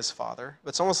wasn't really his father, but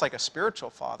it's almost like a spiritual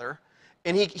father.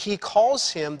 And he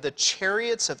calls him the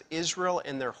chariots of Israel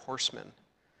and their horsemen.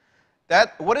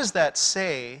 What does that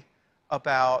say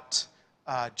about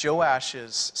Joash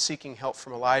is seeking help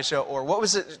from Elijah? Or what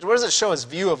does it show his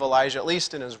view of Elijah, at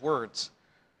least in his words?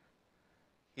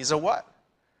 He's a what?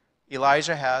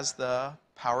 Elijah has the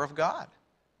power of God,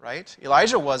 right?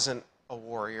 Elijah wasn't a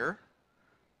warrior,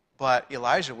 but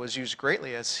Elijah was used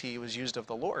greatly as he was used of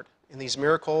the Lord in these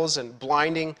miracles and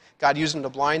blinding. God used him to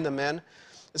blind the men.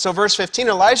 And so verse 15,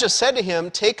 Elijah said to him,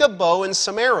 take a bow and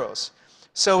some arrows.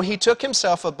 So he took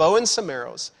himself a bow and some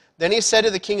arrows. Then he said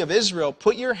to the king of Israel,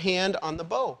 put your hand on the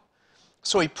bow.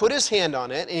 So he put his hand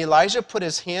on it, and Elijah put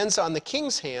his hands on the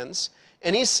king's hands,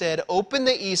 and he said, open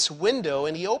the east window,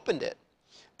 and he opened it.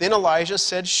 Then Elijah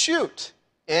said, shoot,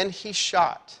 and he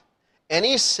shot. And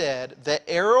he said, the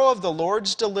arrow of the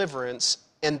Lord's deliverance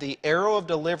and the arrow of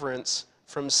deliverance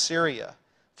from Syria.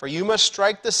 For you must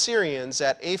strike the Syrians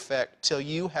at Aphek till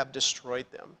you have destroyed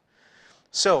them.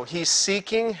 So he's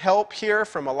seeking help here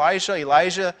from Elijah.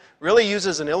 Elijah really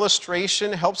uses an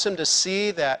illustration, helps him to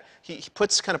see that he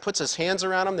kind of puts his hands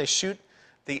around him. They shoot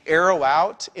the arrow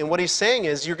out. And what he's saying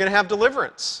is, you're going to have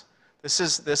deliverance. This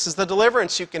is the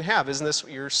deliverance you can have. Isn't this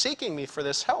what you're seeking me for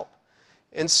this help?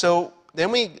 And so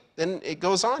then it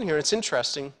goes on here. It's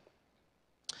interesting.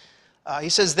 He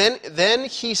says, then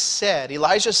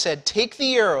Elijah said, take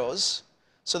the arrows.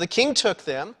 So the king took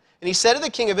them, and he said to the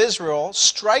king of Israel,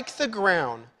 strike the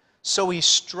ground. So he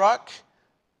struck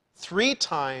 3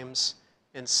 times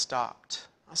and stopped.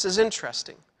 This is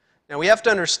interesting. Now we have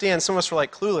to understand, some of us were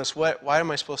like clueless, why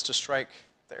am I supposed to strike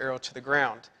the arrow to the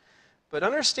ground? But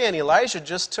understand, Elijah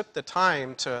just took the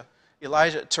time to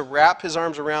wrap his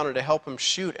arms around it to help him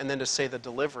shoot, and then to say the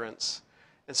deliverance.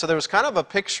 And so there was kind of a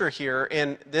picture here,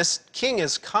 and this king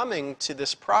is coming to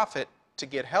this prophet to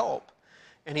get help,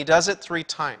 and he does it 3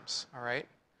 times, all right?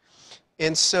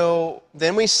 And so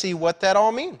then we see what that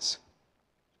all means.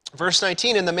 Verse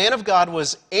 19, and the man of God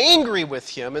was angry with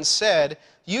him and said,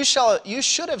 you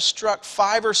should have struck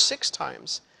 5 or 6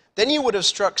 times. Then you would have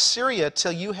struck Syria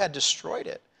till you had destroyed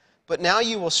it. But now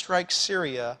you will strike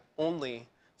Syria only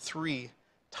 3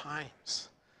 times.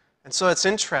 And so it's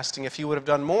interesting if you would have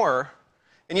done more.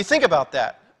 And you think about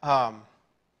that.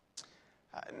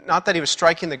 Not that he was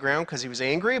striking the ground because he was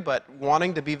angry, but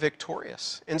wanting to be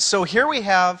victorious. And so here we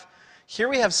have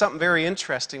something very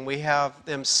interesting. We have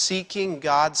them seeking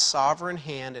God's sovereign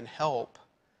hand and help,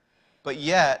 but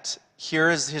yet here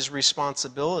is his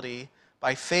responsibility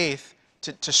by faith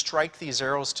to strike these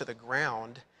arrows to the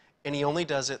ground, and he only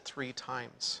does it 3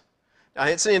 times. Now,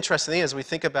 it's an interesting thing as we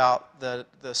think about the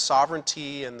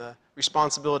sovereignty and the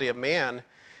responsibility of man.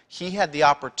 He had the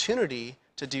opportunity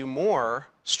to do more,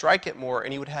 strike it more,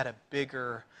 and he would have had a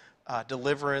bigger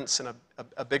deliverance and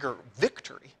a bigger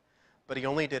victory, but he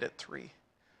only did it 3.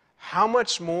 How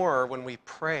much more when we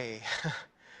pray,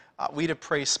 we to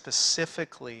pray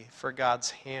specifically for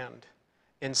God's hand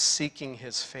in seeking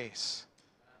his face.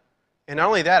 And not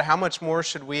only that, how much more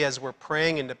should we, as we're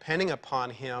praying and depending upon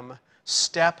him,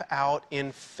 step out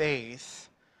in faith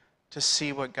to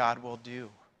see what God will do?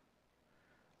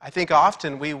 I think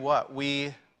often we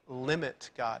limit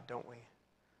God, don't we?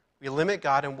 We limit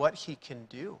God in what he can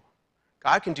do.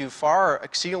 God can do far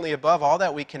exceedingly above all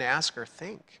that we can ask or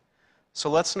think. So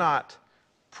let's not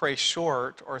pray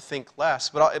short or think less,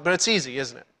 but it's easy,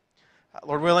 isn't it?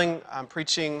 Lord willing, I'm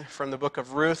preaching from the book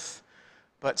of Ruth,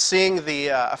 but seeing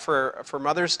for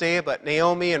Mother's Day, but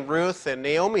Naomi and Ruth, and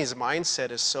Naomi's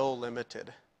mindset is so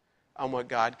limited on what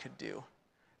God could do.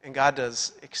 And God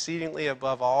does exceedingly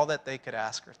above all that they could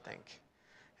ask or think.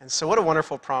 And so what a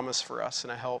wonderful promise for us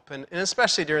and a help. And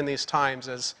especially during these times,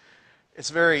 as it's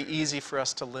very easy for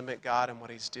us to limit God and what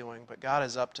he's doing, but God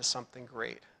is up to something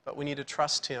great. But we need to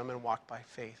trust him and walk by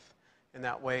faith in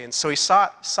that way. And so he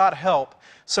sought help.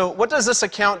 So what does this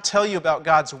account tell you about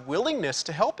God's willingness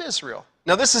to help Israel?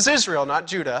 Now this is Israel, not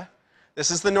Judah.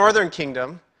 This is the northern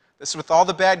kingdom. This is with all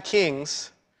the bad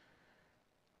kings.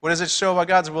 What does it show about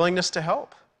God's willingness to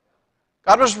help?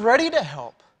 God was ready to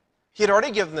help. He had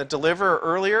already given the deliverer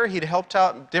earlier. He'd helped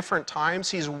out in different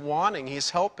times. He's wanting, he's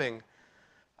helping.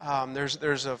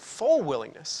 There's a full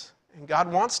willingness, and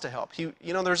God wants to help.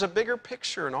 There's a bigger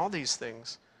picture in all these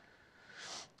things.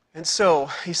 And so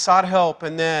he sought help,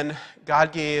 and then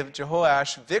God gave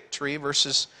Jehoash victory,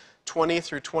 verses 20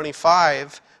 through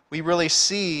 25. We really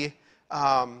see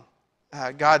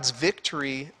God's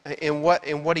victory in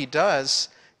what he does,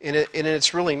 and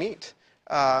it's really neat.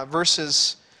 We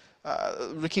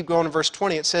keep going to verse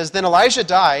 20. It says, "Then Elijah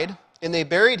died, and they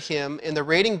buried him, and the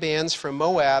raiding bands from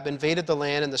Moab invaded the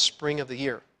land in the spring of the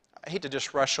year." I hate to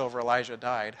just rush over Elijah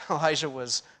died. Elijah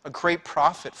was a great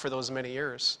prophet for those many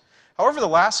years. However, the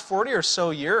last 40 or so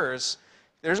years,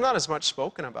 there's not as much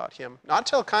spoken about him. Not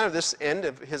till kind of this end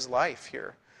of his life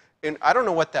here. And I don't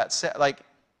know what that said. Like,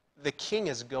 the king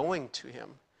is going to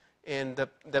him. And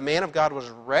the man of God was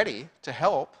ready to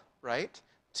help, right?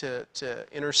 To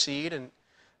intercede.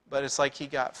 But it's like he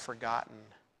got forgotten.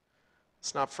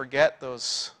 Let's not forget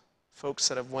those folks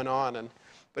that have went on.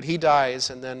 But he dies,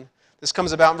 and then this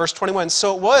comes about in verse 21.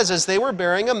 "So it was, as they were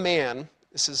burying a man,"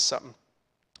 this is something,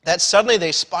 "that suddenly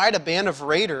they spied a band of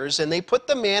raiders, and they put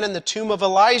the man in the tomb of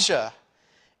Elijah.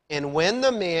 And when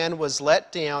the man was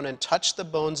let down and touched the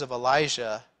bones of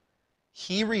Elijah,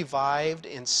 he revived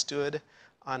and stood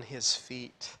on his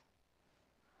feet."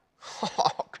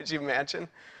 Oh, could you imagine?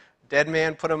 Dead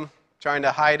man, put him, trying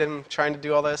to hide him, trying to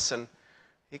do all this, and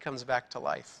he comes back to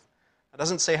life. It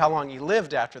doesn't say how long he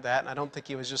lived after that, and I don't think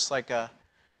he was just like a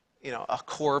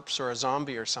corpse or a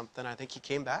zombie or something. I think he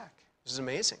came back. This is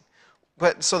amazing.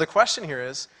 But so the question here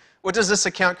is, what does this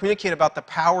account communicate about the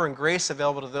power and grace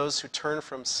available to those who turn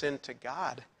from sin to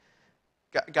God?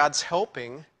 God's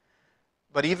helping,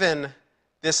 but even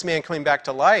this man coming back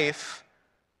to life,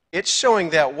 it's showing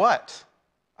that what?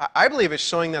 I believe it's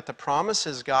showing that the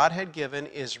promises God had given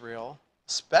Israel,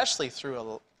 especially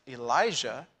through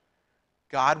Elijah,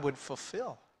 God would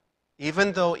fulfill.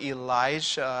 Even though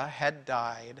Elijah had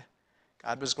died,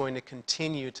 God was going to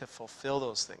continue to fulfill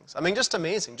those things. I mean, just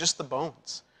amazing, just the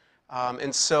bones.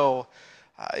 And so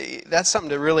that's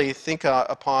something to really think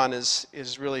upon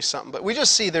is really something. But we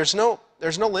just see there's no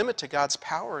limit to God's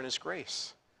power and his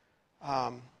grace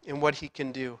in what he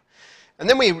can do. And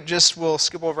then we'll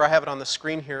skip over, I have it on the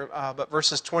screen here, but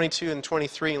verses 22 and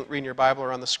 23, reading your Bible,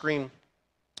 are on the screen.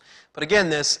 But again,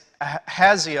 this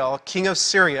Hazael, king of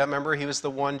Syria, remember he was the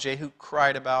one Jehu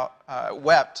cried about,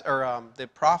 the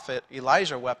prophet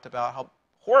Elijah wept about how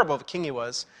horrible of a king he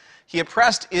was. He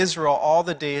oppressed Israel all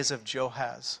the days of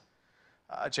Jehoaz.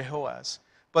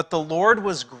 But the Lord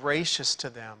was gracious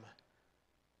to them.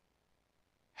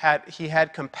 He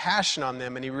had compassion on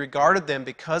them, and he regarded them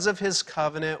because of his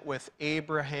covenant with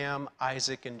Abraham,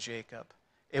 Isaac, and Jacob.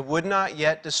 It would not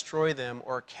yet destroy them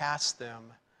or cast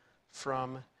them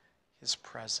from his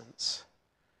presence.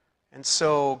 And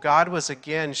so God was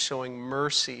again showing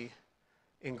mercy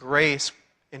and grace,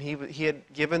 and he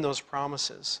had given those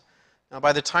promises. Now,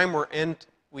 by the time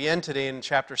we end today in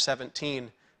chapter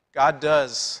 17, God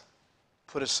does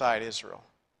put aside Israel.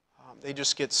 They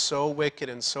just get so wicked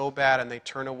and so bad, and they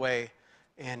turn away.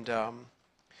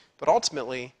 But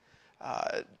ultimately,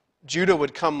 Judah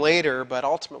would come later, but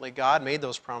ultimately God made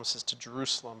those promises to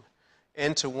Jerusalem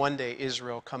and to one day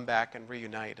Israel come back and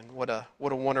reunite. And what a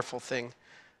wonderful thing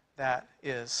that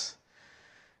is.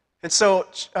 And so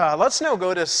let's now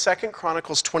go to 2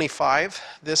 Chronicles 25.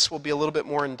 This will be a little bit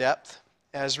more in depth,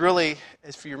 as really,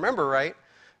 if you remember right,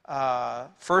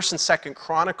 1st and 2nd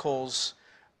Chronicles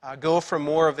go from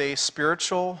more of a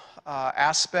spiritual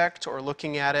aspect, or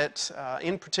looking at it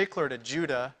in particular to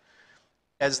Judah,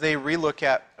 as they relook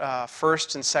at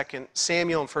 1st and 2nd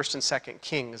Samuel and 1st and 2nd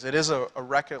Kings. It is a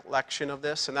recollection of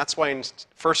this, and that's why in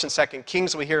 1st and 2nd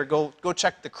Kings we hear, go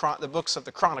check the books of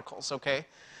the Chronicles, okay?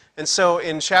 And so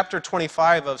in chapter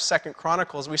 25 of 2nd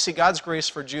Chronicles, we see God's grace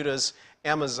for Judah's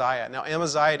Amaziah. Now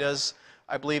Amaziah does,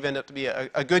 I believe, end up to be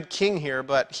a good king here,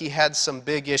 but he had some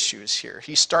big issues here.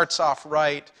 He starts off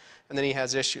right, and then he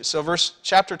has issues. So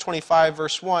chapter 25,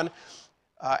 verse 1,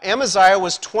 Amaziah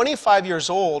was 25 years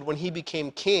old when he became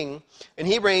king, and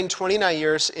he reigned 29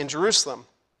 years in Jerusalem.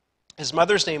 His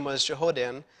mother's name was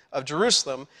Jehoaddan of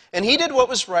Jerusalem, and he did what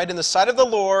was right in the sight of the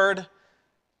Lord,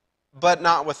 but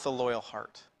not with the loyal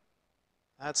heart.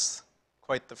 That's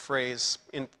quite the phrase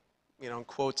in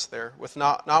quotes there, with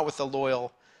not with the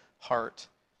loyal heart.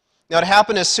 Now it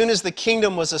happened as soon as the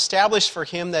kingdom was established for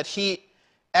him that he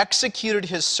executed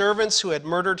his servants who had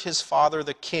murdered his father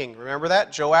the king. Remember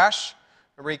that? Joash?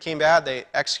 Remember he came bad? They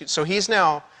execute. So he's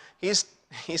now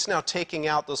taking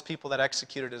out those people that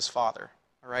executed his father.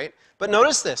 All right? But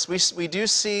notice this. We do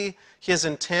see his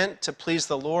intent to please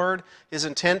the Lord, his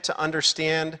intent to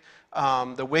understand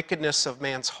the wickedness of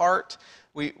man's heart.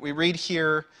 We read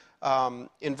here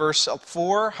in verse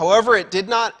 4, however,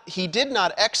 he did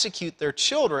not execute their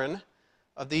children,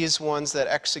 of these ones that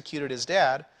executed his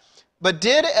dad, but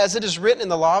did as it is written in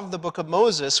the law of the book of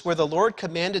Moses, where the Lord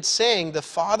commanded, saying, the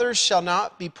fathers shall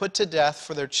not be put to death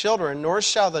for their children, nor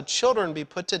shall the children be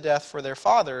put to death for their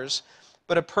fathers,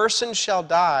 but a person shall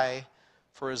die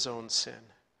for his own sin.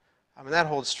 I mean, that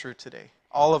holds true today.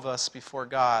 All of us before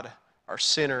God are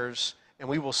sinners, and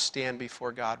we will stand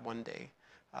before God one day.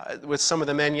 With some of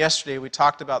the men yesterday, we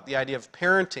talked about the idea of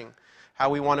parenting, how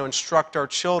we want to instruct our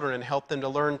children and help them to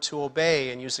learn to obey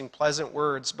and using pleasant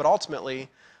words. But ultimately,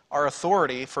 our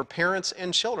authority for parents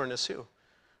and children is who?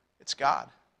 It's God.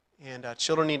 And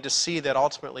children need to see that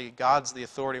ultimately God's the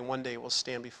authority and one day will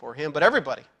stand before him. But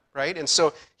everybody, right? And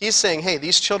so he's saying, hey,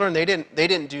 these children, they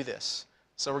didn't do this.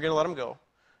 So we're going to let them go.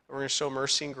 We're going to show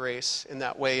mercy and grace in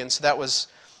that way. And so that was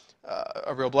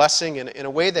a real blessing in a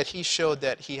way that he showed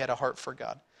that he had a heart for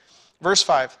God. Verse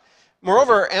 5,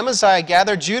 moreover, Amaziah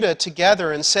gathered Judah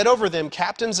together and set over them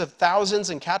captains of thousands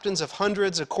and captains of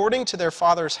hundreds according to their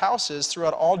fathers' houses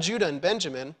throughout all Judah and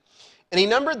Benjamin. And he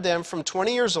numbered them from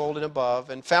 20 years old and above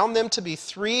and found them to be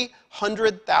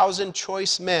 300,000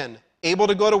 choice men able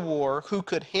to go to war who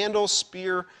could handle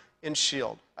spear and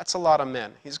shield. That's a lot of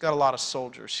men. He's got a lot of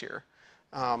soldiers here.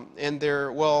 And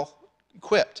they're well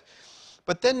equipped.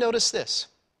 But then notice this.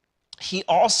 He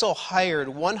also hired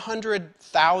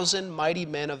 100,000 mighty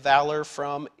men of valor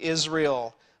from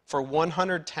Israel for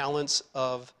 100 talents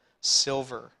of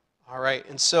silver. All right,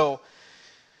 and so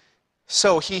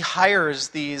he hires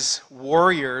these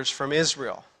warriors from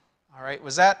Israel. All right,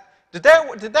 did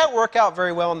that work out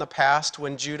very well in the past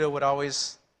when Judah would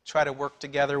always try to work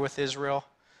together with Israel?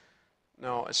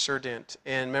 No, it sure didn't.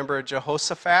 And remember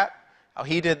Jehoshaphat, how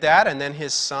he did that, and then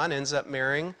his son ends up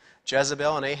marrying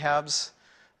Jezebel and Ahab's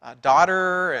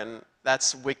daughter, and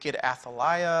that's wicked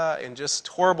Athaliah, and just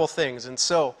horrible things. And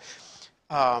so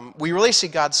we really see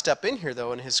God step in here,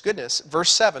 though, in his goodness.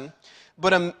 Verse 7,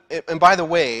 and by the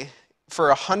way, for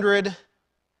 100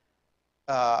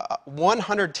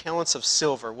 talents of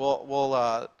silver,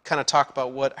 we'll kind of talk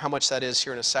about how much that is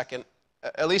here in a second,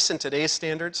 at least in today's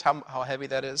standards, how heavy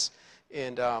that is.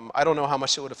 And I don't know how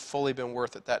much it would have fully been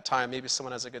worth at that time. Maybe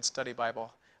someone has a good study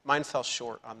Bible. Mine fell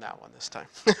short on that one this time.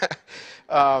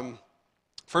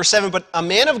 Verse 7, but a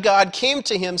man of God came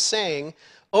to him saying,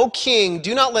 O king,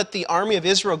 do not let the army of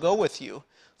Israel go with you,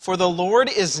 for the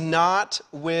Lord is not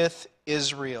with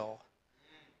Israel,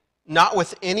 not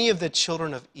with any of the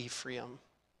children of Ephraim.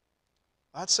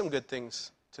 That's some good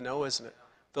things to know, isn't it?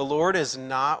 The Lord is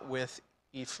not with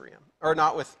Ephraim, or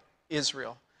not with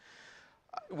Israel.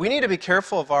 We need to be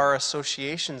careful of our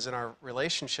associations and our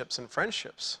relationships and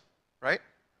friendships, right?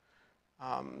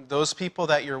 Those people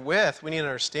that you're with, we need to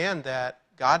understand that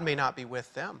God may not be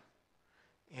with them.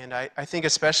 And I think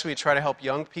especially we try to help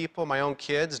young people, my own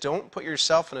kids, don't put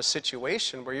yourself in a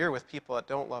situation where you're with people that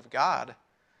don't love God.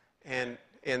 And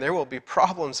there will be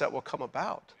problems that will come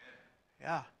about.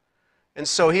 Yeah. And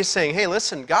so he's saying, hey,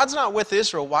 listen, God's not with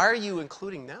Israel. Why are you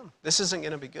including them? This isn't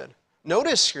going to be good.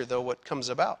 Notice here, though, what comes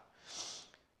about.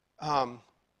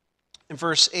 In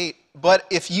verse 8, but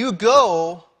if you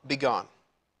go, be gone.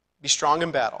 Be strong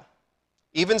in battle.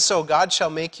 Even so, God shall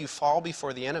make you fall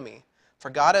before the enemy, for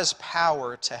God has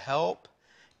power to help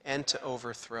and to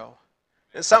overthrow.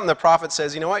 It's something the prophet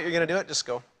says, you know what, you're going to do it, just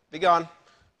go. Be gone.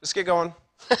 Just get going.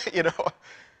 You know.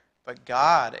 But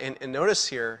God, and notice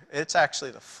here, it's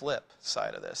actually the flip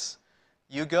side of this.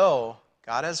 You go,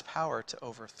 God has power to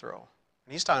overthrow.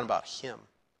 And he's talking about him.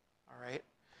 All right?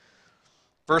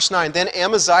 Verse 9, then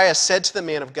Amaziah said to the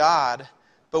man of God,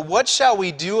 but what shall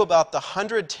we do about the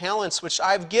 100 talents which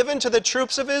I've given to the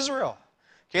troops of Israel?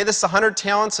 Okay, this is 100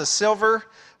 talents of silver.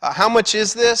 How much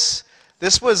is this?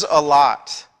 This was a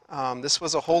lot. This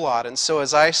was a whole lot. And so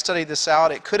as I studied this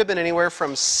out, it could have been anywhere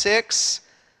from 6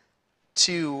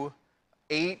 to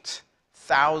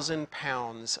 8,000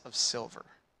 pounds of silver.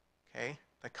 Okay,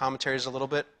 the commentary is a little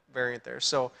bit variant there.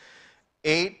 So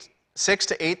 6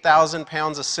 to 8,000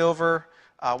 pounds of silver.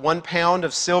 1 pound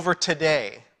of silver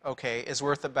today, okay, is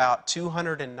worth about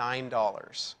 $209. All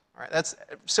right,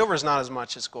 silver is not as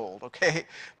much as gold, okay?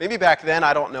 Maybe back then,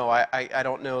 I don't know. I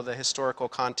don't know the historical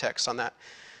context on that.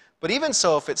 But even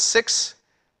so, if it's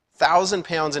 6,000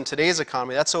 pounds in today's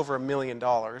economy, that's over $1 million,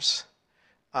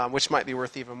 which might be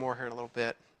worth even more here in a little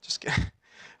bit. Just kidding.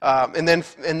 And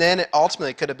then ultimately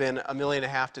it could have been $1.5 million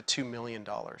to $2 million.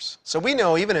 So we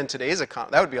know even in today's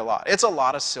economy, that would be a lot. It's a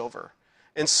lot of silver.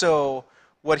 And so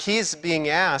what he's being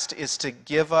asked is to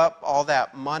give up all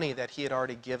that money that he had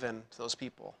already given to those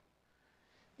people.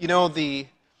 You know,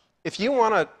 if you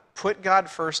want to put God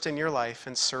first in your life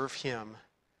and serve him,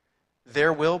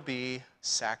 there will be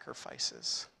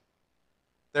sacrifices.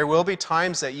 There will be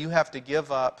times that you have to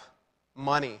give up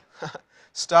money.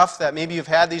 Stuff that maybe you've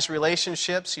had these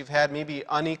relationships, you've had maybe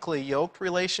unequally yoked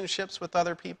relationships with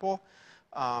other people,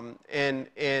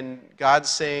 and God's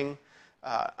saying,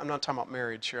 I'm not talking about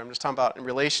marriage here, I'm just talking about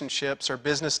relationships or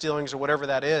business dealings or whatever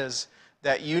that is,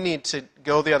 that you need to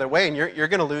go the other way and you're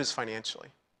going to lose financially.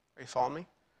 Are you following me?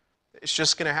 It's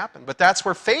just going to happen. But that's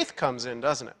where faith comes in,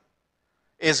 doesn't it?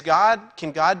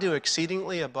 Can God do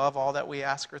exceedingly above all that we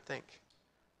ask or think?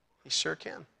 He sure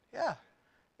can, yeah.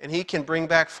 And he can bring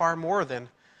back far more than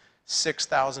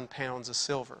 6,000 pounds of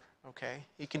silver, okay?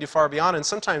 He can do far beyond, and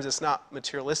sometimes it's not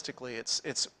materialistically,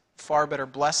 it's far better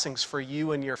blessings for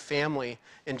you and your family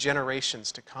in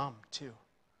generations to come, too,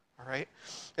 all right?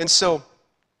 And so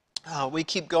we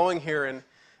keep going here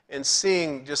and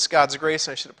seeing just God's grace.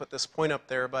 I should have put this point up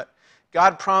there, but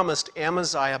God promised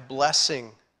Amaziah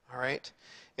blessing, all right?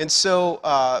 And so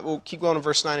we'll keep going to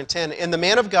verse 9 and 10. And the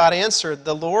man of God answered,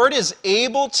 the Lord is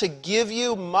able to give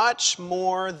you much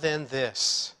more than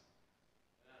this.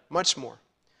 Much more.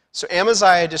 So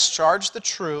Amaziah discharged the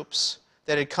troops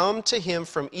that had come to him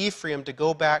from Ephraim to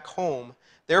go back home.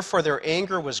 Therefore their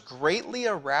anger was greatly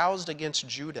aroused against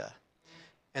Judah.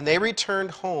 And they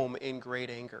returned home in great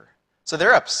anger. So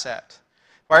they're upset.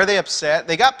 Why are they upset?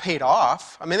 They got paid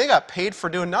off. I mean, they got paid for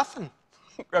doing nothing.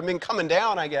 I mean, coming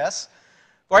down, I guess.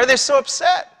 Why are they so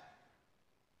upset?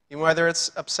 You know why they're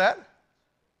upset?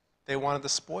 They wanted the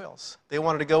spoils. They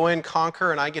wanted to go in,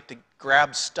 conquer, and I get to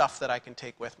grab stuff that I can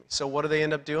take with me. So what do they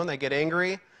end up doing? They get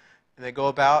angry, and they go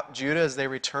about Judah as they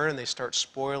return, and they start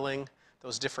spoiling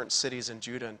those different cities in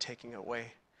Judah and taking it away.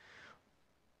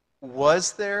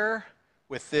 Was there,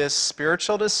 with this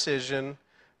spiritual decision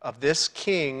of this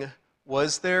king,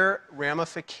 was there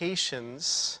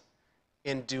ramifications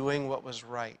in doing what was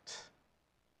right?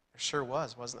 There sure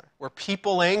was, wasn't there? Were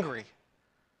people angry?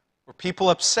 Were people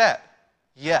upset?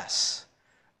 Yes.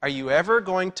 Are you ever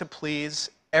going to please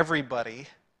everybody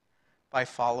by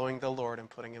following the Lord and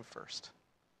putting him first?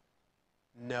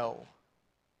 No.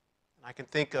 I can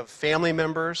think of family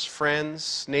members,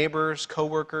 friends, neighbors,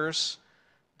 coworkers,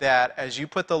 that as you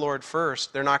put the Lord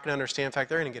first, they're not going to understand. In fact,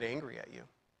 they're going to get angry at you.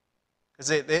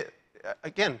 Because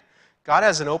again, God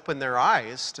hasn't opened their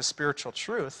eyes to spiritual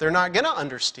truth. They're not going to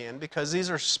understand because these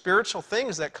are spiritual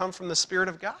things that come from the Spirit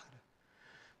of God.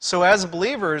 So as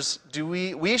believers,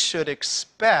 we should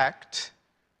expect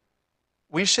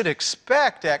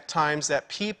at times that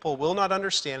people will not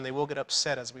understand and they will get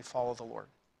upset as we follow the Lord.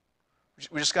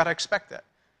 We just got to expect that.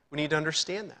 We need to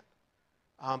understand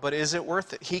that. But is it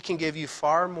worth it? He can give you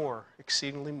far more,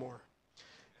 exceedingly more.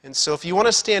 And so if you want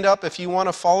to stand up, if you want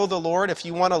to follow the Lord, if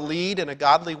you want to lead in a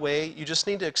godly way, you just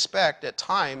need to expect at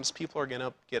times people are going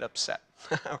to get upset.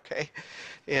 Okay?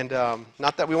 And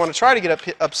not that we want to try to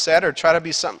get upset or try to be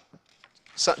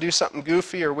do something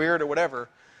goofy or weird or whatever.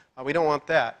 We don't want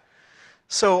that.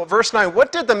 So verse 9,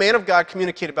 what did the man of God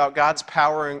communicate about God's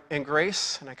power and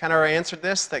grace? And I kind of already answered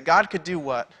this, that God could do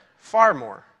what? Far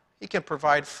more. He can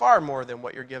provide far more than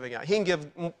what you're giving out. He can give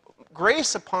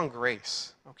grace upon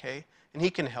grace, okay? And he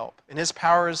can help. And his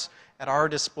power is at our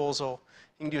disposal.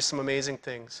 He can do some amazing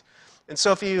things. And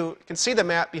so if you can see the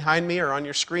map behind me or on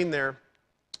your screen there,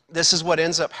 this is what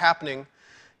ends up happening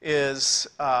is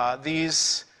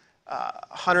these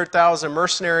 100,000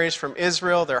 mercenaries from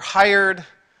Israel, they're hired,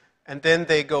 and then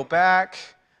they go back,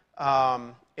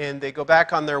 and they go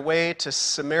back on their way to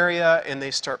Samaria, and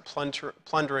they start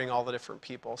plundering all the different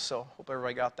people. So hope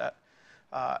everybody got that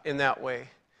in that way.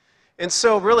 And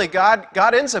so really God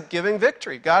ends up giving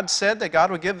victory. God said that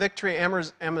God would give victory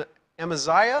to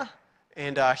Amaziah,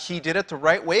 and he did it the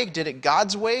right way, did it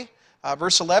God's way.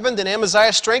 Verse 11, then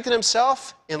Amaziah strengthened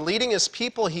himself, and leading his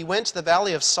people, he went to the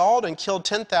valley of Salt and killed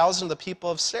 10,000 of the people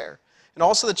of Seir. And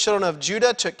also the children of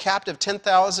Judah took captive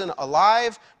 10,000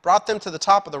 alive, brought them to the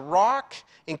top of the rock,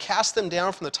 and cast them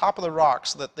down from the top of the rock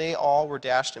so that they all were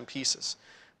dashed in pieces.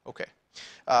 Okay.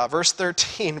 Verse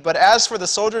 13, but as for the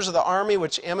soldiers of the army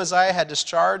which Amaziah had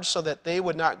discharged so that they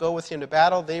would not go with him to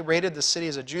battle, they raided the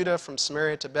cities of Judah from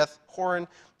Samaria to Beth Horon,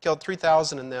 killed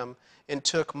 3,000 in them, and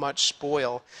took much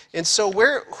spoil. And so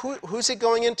who's it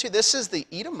going into? This is the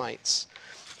Edomites.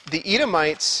 The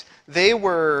Edomites, they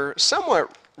were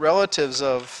somewhat relatives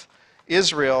of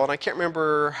Israel, and I can't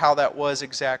remember how that was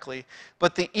exactly.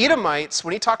 But the Edomites,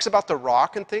 when he talks about the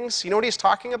rock and things, you know what he's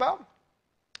talking about?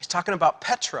 He's talking about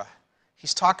Petra.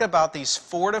 He's talking about these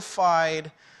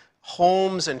fortified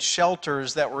homes and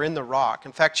shelters that were in the rock.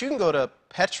 In fact, you can go to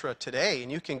Petra today,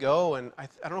 and you can go, and I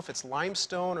don't know if it's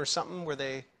limestone or something where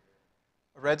they,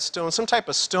 a red stone, some type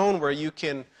of stone where you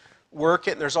can work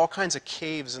it, and there's all kinds of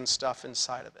caves and stuff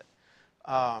inside of it.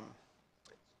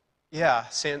 Yeah,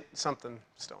 something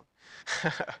stone.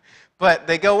 But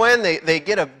they go in, they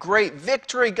get a great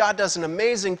victory. God does an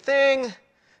amazing thing.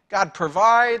 God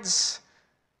provides.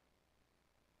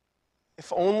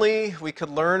 If only we could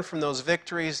learn from those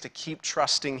victories to keep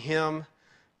trusting him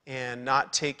and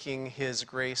not taking his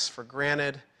grace for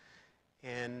granted.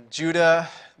 And Judah,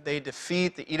 they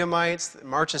defeat the Edomites,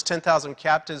 marches 10,000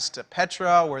 captives to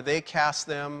Petra, where they cast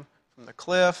them from the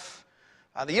cliff.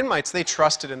 The Edomites, they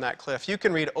trusted in that cliff. You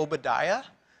can read Obadiah.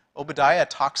 Obadiah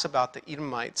talks about the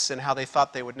Edomites and how they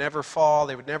thought they would never fall,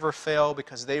 they would never fail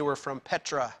because they were from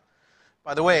Petra.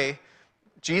 By the way,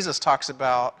 Jesus talks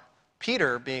about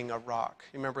Peter being a rock.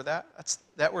 You remember that? That's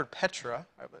that word Petra.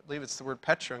 I believe it's the word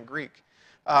Petra in Greek.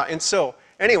 And so,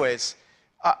 anyways,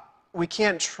 we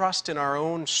can't trust in our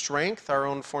own strength, our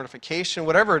own fortification,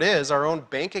 whatever it is, our own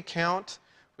bank account.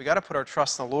 We got to put our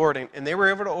trust in the Lord, and they were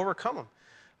able to overcome them.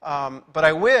 But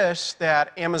I wish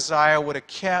that Amaziah would have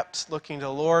kept looking to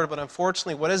the Lord, but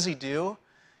unfortunately, what does he do?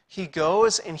 He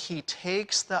goes and he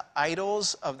takes the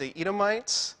idols of the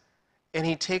Edomites, and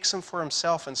he takes them for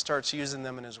himself and starts using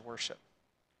them in his worship.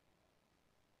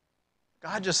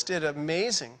 God just did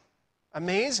amazing,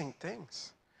 amazing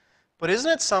things. But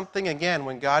isn't it something, again,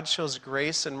 when God shows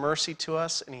grace and mercy to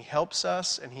us, and he helps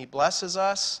us, and he blesses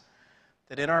us,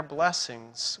 that in our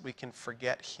blessings we can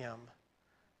forget him.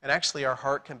 And actually our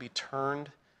heart can be turned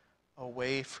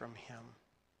away from him.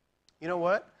 You know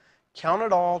what? Count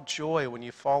it all joy when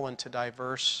you fall into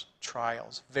diverse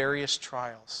trials, various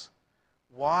trials.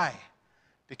 Why?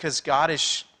 Because God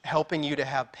is helping you to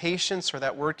have patience, or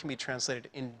that word can be translated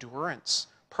endurance,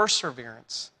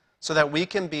 perseverance, so that we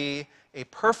can be a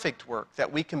perfect work,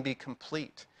 that we can be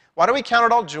complete. Why do we count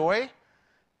it all joy?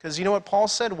 Because you know what Paul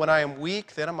said? When I am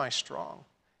weak, then am I strong.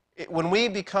 When we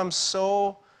become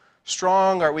so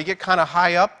strong, or we get kind of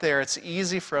high up there, it's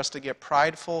easy for us to get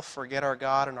prideful, forget our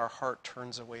God, and our heart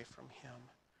turns away from him.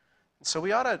 And so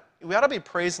we ought to be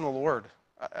praising the Lord.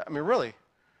 I mean, really.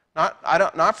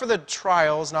 Not for the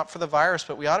trials, not for the virus,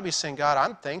 but we ought to be saying, God,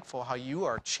 I'm thankful how you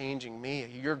are changing me.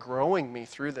 You're growing me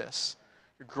through this.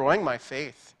 You're growing my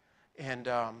faith. And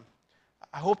I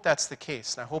hope that's the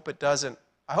case. And I hope it doesn't.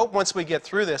 I hope once we get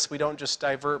through this, we don't just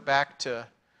divert back to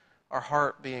our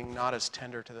heart being not as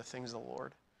tender to the things of the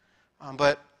Lord.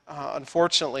 But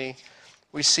unfortunately,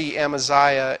 we see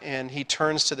Amaziah, and he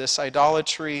turns to this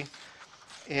idolatry,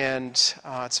 and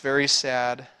it's very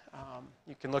sad.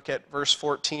 You can look at verse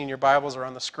 14 in your Bibles or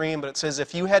on the screen, but it says,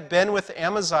 if you had been with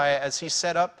Amaziah as he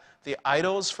set up the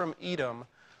idols from Edom,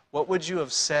 what would you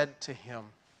have said to him?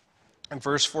 In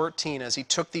verse 14, as he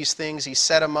took these things, he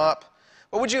set them up.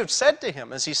 What would you have said to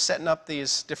him as he's setting up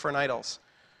these different idols?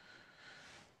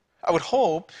 I would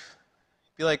hope,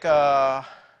 be like,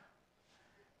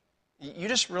 you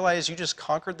just realized you just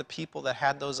conquered the people that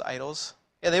had those idols?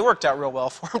 Yeah, they worked out real well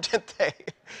for him, didn't they?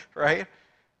 Right?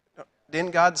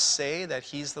 Didn't God say that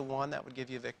he's the one that would give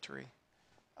you victory?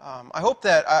 I hope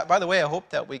that, by the way, I hope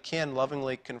that we can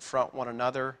lovingly confront one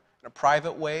another in a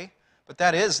private way. But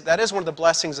that is one of the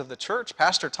blessings of the church.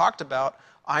 Pastor talked about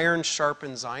iron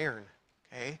sharpens iron.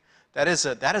 Okay? That is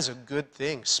a good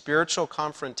thing. Spiritual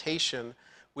confrontation,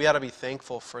 we ought to be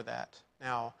thankful for that.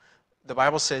 Now, the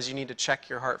Bible says you need to check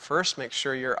your heart first, make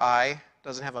sure your eye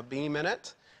doesn't have a beam in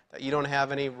it, that you don't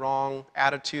have any wrong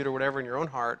attitude or whatever in your own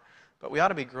heart. But we ought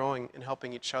to be growing and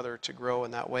helping each other to grow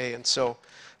in that way. And so,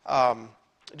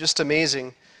 just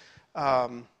amazing.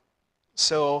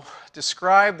 So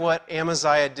describe what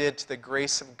Amaziah did to the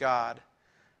grace of God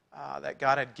that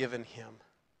God had given him.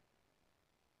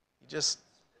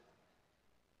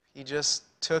 He just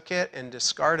took it and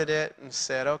discarded it and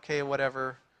said, okay,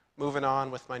 whatever, moving on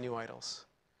with my new idols.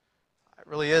 It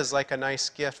really is like a nice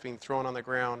gift being thrown on the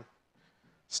ground,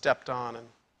 stepped on and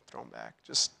thrown back.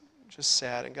 Just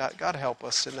sad, and God help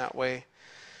us in that way.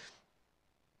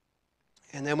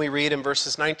 And then we read in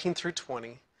verses 19 through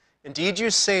 20, indeed you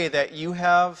say that you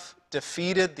have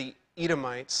defeated the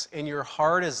Edomites, and your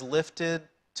heart is lifted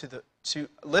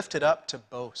up to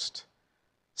boast.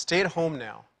 Stay at home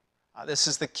now. This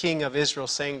is the king of Israel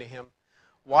saying to him,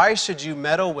 why should you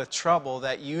meddle with trouble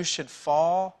that you should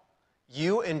fall,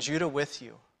 you and Judah with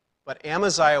you? But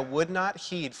Amaziah would not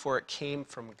heed, for it came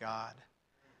from God,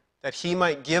 that he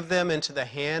might give them into the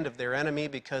hand of their enemy,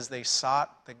 because they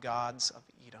sought the gods of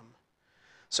Edom.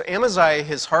 So Amaziah,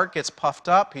 his heart gets puffed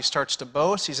up. He starts to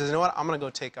boast. He says, you know what? I'm going to go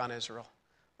take on Israel.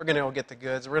 We're going to go get the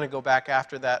goods. We're going to go back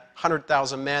after that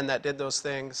 100,000 men that did those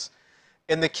things.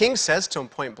 And the king says to him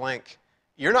point blank,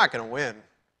 you're not going to win.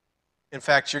 In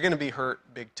fact, you're going to be hurt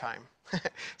big time.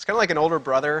 It's kind of like an older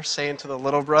brother saying to the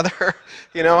little brother,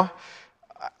 you know,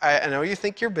 I know you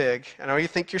think you're big. I know you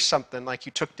think you're something, like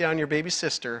you took down your baby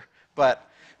sister, but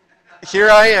here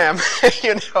I am,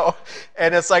 you know.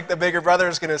 And it's like the bigger brother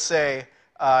is going to say,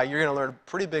 you're going to learn a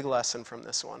pretty big lesson from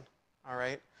this one, all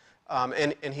right?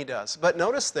 And he does. But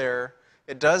notice there,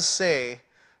 it does say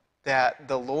that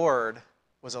the Lord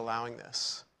was allowing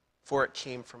this, for it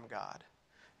came from God.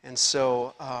 And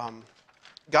so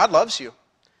God loves you,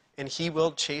 and he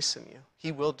will chasten you.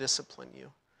 He will discipline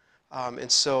you.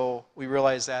 And so we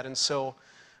realize that. And so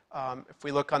if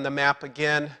we look on the map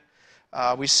again,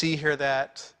 we see here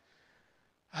that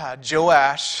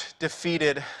Joash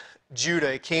defeated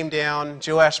Judah. He came down.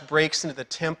 Joash breaks into the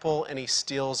temple, and he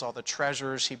steals all the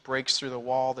treasures. He breaks through the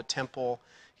wall, the temple.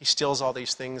 He steals all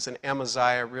these things. And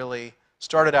Amaziah really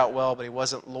started out well, but he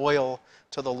wasn't loyal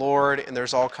to the Lord, and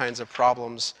there's all kinds of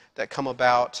problems that come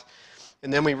about.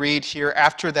 And then we read here,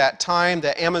 after that time,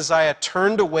 that Amaziah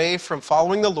turned away from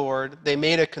following the Lord. They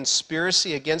made a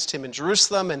conspiracy against him in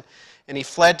Jerusalem, and he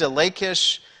fled to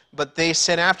Lachish. But they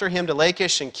sent after him to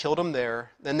Lachish and killed him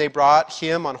there. Then they brought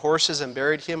him on horses and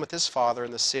buried him with his father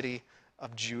in the city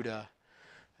of Judah.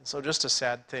 And so just a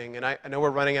sad thing. And I know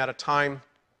we're running out of time.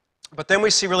 But then we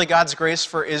see really God's grace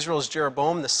for Israel's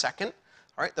Jeroboam II.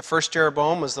 All right, the first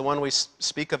Jeroboam was the one we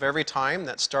speak of every time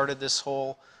that started this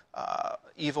whole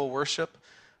evil worship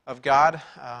of God.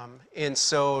 And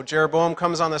so Jeroboam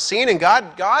comes on the scene, and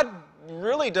God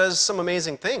really does some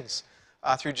amazing things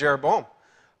through Jeroboam.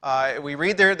 We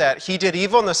read there that he did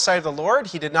evil in the sight of the Lord.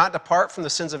 He did not depart from the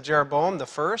sins of Jeroboam the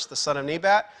first, the son of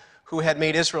Nebat, who had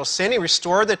made Israel sin. He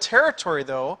restored the territory,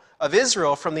 though, of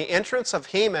Israel from the entrance of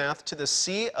Hamath to the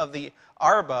sea of the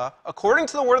Arba, according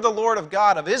to the word of the Lord of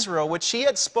God of Israel, which he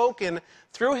had spoken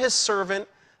through his servant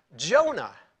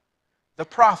Jonah, the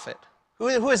prophet. Who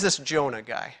is this Jonah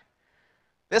guy?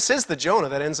 This is the Jonah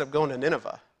that ends up going to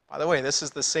Nineveh. By the way, this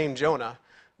is the same Jonah.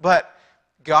 But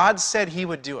God said he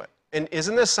would do it. And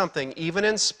isn't this something, even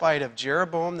in spite of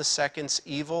Jeroboam II's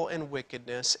evil and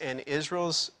wickedness and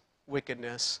Israel's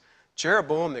wickedness,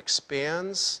 Jeroboam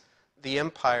expands the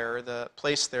empire, the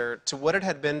place there, to what it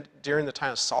had been during the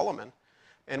time of Solomon.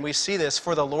 And we see this,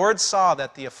 for the Lord saw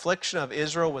that the affliction of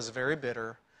Israel was very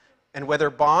bitter, and whether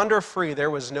bond or free,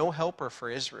 there was no helper for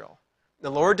Israel.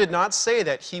 The Lord did not say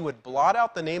that he would blot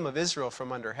out the name of Israel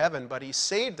from under heaven, but he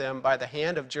saved them by the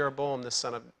hand of Jeroboam, the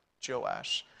son of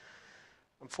Joash.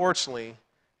 Unfortunately,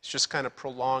 it's just kind of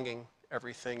prolonging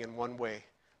everything in one way.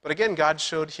 But again, God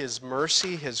showed his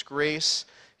mercy, his grace,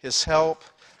 his help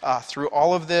through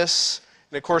all of this.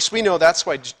 And of course, we know that's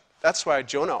why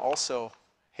Jonah also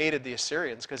hated the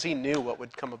Assyrians, because he knew what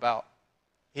would come about.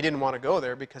 He didn't want to go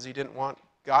there because he didn't want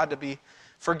God to be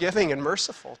forgiving and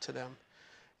merciful to them.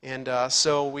 And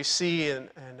so we see, and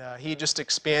he just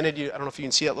expanded, I don't know if you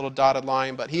can see that little dotted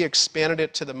line, but he expanded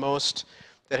it to the most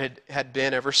that had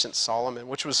been ever since Solomon,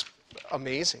 which was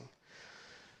amazing.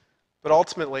 But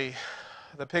ultimately,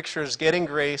 the picture is getting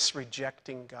grace,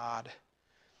 rejecting God.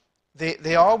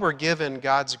 They all were given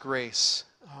God's grace.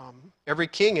 Every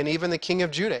king, and even the king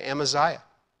of Judah, Amaziah,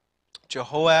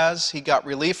 Jehoaz, he got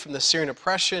relief from the Syrian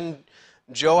oppression.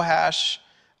 Joash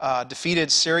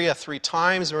defeated Syria 3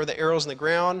 times. Remember the arrows in the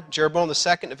ground? Jeroboam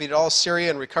II defeated all of Syria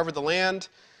and recovered the land.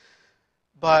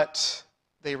 But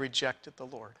they rejected the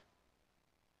Lord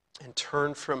and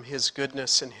turned from his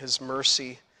goodness and his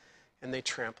mercy, and they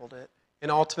trampled it.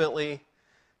 And ultimately,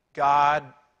 God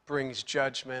brings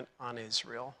judgment on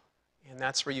Israel. And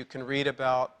that's where you can read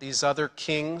about these other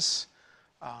kings.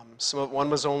 One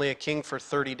was only a king for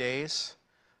 30 days.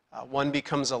 One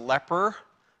becomes a leper,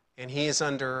 and he is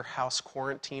under house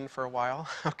quarantine for a while.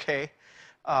 Okay,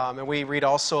 and we read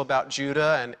also about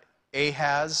Judah and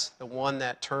Ahaz, the one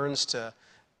that turns to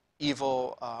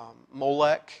evil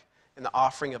Molech and the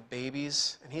offering of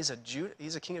babies, and he's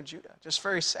a king of Judah. Just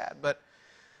very sad, but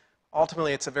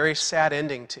ultimately it's a very sad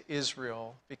ending to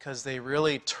Israel because they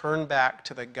really turn back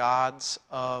to the gods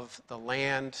of the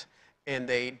land, and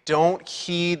they don't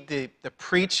heed the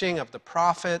preaching of the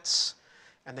prophets,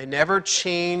 and they never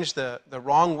change the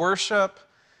wrong worship.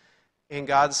 And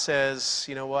God says,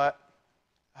 you know what?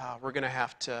 We're going to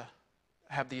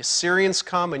have the Assyrians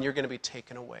come, and you're going to be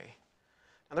taken away.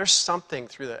 Now, there's something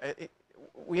through that.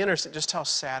 We understand just how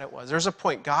sad it was. There's a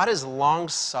point. God is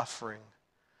long-suffering.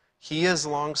 He is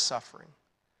long-suffering.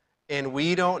 And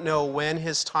we don't know when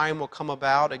his time will come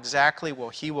about exactly. Well,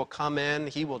 he will come in.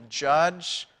 He will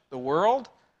judge the world,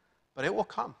 but it will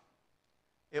come.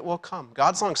 It will come.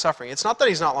 God's long-suffering. It's not that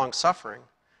he's not long-suffering,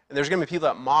 and there's going to be people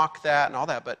that mock that and all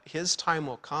that, but his time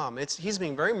will come. He's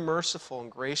being very merciful and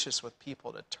gracious with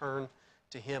people to turn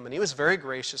to him, and he was very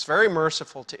gracious, very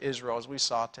merciful to Israel, as we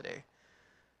saw today,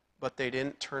 but they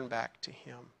didn't turn back to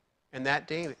him. And that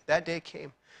day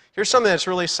came. Here's something that's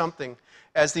really something.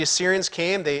 As the Assyrians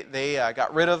came, they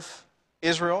got rid of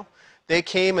Israel. They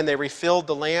came and they refilled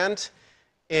the land,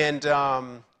 and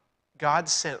God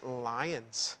sent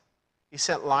lions. He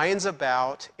sent lions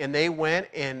about, and they went,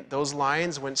 and those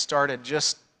lions started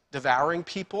just devouring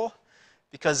people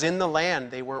because in the land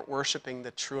they weren't worshiping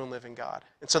the true and living God.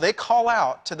 And so they call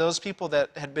out to those people that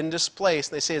had been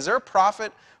displaced, and they say, is there a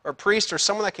prophet or priest or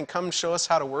someone that can come and show us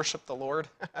how to worship the Lord?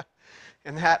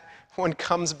 And that one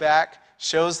comes back,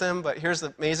 shows them, but here's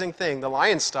the amazing thing. The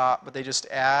lions stop, but they just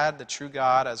add the true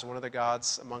God as one of the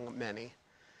gods among many.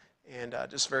 And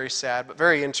just very sad, but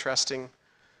very interesting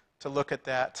to look at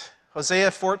that.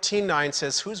 Hosea 14:9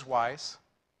 says, who's wise?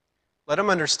 Let him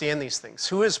understand these things.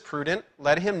 Who is prudent?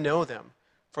 Let him know them.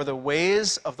 For the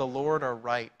ways of the Lord are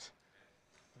right.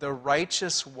 The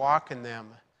righteous walk in them,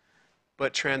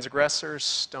 but transgressors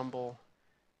stumble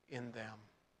in them.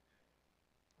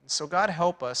 And so God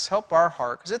help us, help our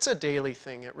heart, because it's a daily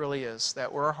thing, it really is,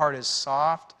 that where our heart is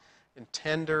soft and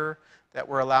tender, that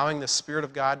we're allowing the Spirit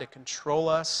of God to control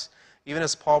us. Even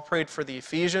as Paul prayed for the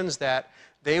Ephesians, that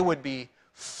they would be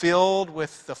filled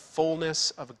with the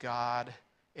fullness of God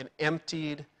and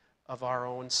emptied of our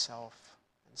own self.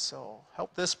 And so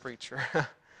help this preacher,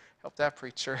 help that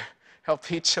preacher, help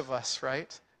each of us,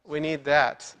 right? We need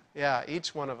that. Yeah,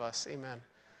 each one of us. Amen.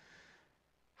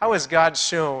 How has God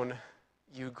shown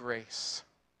you grace?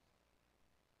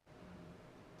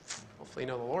 Hopefully you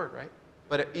know the Lord, right?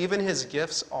 But even his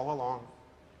gifts all along.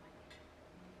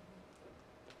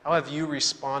 How have you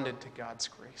responded to God's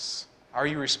grace? How are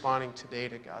you responding today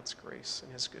to God's grace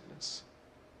and his goodness?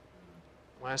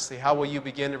 Lastly, how will you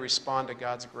begin to respond to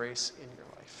God's grace in your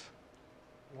life?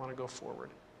 You want to go forward.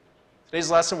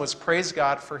 Today's lesson was praise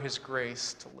God for his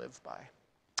grace to live by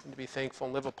and to be thankful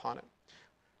and live upon it.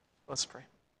 Let's pray.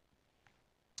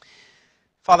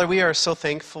 Father, we are so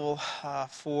thankful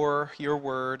for your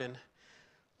word. And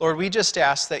Lord, we just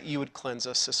ask that you would cleanse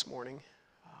us this morning.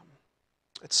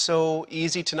 It's so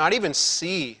easy to not even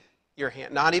see your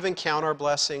hand, not even count our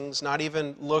blessings, not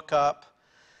even look up.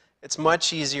 It's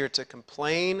much easier to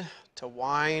complain, to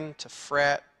whine, to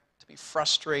fret, to be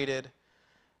frustrated,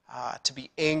 to be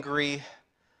angry.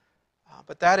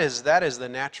 But that is the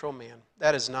natural man.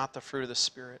 That is not the fruit of the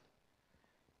Spirit.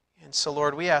 And so,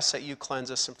 Lord, we ask that you cleanse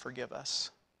us and forgive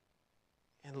us.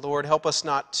 And Lord, help us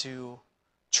not to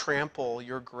trample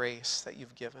your grace that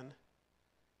you've given.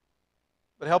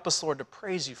 But help us, Lord, to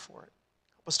praise you for it.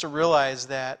 Help us to realize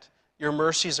that your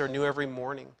mercies are new every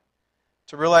morning.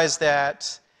 To realize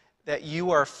that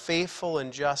you are faithful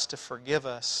and just to forgive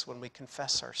us when we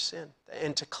confess our sin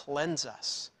and to cleanse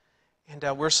us.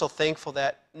 And we're so thankful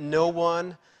that no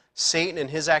one, Satan and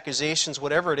his accusations,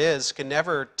 whatever it is, can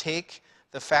never take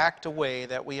the fact away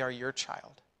that we are your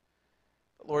child.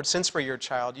 But Lord, since we're your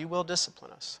child, you will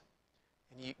discipline us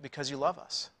because you love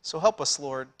us. So help us,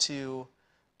 Lord, to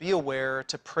be aware,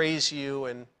 to praise you,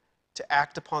 and to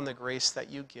act upon the grace that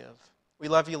you give. We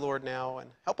love you, Lord, now, and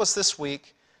help us this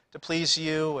week to please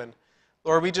you. And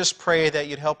Lord, we just pray that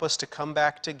you'd help us to come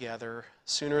back together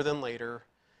sooner than later.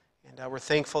 And we're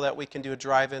thankful that we can do a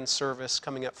drive-in service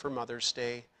coming up for Mother's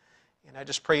Day. And I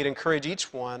just pray you'd encourage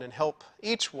each one and help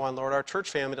each one, Lord, our church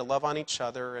family, to love on each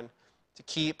other and to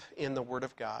keep in the Word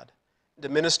of God, and to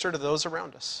minister to those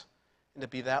around us, and to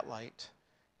be that light.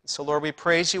 And so, Lord, we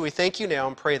praise you. We thank you now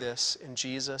and pray this in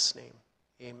Jesus' name.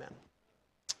 Amen.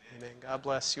 Amen. God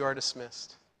bless. You are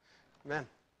dismissed. Amen.